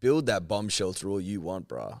build that bomb shelter all you want,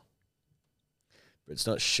 bro. But it's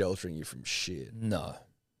not sheltering you from shit. No.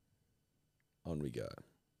 On we go.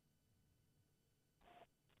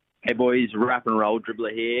 Hey boys, Rap and Roll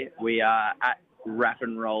Dribbler here. We are at Rap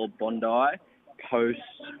and Roll Bondi, post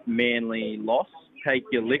Manly loss. Take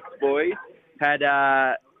your licks, boys. Had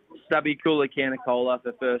stubby cooler can of cola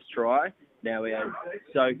for first try. Now we are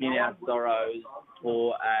soaking our sorrows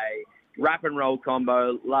for a Rap and Roll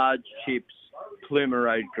combo, large chips, Plumer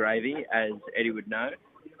Road gravy, as Eddie would know.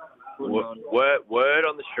 Word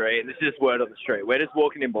on the street, and this is just word on the street. We're just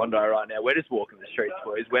walking in Bondi right now. We're just walking the streets,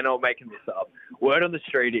 boys. We're not making this up. Word on the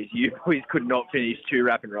street is you boys could not finish 2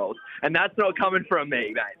 Rap and Rolls. And that's not coming from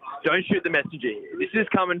me, mate. Don't shoot the messenger. This is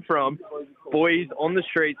coming from boys on the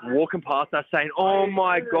streets walking past us saying, oh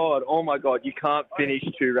my God, you can't finish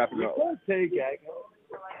 2 Rap and Rolls.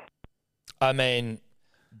 I mean,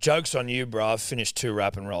 joke's on you, bro. I've finished 2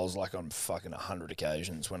 wrap and rolls like on fucking 100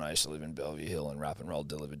 occasions when I used to live in Bellevue Hill, and wrap and roll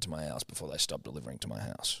delivered to my house before they stopped delivering to my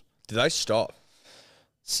house. Did they stop?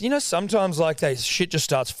 So, you know, sometimes like shit just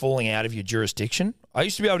starts falling out of your jurisdiction. I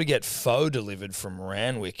used to be able to get pho delivered from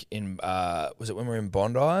Randwick in, was it when we were in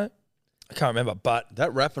Bondi? I can't remember, but...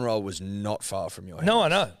 That wrap and roll was not far from your house. No, I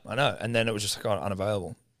know. And then it was just kind of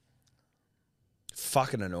unavailable.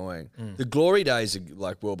 Fucking annoying. The glory days are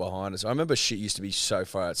like well behind us. I remember shit used to be so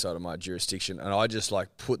far outside of my jurisdiction, and I just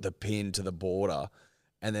like put the pin to the border,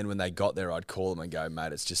 and then when they got there, I'd call them and go,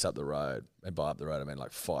 mate, it's just up the road. And by up the road, I mean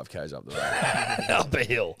like 5 Ks up the road. Up a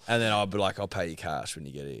hill. And then I'd be like, I'll pay you cash when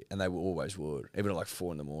you get here. And they always would, even at like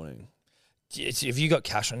 4 a.m. Have you got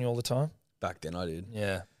cash on you all the time? Back then I did.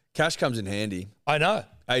 Yeah. Cash comes in handy. I know.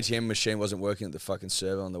 ATM machine wasn't working at the fucking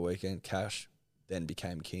server on the weekend. Cash then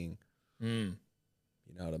became king. Mm.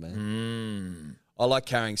 You know what I mean? I like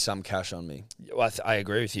carrying some cash on me. Well, I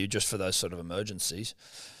agree with you, just for those sort of emergencies.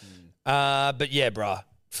 But yeah, bruh,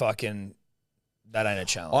 fucking, that ain't a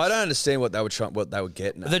challenge. I don't understand what they were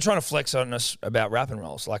getting at. They're trying to flex on us about wrap and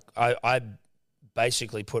rolls. Like, I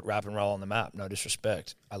basically put wrap and roll on the map, no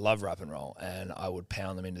disrespect. I love wrap and roll, and I would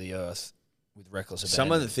pound them into the earth with reckless abandon.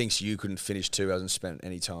 Someone that thinks you couldn't finish 2 hasn't spent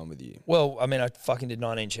any time with you. Well, I mean, I fucking did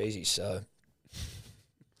 19 cheesies, so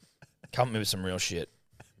come at me with some real shit.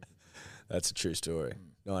 That's a true story.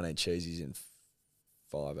 19 cheesies in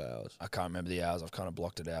 5 hours. I can't remember the hours. I've kind of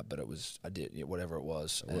blocked it out, but I did whatever it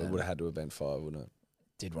was. It would have had to have been 5, wouldn't it?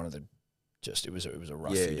 Did one of the, it was a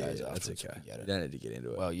rough few days after. That's okay. You don't need to get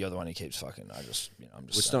into it. Well, you're the one who keeps fucking. I'm just.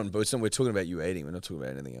 We're talking about you eating. We're not talking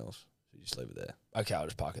about anything else. So you just leave it there. Okay, I'll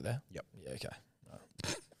just park it there. Yep. Yeah. Okay.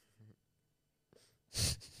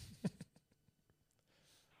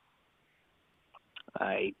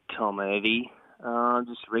 Hey, Tom and Eddie.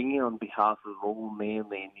 Just ringing on behalf of all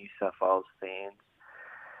Manly and New South Wales fans.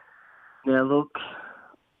 Now, look,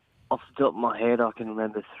 off the top of my head, I can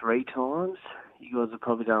remember 3 times you guys have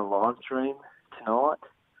probably done a live stream tonight.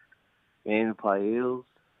 Manly play Eels,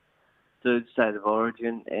 third State of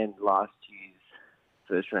Origin, and last year's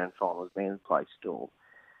first round finals, Manly play Storm.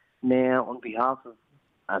 Now, on behalf of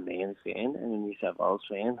a Manly fan and a New South Wales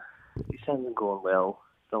fan, this hasn't gone well,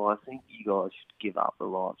 so I think you guys should give up the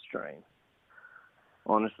live stream.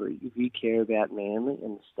 Honestly, if you care about Manly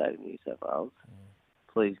and the state of New South Wales,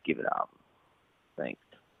 please give it up. Thanks.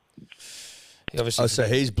 So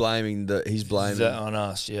he's blaming that on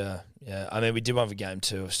us. Yeah. I mean, we did one for game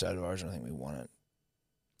 2 of State of Origin. I think we won it,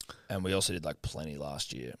 and we also did like plenty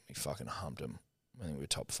last year. We fucking humped them. I think we were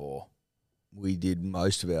top 4. We did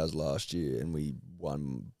most of ours last year, and we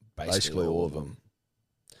won basically all of them.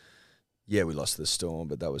 Yeah, we lost to the Storm,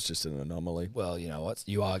 but that was just an anomaly. Well, you know what?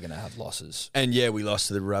 You are going to have losses. And yeah, we lost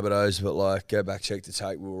to the Rabbitohs, but like, go back, check the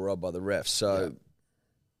tape. We were robbed by the refs. So,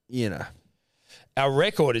 you know. Our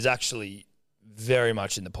record is actually very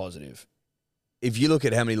much in the positive. If you look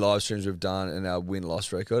at how many live streams we've done and our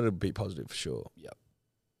win-loss record, it'll be positive for sure. Yep.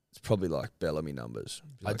 It's probably like Bellamy numbers.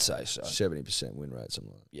 I'd say so. 70% win rate,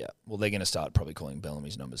 something like that. Yeah. Well, they're going to start probably calling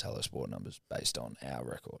Bellamy's numbers Hello Sport numbers based on our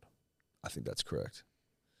record. I think that's correct.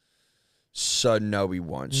 So, no, we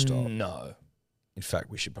won't stop. No. In fact,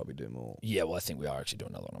 we should probably do more. Yeah, well, I think we are actually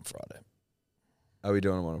doing another one on Friday. Are we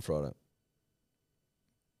doing one on Friday?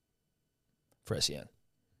 For SEN.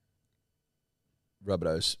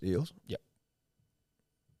 Rabbitohs Eels? Yep.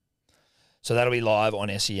 So that'll be live on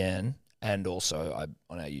SEN and also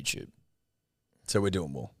on our YouTube. So we're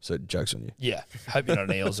doing more. So joke's on you. Yeah. Hope you're not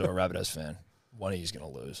an Eels or a Rabbitohs fan. One of you's going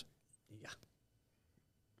to lose.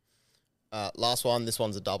 Last one. This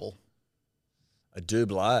one's a double. A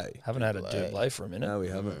double. Haven't had a double for a minute. No, we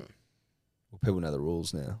haven't. Well, people know the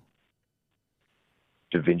rules now.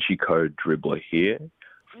 Da Vinci Code Dribbler here,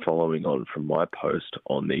 following on from my post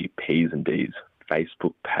on the P's and D's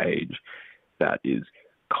Facebook page that is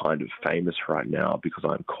kind of famous right now because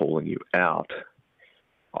I'm calling you out.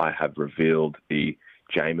 I have revealed the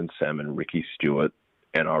Jamin Salmon, Ricky Stewart,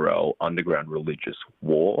 NRL Underground Religious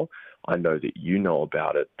War. I know that you know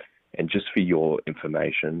about it. And just for your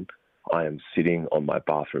information, I am sitting on my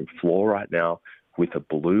bathroom floor right now with a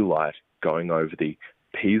blue light going over the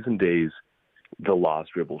P's and D's The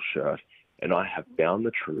Last Dribble shirt, and I have found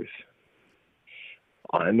the truth.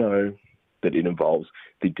 I know that it involves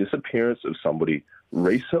the disappearance of somebody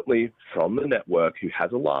recently from the network who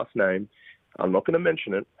has a last name, I'm not going to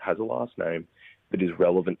mention it, has a last name that is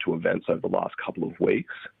relevant to events over the last couple of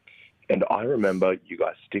weeks. And I remember you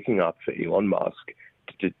guys sticking up for Elon Musk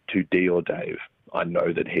to D or Dave. I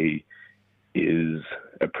know that he is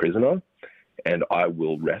a prisoner, and I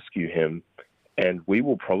will rescue him, and we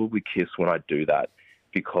will probably kiss when I do that.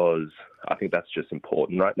 because I think that's just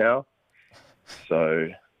important right now. So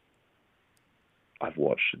I've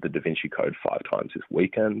watched the Da Vinci Code 5 times this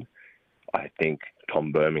weekend. I think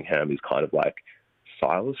Tom Birmingham is kind of like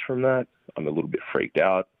Silas from that. I'm a little bit freaked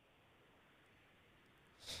out.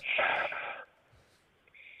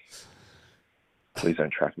 Please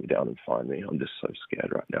don't track me down and find me. I'm just so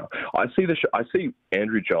scared right now. I see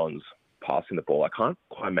Andrew Johns passing the ball. I can't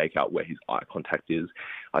quite make out where his eye contact is.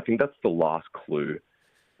 I think that's the last clue.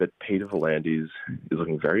 But Peter V'landys is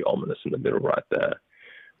looking very ominous in the middle right there.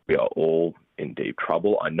 We are all in deep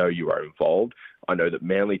trouble. I know you are involved. I know that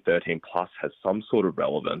Manly 13 Plus has some sort of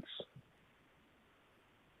relevance.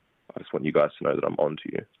 I just want you guys to know that I'm on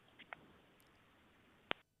to you.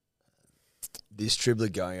 This dribbler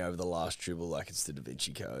going over the last dribble like it's the Da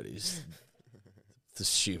Vinci Code is the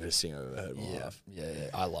stupidest thing I've ever heard in my life. Yeah,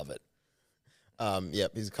 I love it.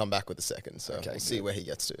 Yep, he's come back with a second, so we'll see where he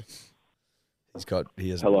gets to. He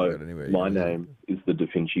hasn't Hello, got anywhere. my name is the Da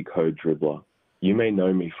Vinci Code Dribbler. You may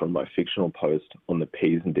know me from my fictional post on the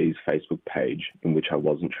P's and D's Facebook page in which I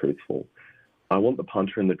wasn't truthful. I want the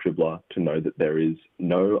punter and the dribbler to know that there is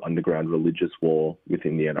no underground religious war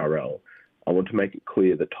within the NRL. I want to make it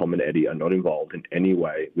clear that Tom and Eddie are not involved in any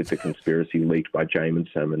way with the conspiracy leaked by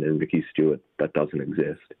Jamin Salmon and Ricky Stewart that doesn't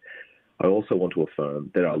exist. I also want to affirm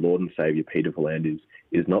that our Lord and Saviour Peter V'landys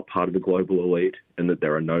is not part of the global elite and that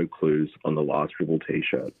there are no clues on the last dribble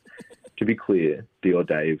t-shirt. To be clear, Dior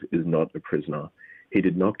Dave is not a prisoner. He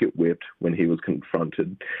did not get whipped when he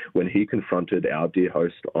confronted our dear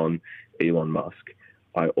host on Elon Musk.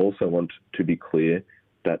 I also want to be clear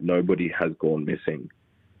that nobody has gone missing.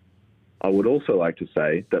 I would also like to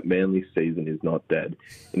say that Manly's season is not dead.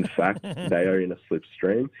 In fact, they are in a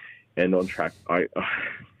slipstream and on track. I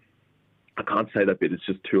can't say that bit. It's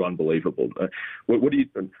just too unbelievable. What do you?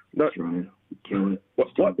 No, kill it.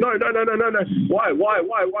 What? No. Why?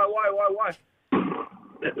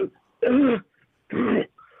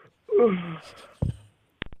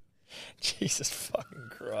 Jesus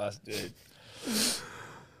fucking Christ, dude.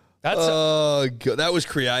 God, that was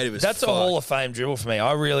creative as That's fuck. a Hall of Fame dribble for me.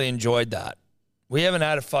 I really enjoyed that. We haven't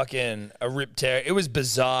had a rip tear. It was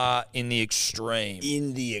bizarre in the extreme.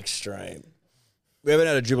 We haven't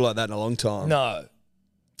had a dribble like that in a long time. No.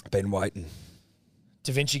 I've been waiting.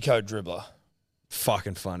 Da Vinci Code dribbler.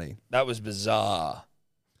 Fucking funny. That was bizarre.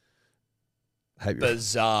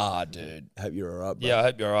 Bizarre, dude. Hope you're all right, bro. Yeah, I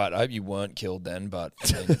hope you're all right. I hope you weren't killed then, but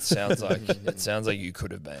I mean, it sounds like you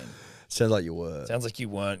could have been. Sounds like you were. Sounds like you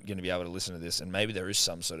weren't going to be able to listen to this, and maybe there is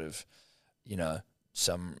some sort of,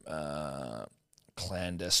 some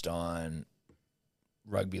clandestine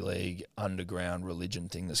rugby league underground religion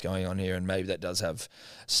thing that's going on here, and maybe that does have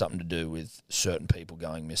something to do with certain people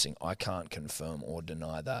going missing. I can't confirm or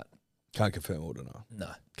deny that. Can't confirm or deny. No.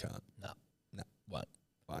 Can't. No. Won't.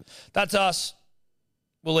 That's us.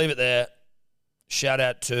 We'll leave it there. Shout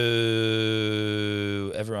out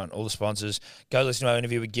to everyone, all the sponsors. Go listen to our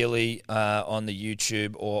interview with Gilly on the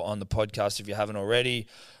YouTube or on the podcast if you haven't already.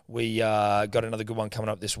 We got another good one coming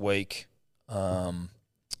up this week. I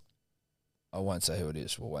won't say who it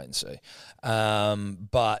is. We'll wait and see.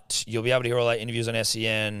 But you'll be able to hear all our interviews on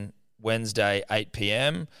SEN Wednesday, 8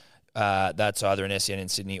 p.m. That's either in SEN in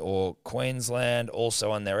Sydney or Queensland.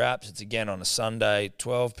 Also on their apps. It's again on a Sunday,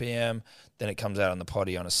 12 p.m. Then it comes out on the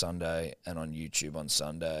potty on a Sunday and on YouTube on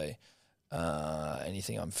Sunday.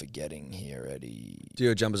 Anything I'm forgetting here, Eddie?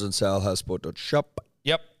 Dio Jumpers on sale, housesport.shop.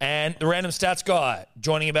 Yep. And the random stats guy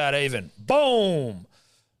joining about even. Boom.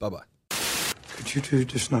 Bye-bye. Could you two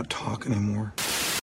just not talk anymore?